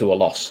react to a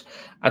loss.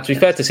 And to be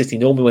fair to City,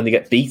 normally when they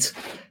get beat,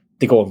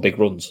 they go on big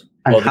runs.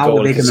 And how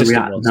are they going to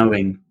react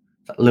knowing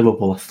that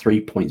Liverpool are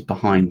 3 points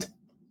behind?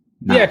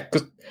 Now? Yeah,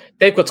 because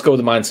they've got to go with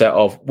the mindset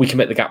of we can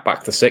make the gap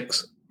back to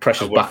 6.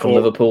 Pressure's back on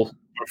Liverpool.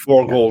 We're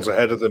 4 goals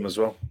ahead of them as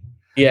well.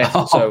 Yeah,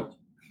 so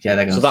they're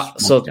going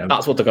that's what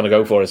they're going to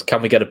go for is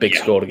can we get a big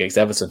score against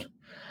Everton?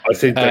 I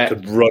think they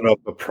could run up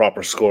a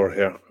proper score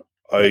here.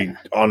 I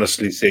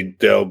honestly think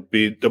they'll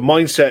be the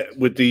mindset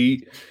with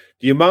the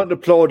amount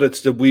of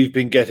plaudits that we've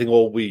been getting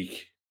all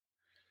week.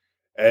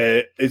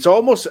 It's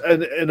almost,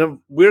 and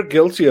we're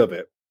guilty of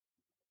it.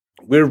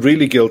 We're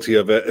really guilty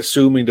of it,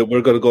 assuming that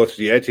we're going to go to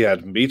the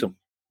Etihad and beat them.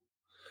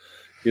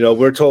 You know,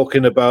 we're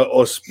talking about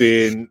us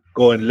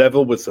going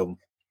level with them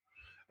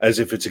as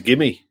if it's a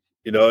gimme.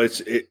 You know,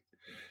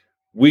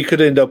 we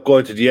could end up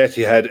going to the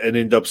Etihad and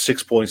end up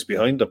 6 points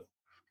behind them.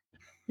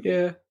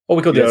 Yeah. Or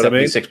we could go the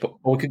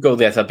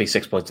Etihad be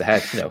 6 points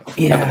ahead. You know,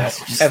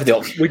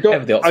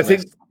 I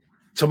think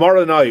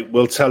tomorrow night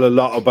will tell a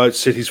lot about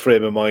City's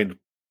frame of mind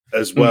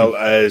as well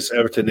as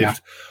Everton. Yeah.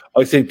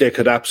 I think they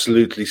could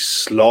absolutely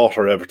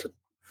slaughter Everton.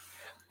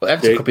 But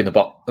Everton could be in the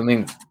bottom. I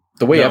mean,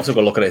 the way Everton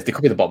will look at it is they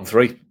could be in the bottom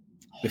 3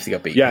 if they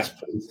get beaten. Yeah.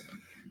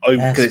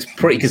 Because it's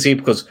pretty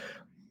conceivable because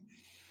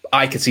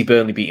I could see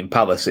Burnley beating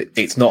Palace.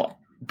 It's not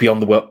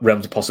beyond the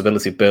realms of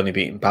possibility of Burnley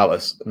beating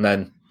Palace. And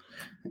then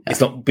it's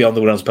not beyond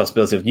the realms of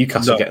possibility of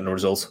Newcastle getting the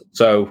result.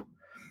 So,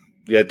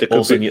 yeah, they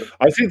could be.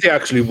 I think they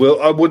actually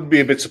will. I wouldn't be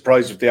a bit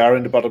surprised if they are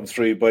in the bottom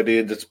 3 by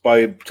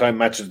the time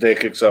Matches Day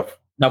kicks off.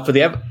 Now,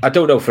 I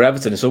don't know, for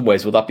Everton in some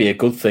ways, will that be a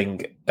good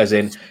thing? As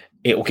in,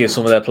 it will give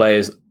some of their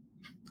players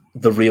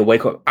the real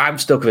wake up. I'm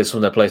still convinced some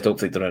of their players don't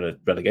think they're in a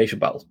relegation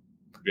battle.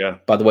 Yeah.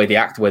 By the way they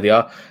act, the way they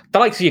are. The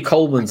likes of your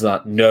Colemans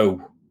that,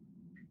 no,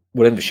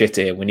 we're in the shit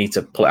here. We need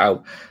to pull it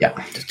out.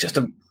 Yeah. Just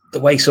the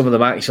way some of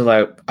them act, it's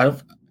like,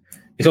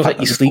 it's almost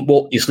like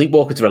you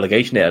sleepwalk into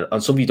relegation here,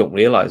 and some of you don't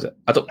realise it.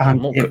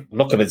 I'm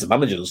not convinced the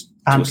managers.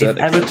 And if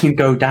Everton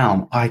go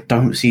down, I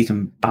don't see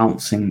them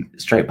bouncing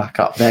straight back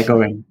up. They're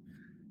going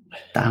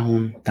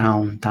down,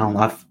 down, down.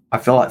 I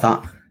feel like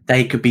that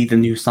they could be the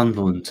new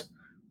Sunderland,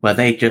 where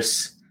they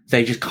just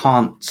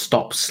can't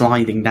stop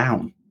sliding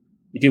down.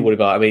 You do worry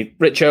about it. I mean,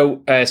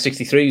 Richo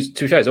 63,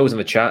 to be fair, is always in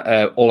the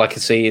chat. All I can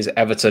see is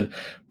Everton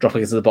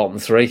dropping into the bottom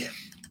three.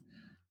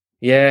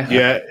 Yeah.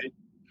 Yeah.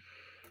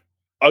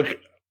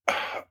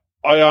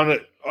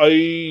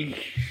 I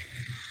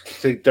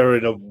think they're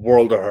in a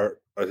world of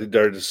hurt. I think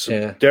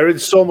they're in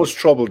so much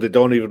trouble they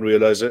don't even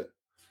realize it.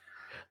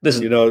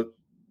 Listen, the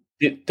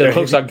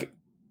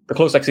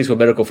close next to a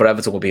miracle for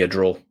Everton will be a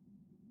draw,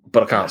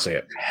 but I can't see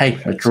it.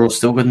 Hey, a draw's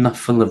still good enough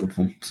for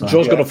Liverpool. So.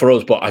 Draw's good enough for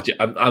us, but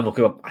I'm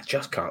looking up. I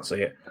just can't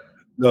see it.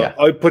 No,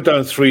 I put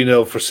down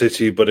 3-0 for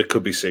City, but it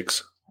could be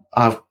 6.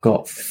 I've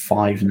got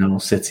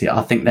 5-0 City.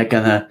 I think they're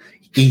going to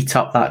eat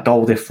up that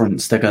goal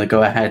difference. They're going to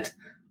go ahead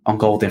on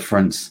goal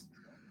difference.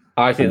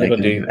 I think they're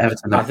going to do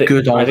Everton a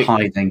good old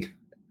hiding.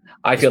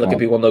 I feel like it'd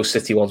be one of those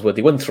City ones where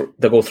they go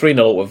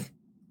 3-0 with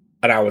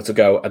an hour to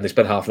go, and they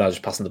spend half an hour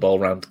just passing the ball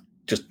around,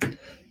 just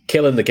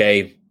killing the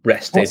game,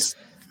 rested,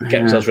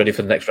 getting themselves ready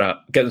for the next round,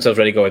 getting themselves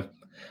ready, going,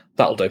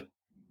 that'll do.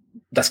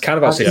 That's kind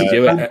of how City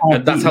do it,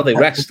 and that's how they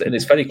rest. And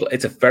it's very good.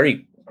 It's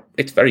very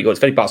good. It's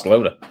very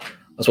Barcelona.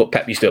 That's what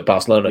Pep used to do at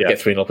Barcelona: get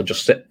 3-0 and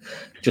just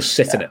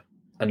sit in it.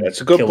 And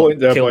it's a good point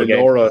there by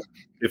Nora.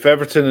 If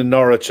Everton and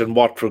Norwich and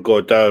Watford go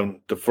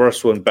down, the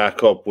first one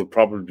back up would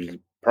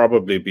probably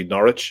be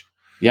Norwich.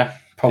 Yeah,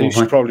 probably.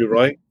 He's probably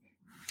right.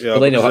 Yeah,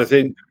 well, I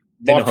think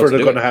Watford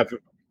are going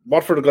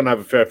to have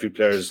a fair few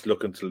players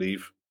looking to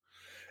leave.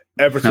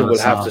 Everton will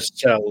have to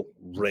sell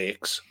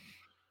rakes.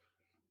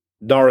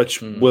 Norwich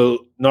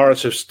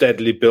have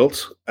steadily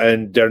built,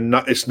 and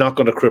it's not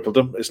going to cripple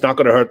them. It's not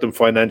going to hurt them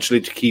financially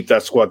to keep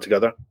that squad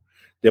together.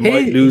 They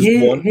might lose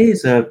one.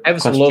 Here's a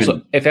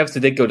question. If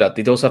Everton did go down,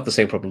 they'd also have the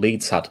same problem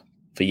Leeds had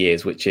for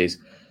years, which is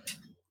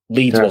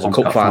Leeds was a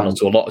cup final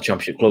to a lot of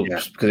championship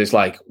clubs because it's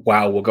like,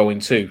 wow, we're going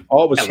to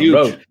it was huge.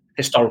 Road,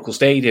 historical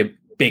stadium,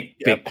 big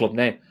club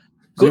name.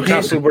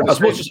 Newcastle were as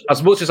much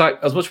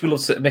as we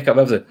love to make up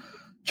Everton,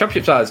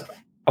 championship sides.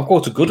 I've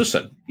gone to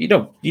Goodison.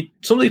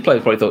 Some of these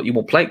players probably thought you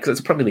won't play because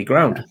it's a Premier League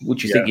ground.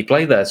 Would you think you'd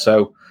play there?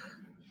 So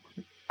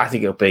I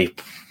think it'll be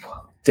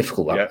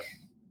difficult. Yeah.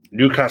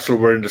 Newcastle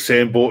were in the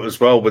same boat as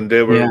well when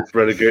they were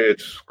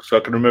relegated. So I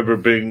can remember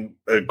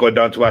going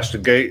down to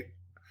Ashton Gate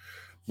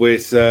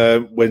with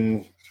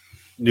when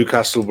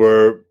Newcastle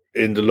were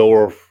in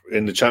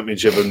the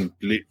Championship, and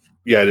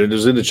it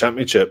was in the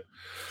Championship,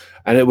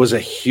 and it was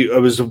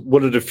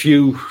one of the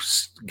few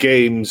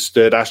games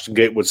that Ashton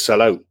Gate would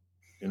sell out.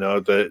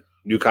 That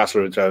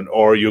Newcastle in town,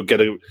 or you get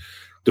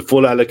the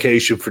full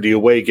allocation for the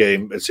away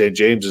game at St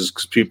James's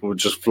because people would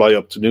just fly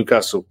up to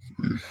Newcastle.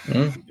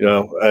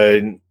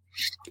 And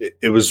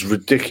it was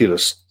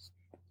ridiculous.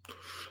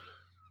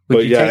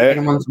 Would you take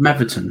anyone from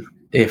Everton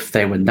if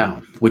they went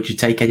down? Would you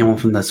take anyone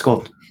from their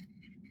squad?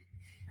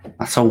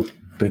 That's all,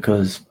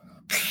 because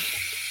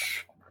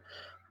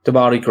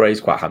Damari Gray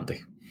is quite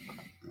handy.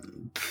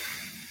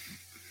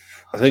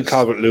 I think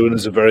Calvert-Lewin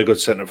is a very good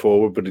centre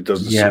forward, but he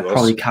doesn't suit us. Yeah,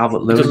 probably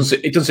Calvert-Lewin. It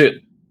doesn't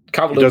suit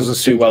Calvert-Lewin. Doesn't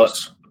suit well,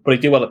 but he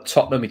do well at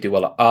Tottenham. He do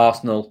well at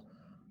Arsenal.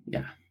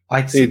 Yeah,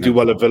 he do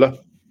well at Villa.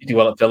 He do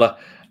well at Villa.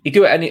 He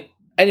do at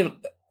any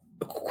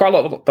quite a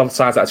lot of the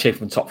sides that are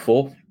chasing top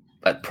 4,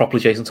 like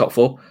properly chasing top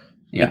 4.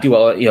 Yeah, he do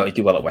well. He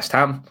do well at West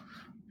Ham.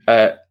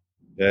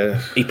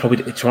 He probably,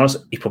 to be honest,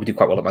 he'd probably do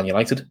quite well at Man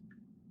United.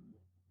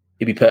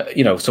 He'd be,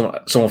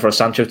 someone for a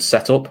Sancho to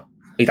set up.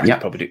 He'd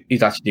actually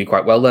do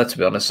quite well there, to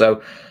be honest.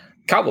 So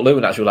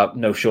Calvert-Lewin actually will have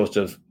no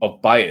shortage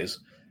of buyers.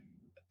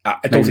 I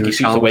don't think he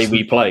suits the way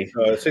we play.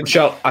 I think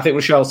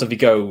Richarlison, if he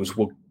goes,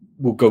 will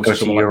go to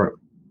someone like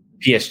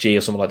PSG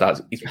or something like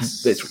that.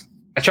 It's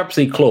a Champions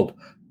League club,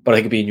 but I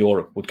think it'd be in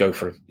Europe. Would go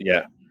for him.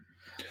 Yeah.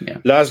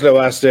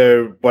 Laszlo asked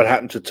there what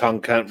happened to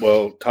Todd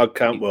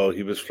Cantwell.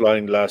 He was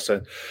flying last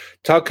time.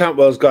 Todd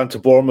Cantwell's gone to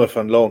Bournemouth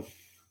on loan.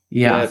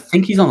 Yeah, I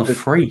think he's on a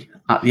free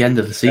at the end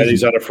of the season. And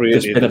he's on a free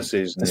at the end of the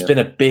season. There's been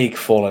a big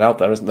falling out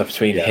there, isn't there,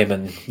 between him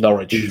and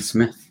Norwich? Dean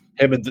Smith.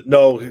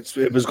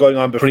 It was going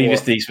on before.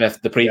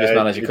 The previous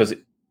manager, because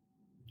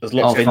there's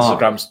lots of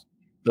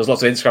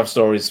Instagram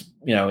stories,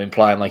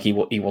 implying like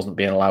he wasn't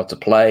being allowed to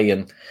play,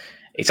 and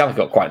it's actually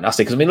got quite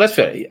nasty. Because let's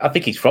face it, I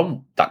think he's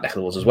from that neck of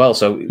the woods as well.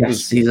 So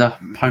he's a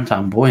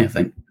hometown boy, I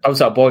think.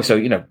 Hometown boy, so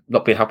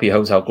not being happy at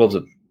hometown club's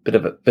a bit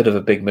of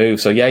a big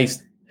move. So he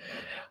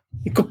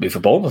could be for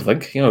Bournemouth. I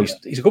think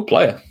he's a good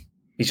player.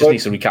 He just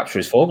needs to recapture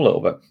his form a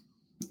little bit.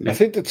 I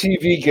think the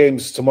TV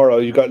games tomorrow.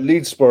 You got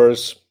Leeds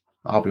Spurs.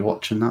 I'll be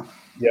watching that.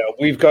 Yeah,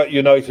 we've got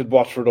United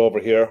Watford over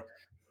here.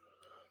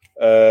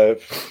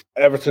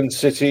 Everton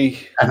City.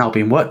 And I'll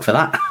be in work for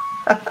that.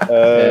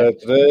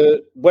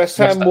 The West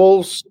Ham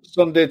Wolves,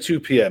 Sunday, 2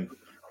 p.m.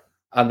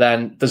 And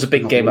then there's a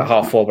big game at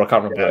 4:30, but I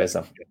can't remember what it is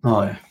now.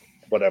 Oh, yeah.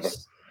 Whatever.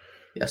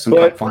 Yeah, some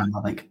cup final,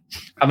 I think.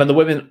 And then the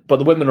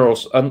women are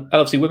also, and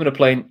obviously women are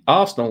playing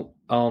Arsenal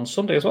on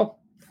Sunday as well.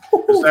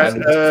 Is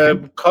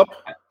that Cup?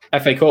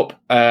 FA Cup,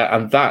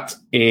 and that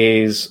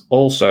is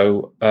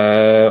also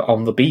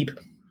on the Beeb.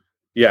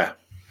 Yeah.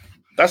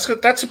 That's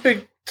a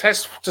big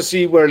test to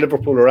see where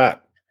Liverpool are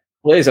at.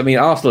 Well, it is. I mean,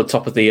 Arsenal are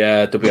top of the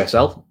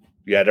WSL.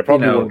 Yeah, they're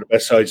probably one of the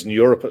best sides in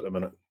Europe at the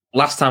minute.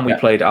 Last time we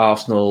played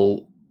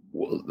Arsenal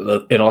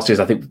in Aussies,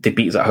 I think they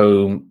beat us at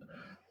home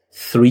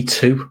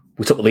 3-2.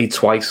 We took the lead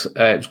twice.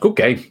 It was a good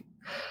game.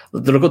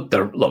 They're good.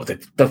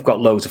 They've got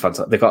loads of fans.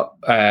 They've got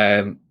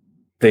the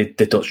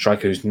Dutch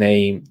striker whose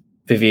name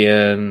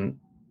Vivian.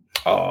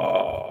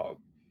 Oh,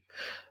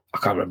 I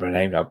can't remember her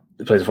name now.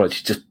 She plays for it.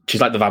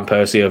 She's like the Van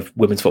Persie of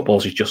women's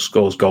football. She just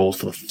scores goals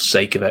for the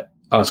sake of it.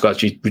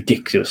 She's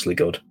ridiculously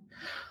good.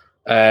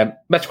 Met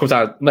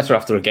her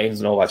after her games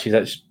and all that. She's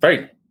a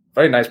very,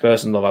 very nice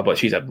person and all that, but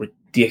she's a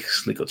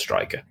ridiculously good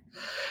striker.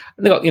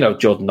 And they got,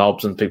 Jordan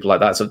Nobbs and people like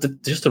that. So they're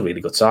just a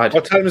really good side.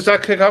 What time does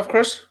that kick off,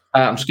 Chris?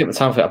 I'm just getting the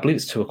time for it. I believe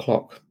it's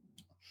 2:00.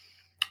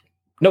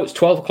 No, it's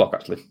 12:00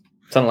 actually.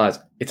 Telling lies.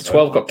 It's a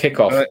 12:00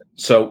 kickoff, right.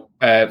 So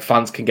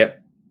fans can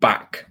get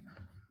back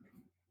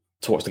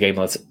to watch the game.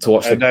 To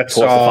watch the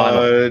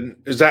final.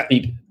 Is that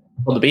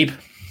on the Beeb?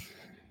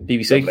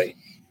 BBC. Lovely.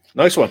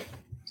 Nice one.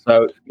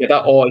 So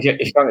that, or if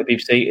you can't get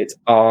BBC, it's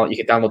you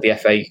can download the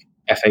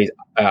FA's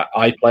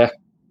iPlayer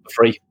for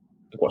free.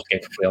 You can watch the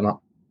game for free on that.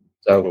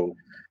 So cool.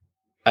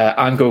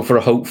 I'm going for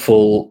a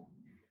hopeful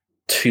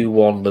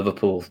 2-1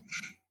 Liverpool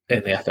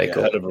in the FA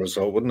Cup. Hell of a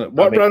result, wouldn't it?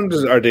 What round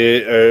are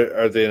they?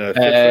 Are they in a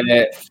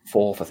fifth?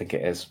 Fourth, I think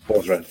it is.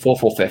 Fourth round.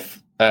 Fourth or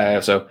fifth.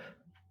 So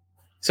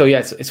yeah,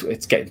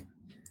 it's getting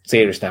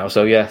serious now.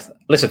 So yeah,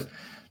 listen,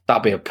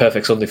 that'd be a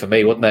perfect Sunday for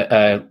me, wouldn't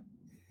it?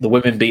 The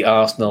women beat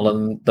Arsenal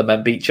and the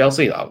men beat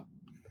Chelsea.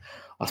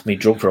 That's me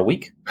drunk for a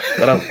week.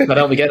 Can't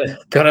help me get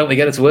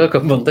it to work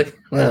on Monday.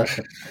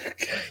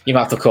 You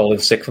might have to call in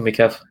sick for me,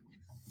 Kev.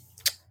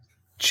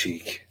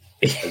 Cheek.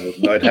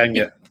 I'd hang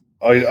you.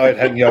 I'd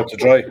hang you out to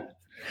dry.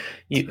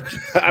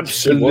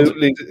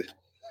 Absolutely.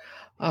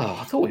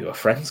 I thought we were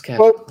friends, Kev.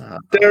 Well,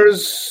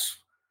 there's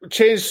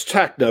changed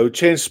tack now,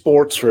 changed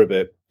sports for a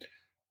bit.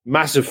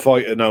 Massive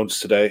fight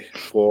announced today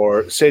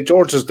for St.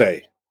 George's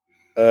Day.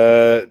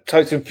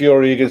 Tyson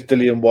Fury against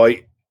Dillian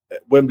White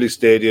at Wembley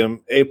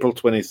Stadium, April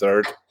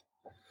 23rd.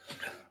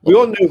 We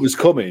all knew it was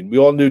coming. We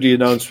all knew the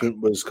announcement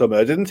was coming.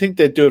 I didn't think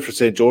they'd do it for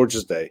St.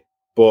 George's Day,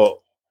 but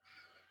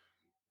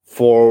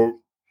for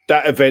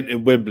that event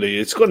in Wembley,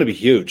 it's going to be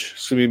huge.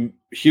 It's going to be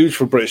huge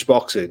for British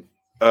boxing.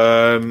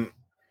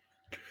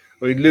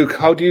 Luke,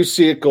 how do you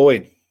see it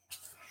going?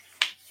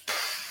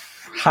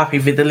 Happy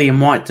for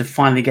Dillian White to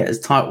finally get his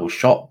title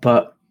shot,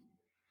 but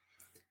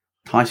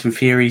Tyson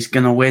Fury's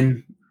going to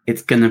win.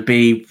 It's going to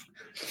be,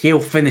 he'll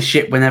finish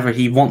it whenever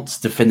he wants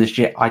to finish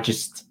it. I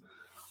just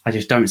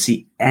don't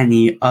see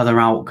any other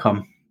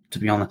outcome, to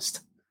be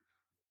honest.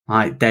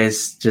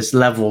 There's just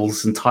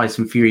levels, and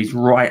Tyson Fury's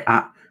right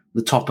at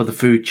the top of the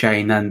food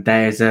chain, and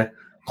there's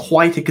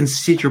quite a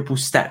considerable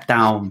step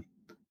down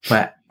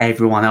where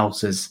everyone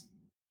else is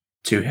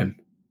to him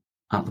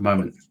at the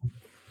moment.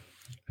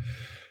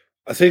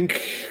 I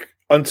think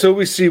until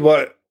we see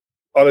what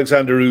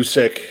Alexander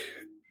Usyk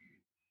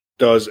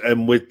does,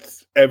 and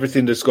with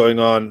everything that's going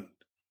on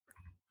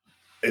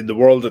in the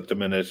world at the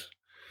minute,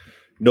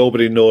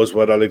 nobody knows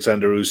what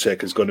Alexander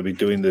Usyk is going to be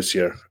doing this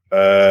year.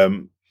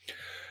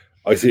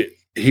 I think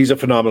he's a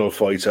phenomenal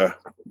fighter,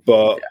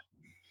 but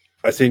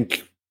I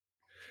think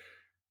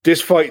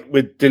this fight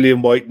with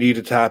Dillian White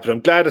needed to happen. I'm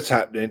glad it's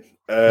happening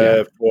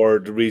for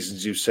the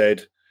reasons you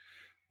said,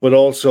 but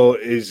also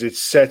it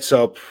sets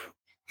up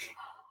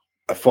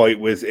a fight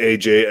with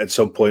AJ at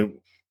some point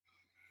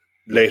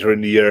later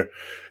in the year.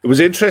 It was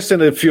interesting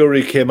that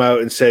Fury came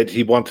out and said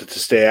he wanted to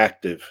stay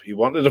active. He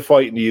wanted to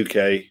fight in the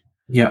UK.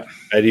 Yeah.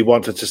 And he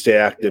wanted to stay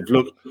active.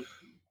 Look,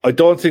 I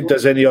don't think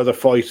there's any other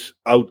fight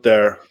out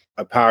there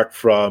apart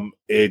from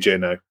AJ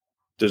now.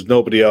 There's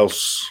nobody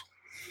else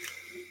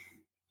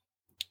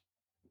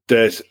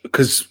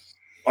because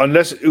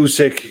unless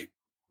Usyk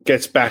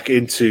gets back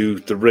into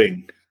the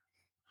ring,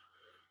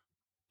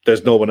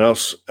 there's no one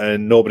else,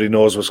 and nobody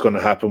knows what's going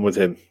to happen with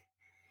him.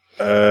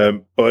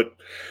 But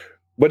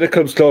when it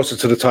comes closer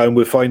to the time,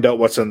 we'll find out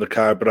what's on the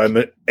card, but I'm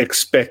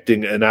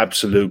expecting an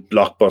absolute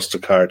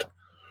blockbuster card.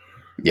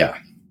 Yeah.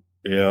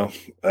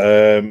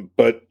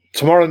 But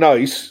tomorrow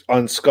night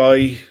on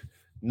Sky,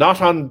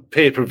 not on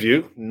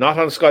pay-per-view, not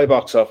on Sky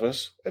Box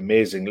Office,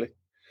 amazingly,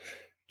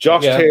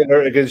 Josh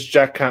Taylor against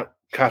Jack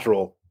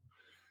Catterall.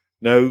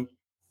 Now,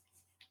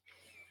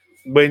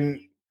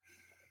 when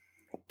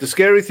the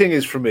scary thing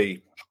is for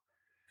me,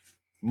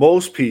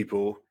 most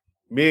people,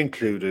 me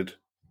included,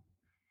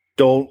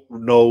 don't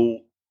know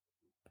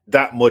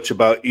that much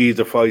about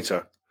either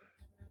fighter.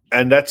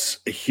 And that's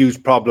a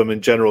huge problem in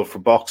general for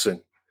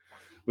boxing.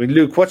 I mean,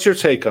 Luke, what's your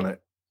take on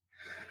it?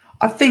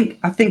 I think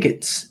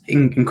it's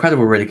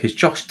incredible, really, because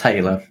Josh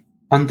Taylor,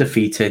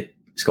 undefeated,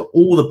 he's got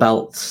all the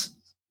belts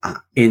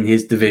in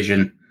his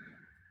division.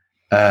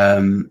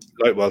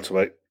 Light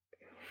welterweight.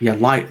 Yeah,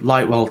 light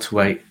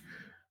welterweight,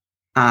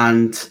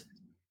 and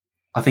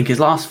I think his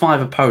last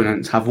 5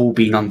 opponents have all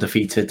been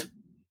undefeated.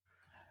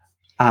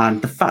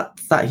 And the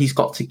fact that he's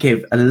got to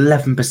give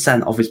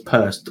 11% of his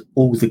purse to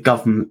all the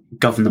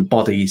government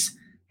bodies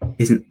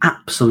is an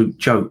absolute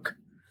joke.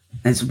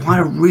 And it's why I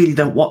really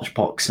don't watch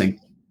boxing.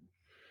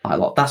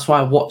 That's why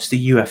I watch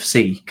the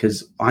UFC,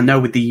 because I know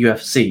with the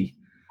UFC,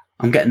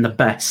 I'm getting the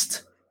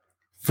best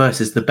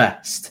versus the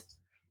best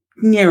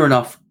near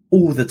enough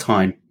all the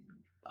time,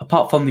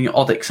 apart from the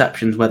odd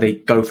exceptions where they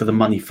go for the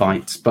money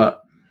fights.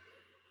 But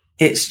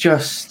it's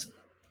just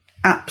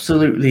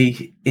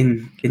absolutely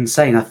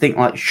insane. I think,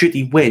 should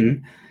he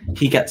win,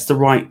 he gets the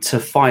right to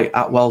fight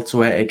at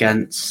welterweight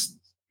against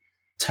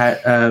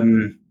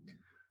Terence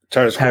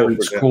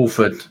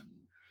Crawford,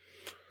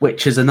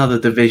 which is another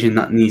division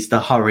that needs to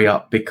hurry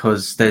up,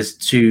 because there's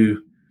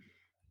 2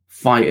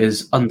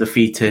 fighters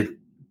undefeated,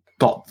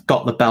 got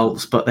the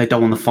belts, but they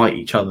don't want to fight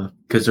each other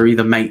because they're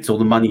either mates or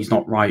the money's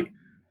not right,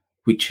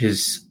 which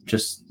is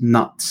just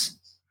nuts.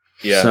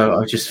 Yeah. So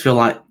I just feel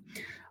like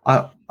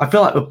I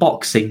feel like with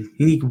boxing,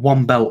 you need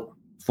 1 belt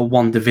for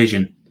 1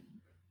 division,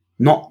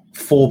 not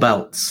 4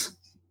 belts.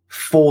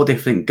 4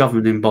 different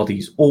governing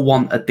bodies all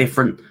want a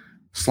different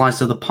slice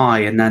of the pie,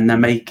 and then they're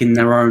making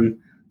their own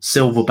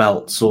silver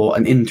belts or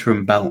an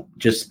interim belt.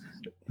 Just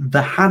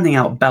they're handing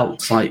out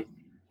belts like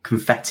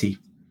confetti,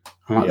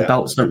 and the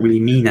belts don't really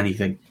mean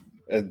anything.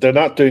 They're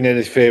not doing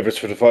any favors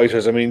for the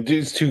fighters. I mean,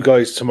 these 2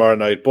 guys tomorrow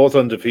night, both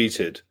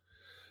undefeated,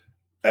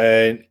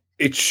 and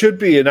it should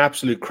be an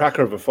absolute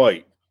cracker of a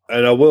fight.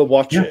 And I will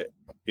watch it.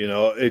 You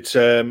know, it's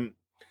I've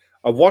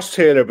watched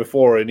Taylor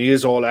before, and he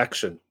is all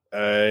action.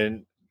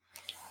 And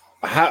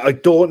I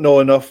don't know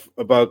enough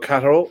about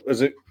Catterall.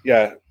 Is it?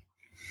 Yeah.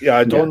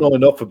 I don't know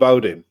enough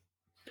about him.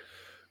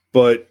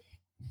 But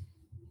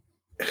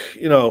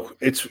you know,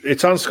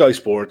 it's on Sky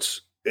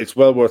Sports. It's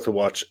well worth a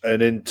watch.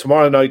 And then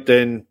tomorrow night,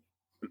 then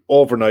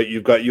overnight,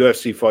 you've got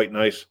UFC Fight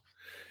Night.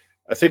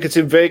 I think it's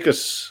in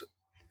Vegas.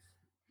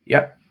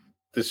 Yep.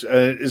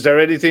 Is there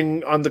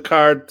anything on the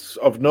card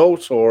of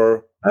note,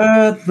 or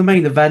the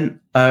main event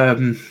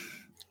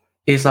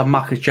is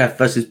Makhachev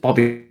versus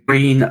Bobby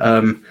Green.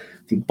 I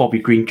think Bobby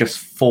Green just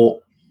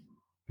fought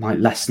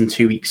less than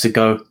 2 weeks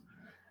ago,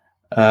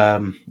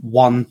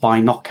 won by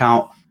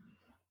knockout,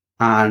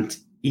 and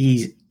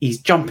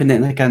he's jumping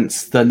in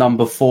against the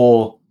number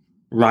 4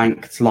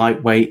 ranked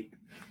lightweight,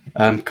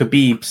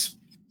 Khabib's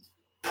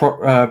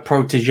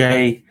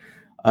protege.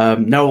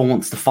 No one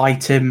wants to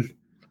fight him.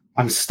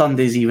 I'm stunned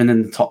he's even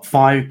in the top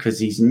 5, because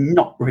he's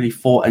not really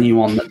fought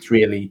anyone that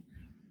really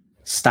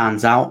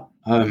stands out.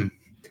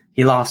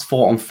 He last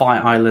fought on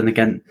Fight Island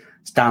against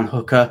Dan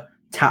Hooker,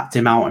 tapped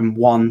him out and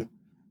won.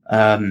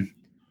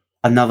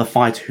 Another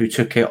fighter who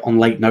took it on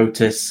late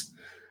notice.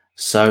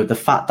 So the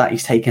fact that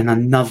he's taken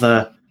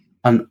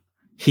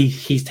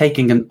he's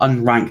taking an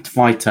unranked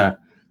fighter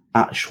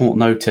at short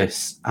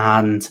notice,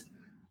 and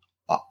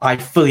I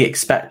fully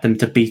expect them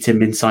to beat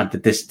him inside the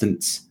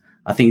distance.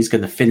 I think he's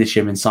going to finish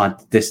him inside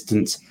the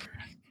distance.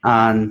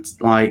 And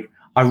I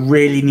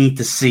really need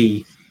to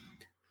see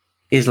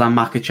Islam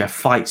Makhachev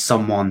fight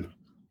someone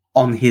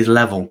on his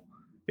level,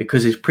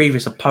 because his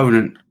previous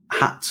opponent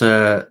had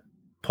to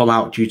pull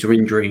out due to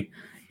injury.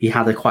 He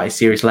had quite a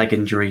serious leg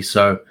injury,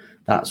 so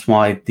that's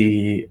why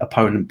the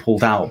opponent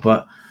pulled out.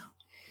 But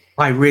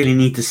I really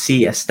need to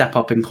see a step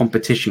up in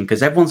competition,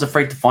 because everyone's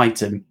afraid to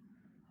fight him.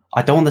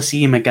 I don't want to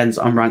see him against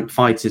unranked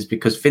fighters,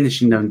 because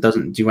finishing them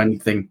doesn't do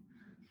anything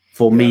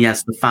for me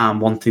as the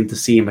fan wanting to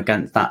see him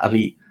against that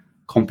elite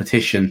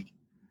competition.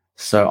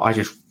 So I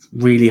just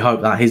really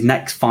hope that his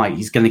next fight,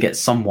 he's going to get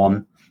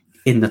someone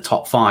in the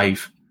top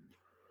 5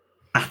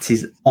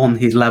 on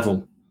his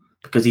level,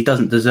 because he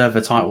doesn't deserve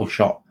a title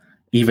shot,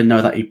 even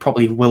though that he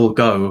probably will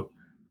go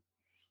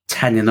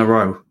 10 in a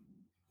row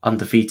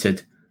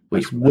undefeated,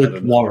 which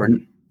would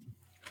warrant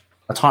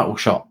a title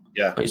shot.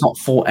 Yeah. But he's not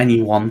fought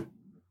anyone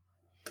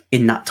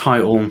in that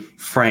title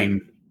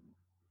frame.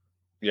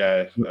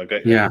 Yeah,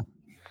 okay. Yeah.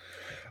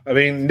 I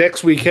mean,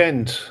 next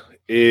weekend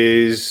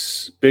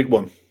is big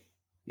one.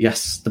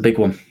 Yes, the big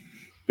one.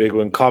 Big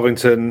one.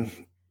 Covington.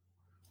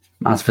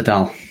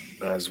 Masvidal.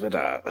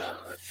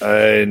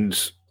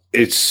 And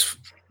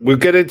we'll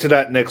get into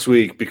that next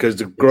week, because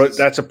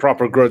that's a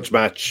proper grudge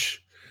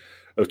match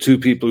of 2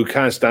 people who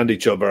can't stand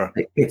each other.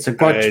 It's a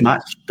grudge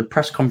match. The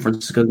press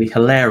conference is going to be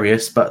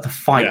hilarious, but the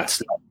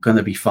fight's not going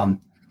to be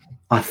fun.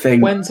 I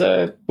think. When's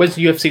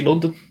UFC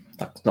London?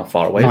 That's not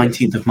far away.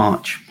 19th of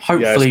March.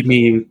 Hopefully,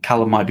 me and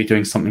Callum might be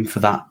doing something for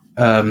that,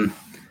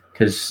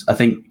 because I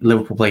think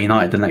Liverpool play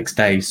United the next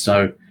day,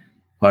 so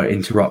won't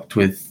interrupt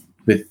with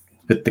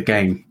the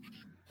game.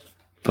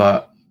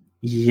 But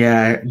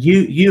yeah,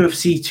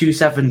 UFC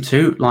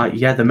 272,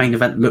 the main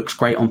event looks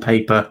great on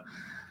paper,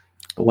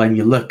 but when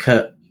you look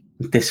at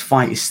this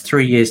fight, it's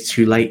 3 years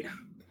too late.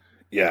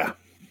 Yeah,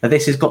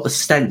 This has got the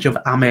stench of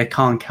Amir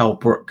Khan Kell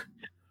Brook.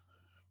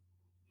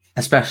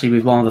 especially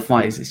with one of the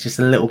fighters, it's just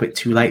a little bit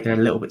too late. They're a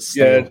little bit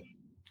stale. Yeah.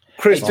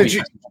 Chris, did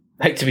you?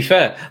 Hey, to be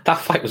fair, that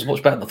fight was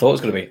much better than I thought it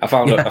was going to be. I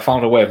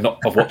found a way of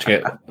watching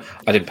it.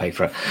 I didn't pay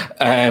for it.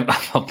 I'm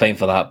not paying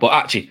for that. But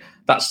actually,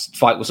 that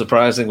fight was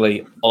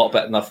surprisingly a lot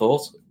better than I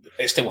thought.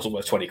 It still wasn't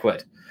worth 20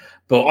 quid.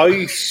 But I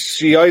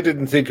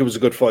didn't think it was a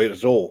good fight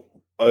at all.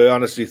 I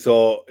honestly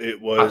thought it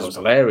was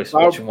hilarious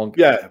watching one.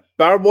 Yeah,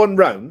 bar one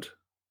round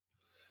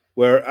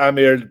where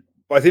Amir,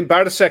 I think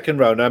bar the second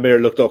round, Amir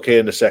looked okay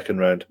in the second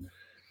round.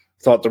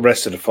 Thought the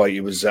rest of the fight,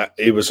 it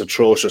was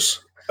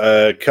atrocious.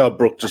 Kell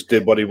Brook just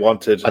did what he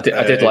wanted. I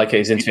did like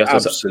his interview.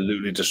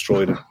 Absolutely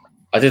destroyed him.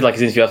 I did like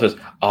his interview afterwards.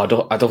 I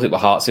don't think my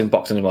heart's in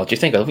boxing anymore. Do you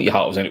think? I don't think your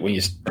heart was in it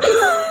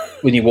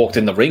when you walked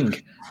in the ring.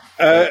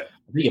 I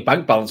think your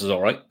bank balance is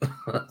all right.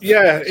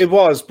 Yeah, it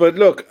was. But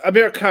look,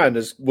 Amir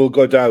Khan will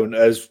go down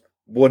as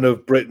one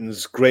of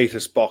Britain's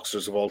greatest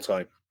boxers of all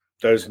time.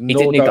 There's no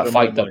doubt need that in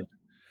fight, my though. mind.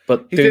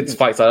 But doing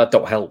fights like that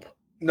don't help.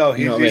 No,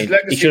 he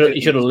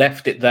should have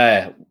left it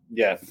there.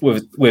 Yeah,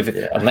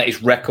 and let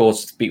his records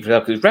speak for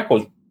himself, because his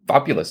record's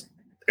fabulous.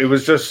 It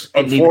was just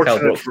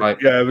unfortunate.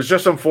 It was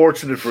just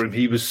unfortunate for him.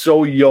 He was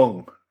so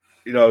young,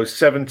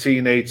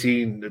 17,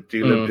 18 at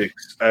the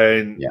Olympics,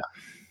 and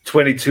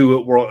 22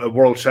 a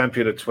world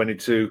champion at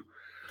 22.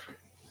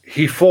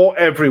 He fought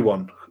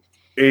everyone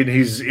in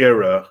his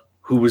era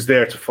who was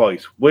there to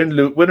fight. Win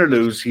or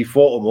lose, he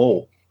fought them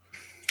all,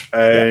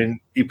 and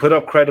he put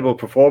up credible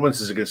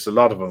performances against a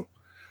lot of them.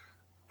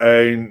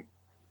 And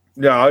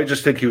I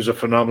just think he was a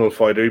phenomenal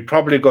fighter. He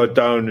probably got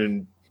down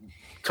in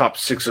top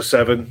 6 or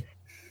 7.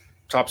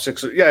 Top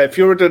 6. Yeah, if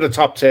you were in the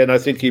top 10, I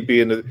think he'd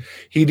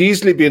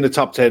easily be in the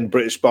top 10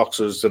 British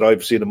boxers that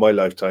I've seen in my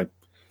lifetime.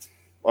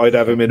 I'd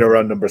have him in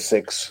around number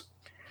 6.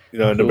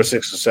 Number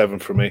 6 or 7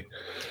 for me.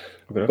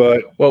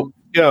 Okay. But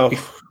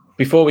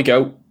before we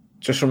go,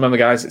 just remember,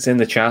 guys, it's in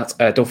the chat.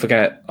 Don't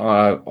forget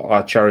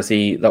our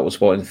charity that was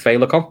supporting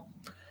Failacon.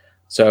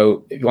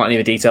 So if you want any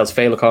of the details,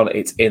 Failacon,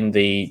 it's in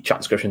the chat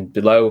description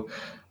below.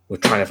 We're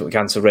trying everything we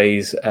can to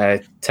raise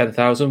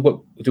 10,000. What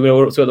do we know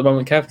what we're up to at the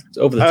moment, Kev? It's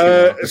over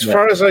the 2 as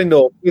far as I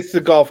know, with the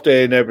golf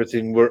day and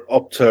everything, we're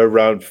up to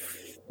around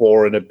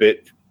 4 and a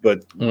bit.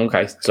 But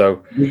okay,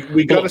 so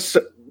we got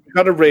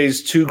to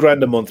raise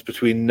 $2,000 a month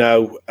between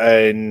now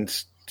and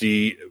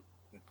the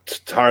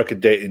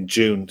target date in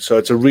June. So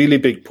it's a really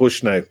big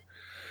push now.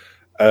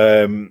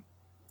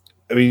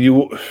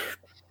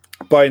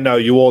 By now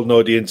you all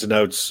know the ins and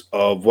outs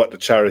of what the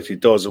charity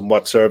does and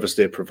what service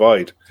they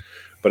provide.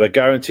 But I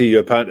guarantee you,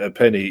 a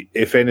penny,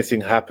 if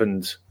anything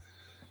happened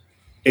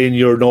in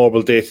your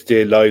normal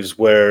day-to-day lives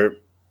where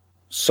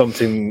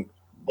something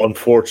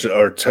unfortunate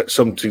or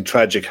something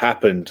tragic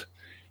happened,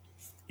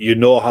 you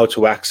know how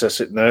to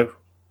access it now.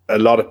 A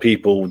lot of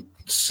people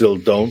still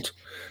don't.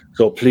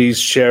 So please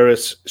share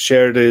it.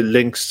 Share the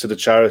links to the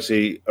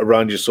charity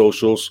around your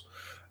socials,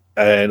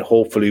 and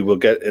hopefully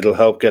it'll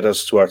help get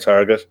us to our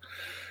target.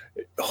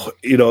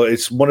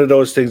 It's one of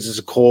those things. It's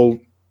a call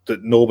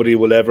that nobody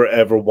will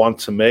ever want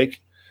to make.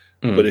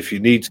 But if you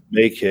need to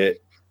make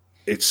it,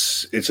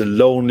 it's a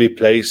lonely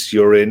place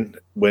you're in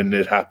when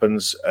it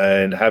happens,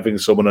 and having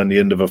someone on the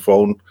end of a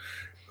phone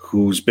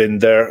who's been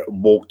there,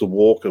 walked the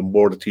walk, and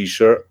wore the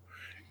T-shirt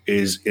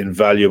is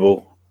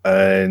invaluable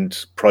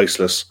and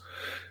priceless.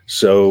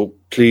 So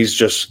please,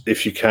 just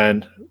if you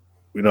can,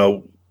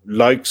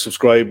 like,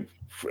 subscribe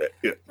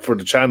for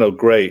the channel,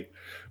 great.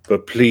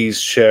 But please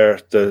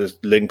share the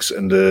links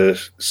and the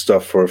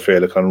stuff for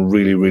Failacon.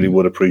 Really, really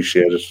would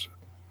appreciate it.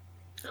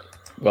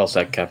 Well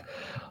said, Kev.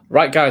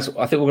 Right, guys,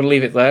 I think we're going to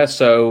leave it there.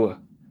 So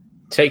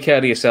take care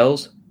of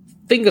yourselves.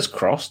 Fingers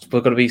crossed,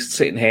 we're going to be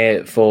sitting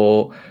here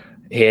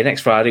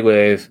next Friday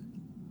with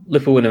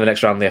Liverpool winning the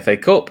next round of the FA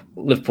Cup,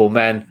 Liverpool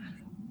men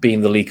being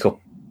the League Cup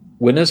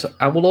winners,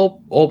 and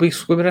we'll all be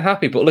swimming and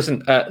happy. But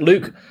listen,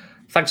 Luke,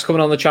 thanks for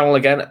coming on the channel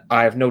again.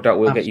 I have no doubt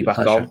we'll get you back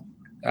on.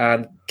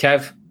 And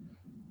Kev,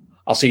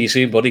 I'll see you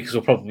soon, buddy, because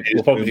we'll probably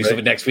do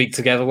something next week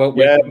together, won't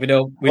we? Yeah. We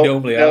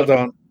normally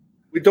are.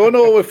 We don't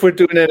know if we're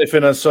doing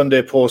anything on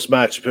Sunday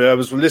post-match, but I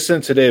was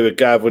listening today with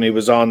Gav when he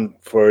was on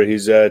for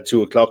his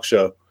 2:00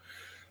 show.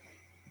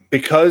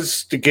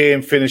 Because the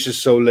game finishes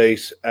so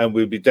late and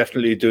we'll be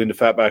definitely doing the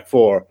Fatback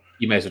 4,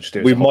 you may as well just do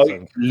it. We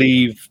might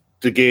leave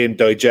the game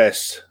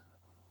digest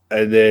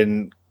and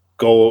then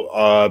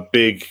go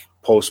big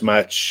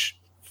post-match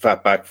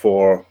Fatback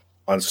 4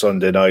 on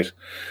Sunday night.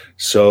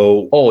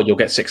 So, or you'll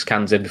get 6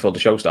 cans in before the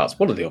show starts.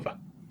 One or the other.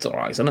 It's all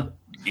right, isn't it?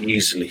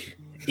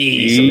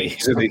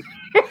 Easily.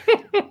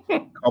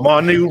 Come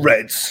on, new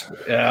Reds.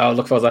 Yeah, I'll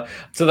look forward to that.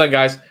 So then,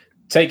 guys,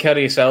 take care of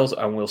yourselves,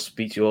 and we'll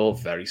speak to you all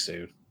very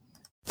soon.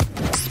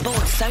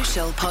 Sports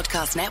Social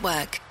Podcast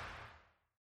Network.